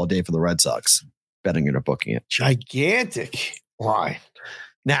Baseball Day for the Red Sox. Betting it or booking it. Gigantic line.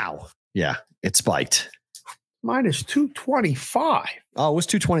 Now, yeah, it spiked. -225. Oh, it was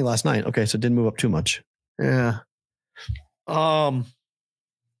 220 last night. Okay, so it didn't move up too much. Yeah.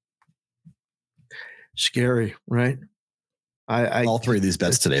 Scary, right? All 3 of these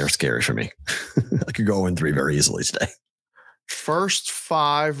bets today are scary for me. I could go 0-3 very easily today. First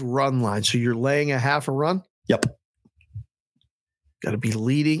 5 run line. So you're laying a half a run? Yep. Got to be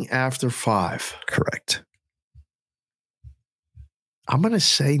leading after 5. Correct. I'm going to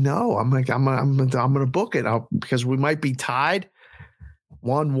say no. I'm going to book it because we might be tied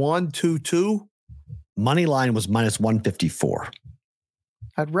 1-1, 2-2. Money line was -154.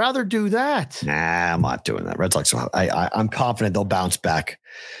 I'd rather do that. Nah, I'm not doing that. Red Sox. I'm confident they'll bounce back.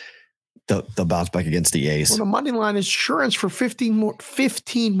 They'll bounce back against the A's. Well, the money line is insurance for 15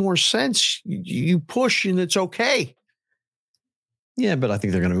 more cents. You push and it's okay. Yeah, but I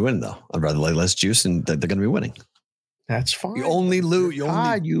think they're going to be winning though. I'd rather lay less juice and they're going to be winning. That's fine. You only lose. You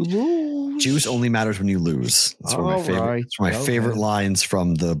lose. Juice only matters when you lose. That's one of my favorite. Right. It's my favorite lines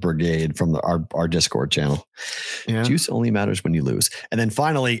from the brigade from our Discord channel. Yeah. Juice only matters when you lose. And then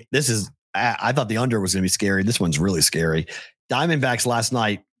finally, I thought the under was going to be scary. This one's really scary. Diamondbacks last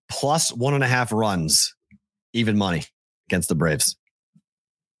night +1.5 runs, even money against the Braves.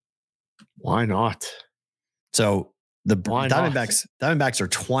 Why not? So the Diamondbacks are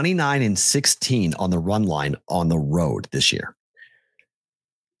 29-16 on the run line on the road this year.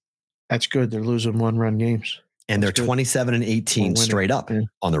 That's good. They're losing 1-run games. And they're 27-18 straight up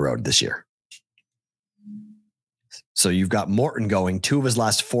on the road this year. So you've got Morton going. 2 of his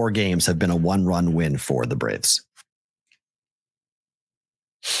last 4 games have been a 1-run win for the Braves.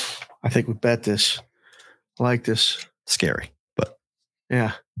 I think we bet this. I like this. Scary, but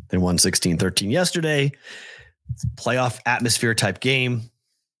yeah. They won 16-13 yesterday. Playoff atmosphere type game.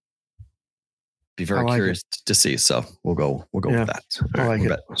 Be very curious to see. So we'll go with that. I like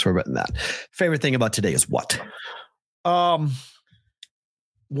it. So we're betting that. Favorite thing about today is what?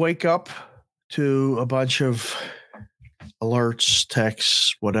 Wake up to a bunch of alerts,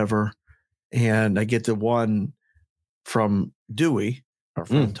 texts, whatever. And I get the one from Dewey, our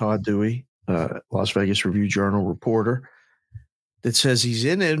friend Todd Dewey, Las Vegas Review-Journal reporter, that says he's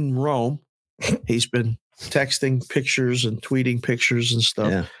in Rome. He's been texting pictures and tweeting pictures and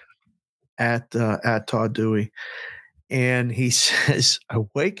stuff at Todd Dewey. And he says, I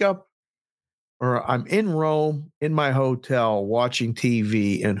wake up or I'm in Rome in my hotel watching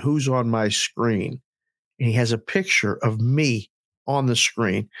TV, and who's on my screen? And he has a picture of me on the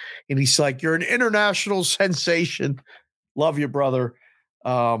screen. And he's like, you're an international sensation. Love you, brother.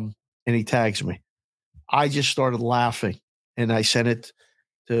 And he tags me. I just started laughing, and I sent it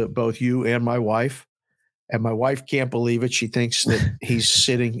to both you and my wife. And my wife can't believe it. She thinks that he's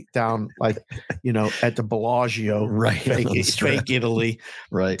sitting down, like, at the Bellagio, right? Fake Italy,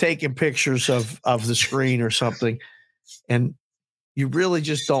 right? Taking pictures of the screen or something. And you really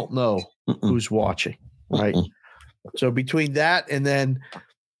just don't know who's watching, right? So between that and then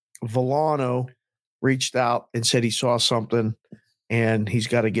Villano reached out and said he saw something and he's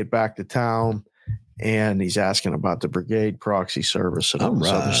got to get back to town. And he's asking about the brigade proxy service and all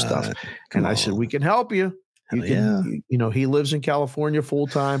this other stuff. And I said, we can help you. You can, he lives in California full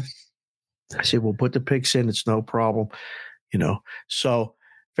time. I said, we'll put the picks in. It's no problem. So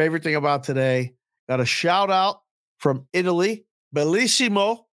favorite thing about today, got a shout out from Italy,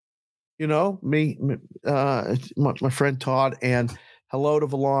 Bellissimo. My friend Todd, and hello to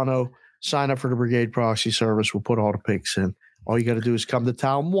Volano. Sign up for the Brigade Proxy Service. We'll put all the picks in. All you got to do is come to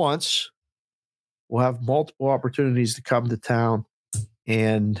town once. We'll have multiple opportunities to come to town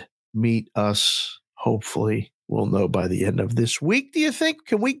and meet us. Hopefully, we'll know by the end of this week. Do you think?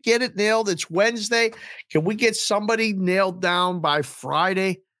 Can we get it nailed? It's Wednesday. Can we get somebody nailed down by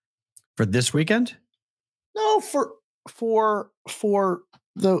Friday? For this weekend? No, for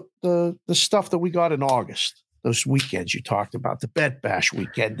the stuff that we got in August. Those weekends you talked about, the Bet Bash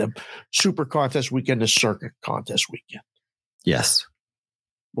weekend, the Super Contest weekend, the Circuit Contest weekend. Yes.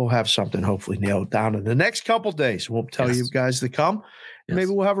 We'll have something hopefully nailed down in the next couple days. We'll tell you guys to come. And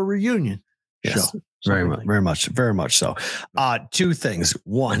maybe we'll have a reunion show. Very much so. Two things.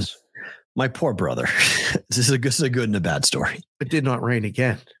 One, my poor brother. This is a good and a bad story. It did not rain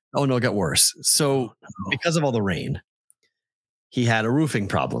again. Oh, no, it got worse. So because of all the rain, he had a roofing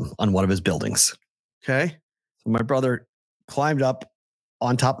problem on one of his buildings. Okay. So my brother climbed up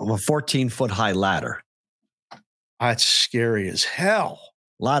on top of a 14-foot high ladder. That's scary as hell.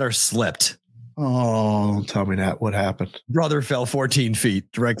 Ladder slipped. Oh, don't tell me that. What happened? Brother fell 14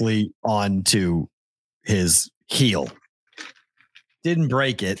 feet directly onto his heel. Didn't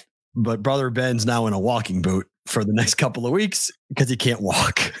break it, but brother Ben's now in a walking boot for the next couple of weeks because he can't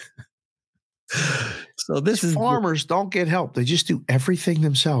walk. So this is farmers don't get help. They just do everything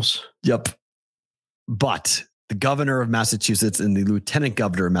themselves. Yep. But the governor of Massachusetts and the lieutenant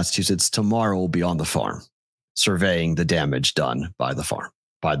governor of Massachusetts tomorrow will be on the farm surveying the damage done by the farm,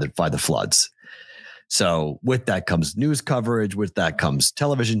 by the floods. So with that comes news coverage. With that comes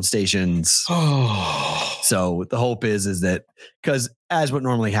television stations. Oh. So the hope is that because as what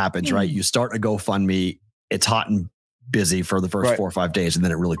normally happens, right? You start a GoFundMe, it's hot and busy for the first 4 or 5 days, and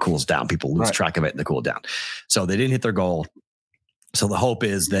then it really cools down. People lose track of it and they cool down. So they didn't hit their goal. So the hope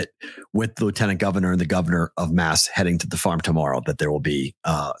is that with the lieutenant governor and the governor of Mass heading to the farm tomorrow, that there will be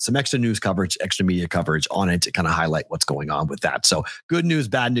some extra news coverage, extra media coverage on it to kind of highlight what's going on with that. So good news,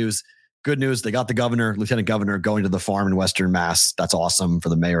 bad news. Good news, they got the governor, lieutenant governor going to the farm in Western Mass. That's awesome for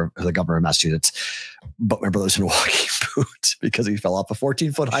the mayor, or the governor of Massachusetts. But my brother's in a walking boot because he fell off a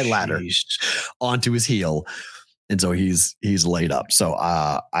 14-foot high ladder onto his heel. And so he's laid up. So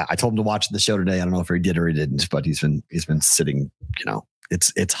I told him to watch the show today. I don't know if he did or he didn't, but he's been sitting,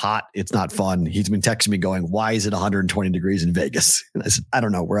 it's hot. It's not fun. He's been texting me going, why is it 120 degrees in Vegas? And I said, I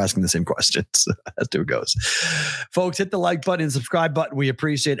don't know. We're asking the same questions as to it goes. Folks, hit the like button and subscribe button. We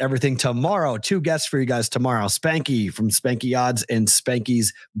appreciate everything. Tomorrow, 2 guests for you guys tomorrow. Spanky from Spanky Odds and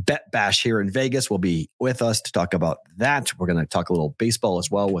Spanky's Bet Bash here in Vegas will be with us to talk about that. We're going to talk a little baseball as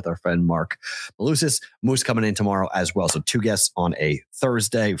well with our friend Mark Malusis. Moose coming in tomorrow as well. So 2 guests on a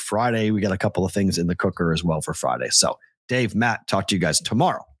Thursday. Friday, we got a couple of things in the cooker as well for Friday. So Dave, Matt, talk to you guys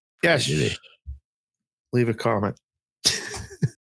tomorrow. Yes. Leave a comment.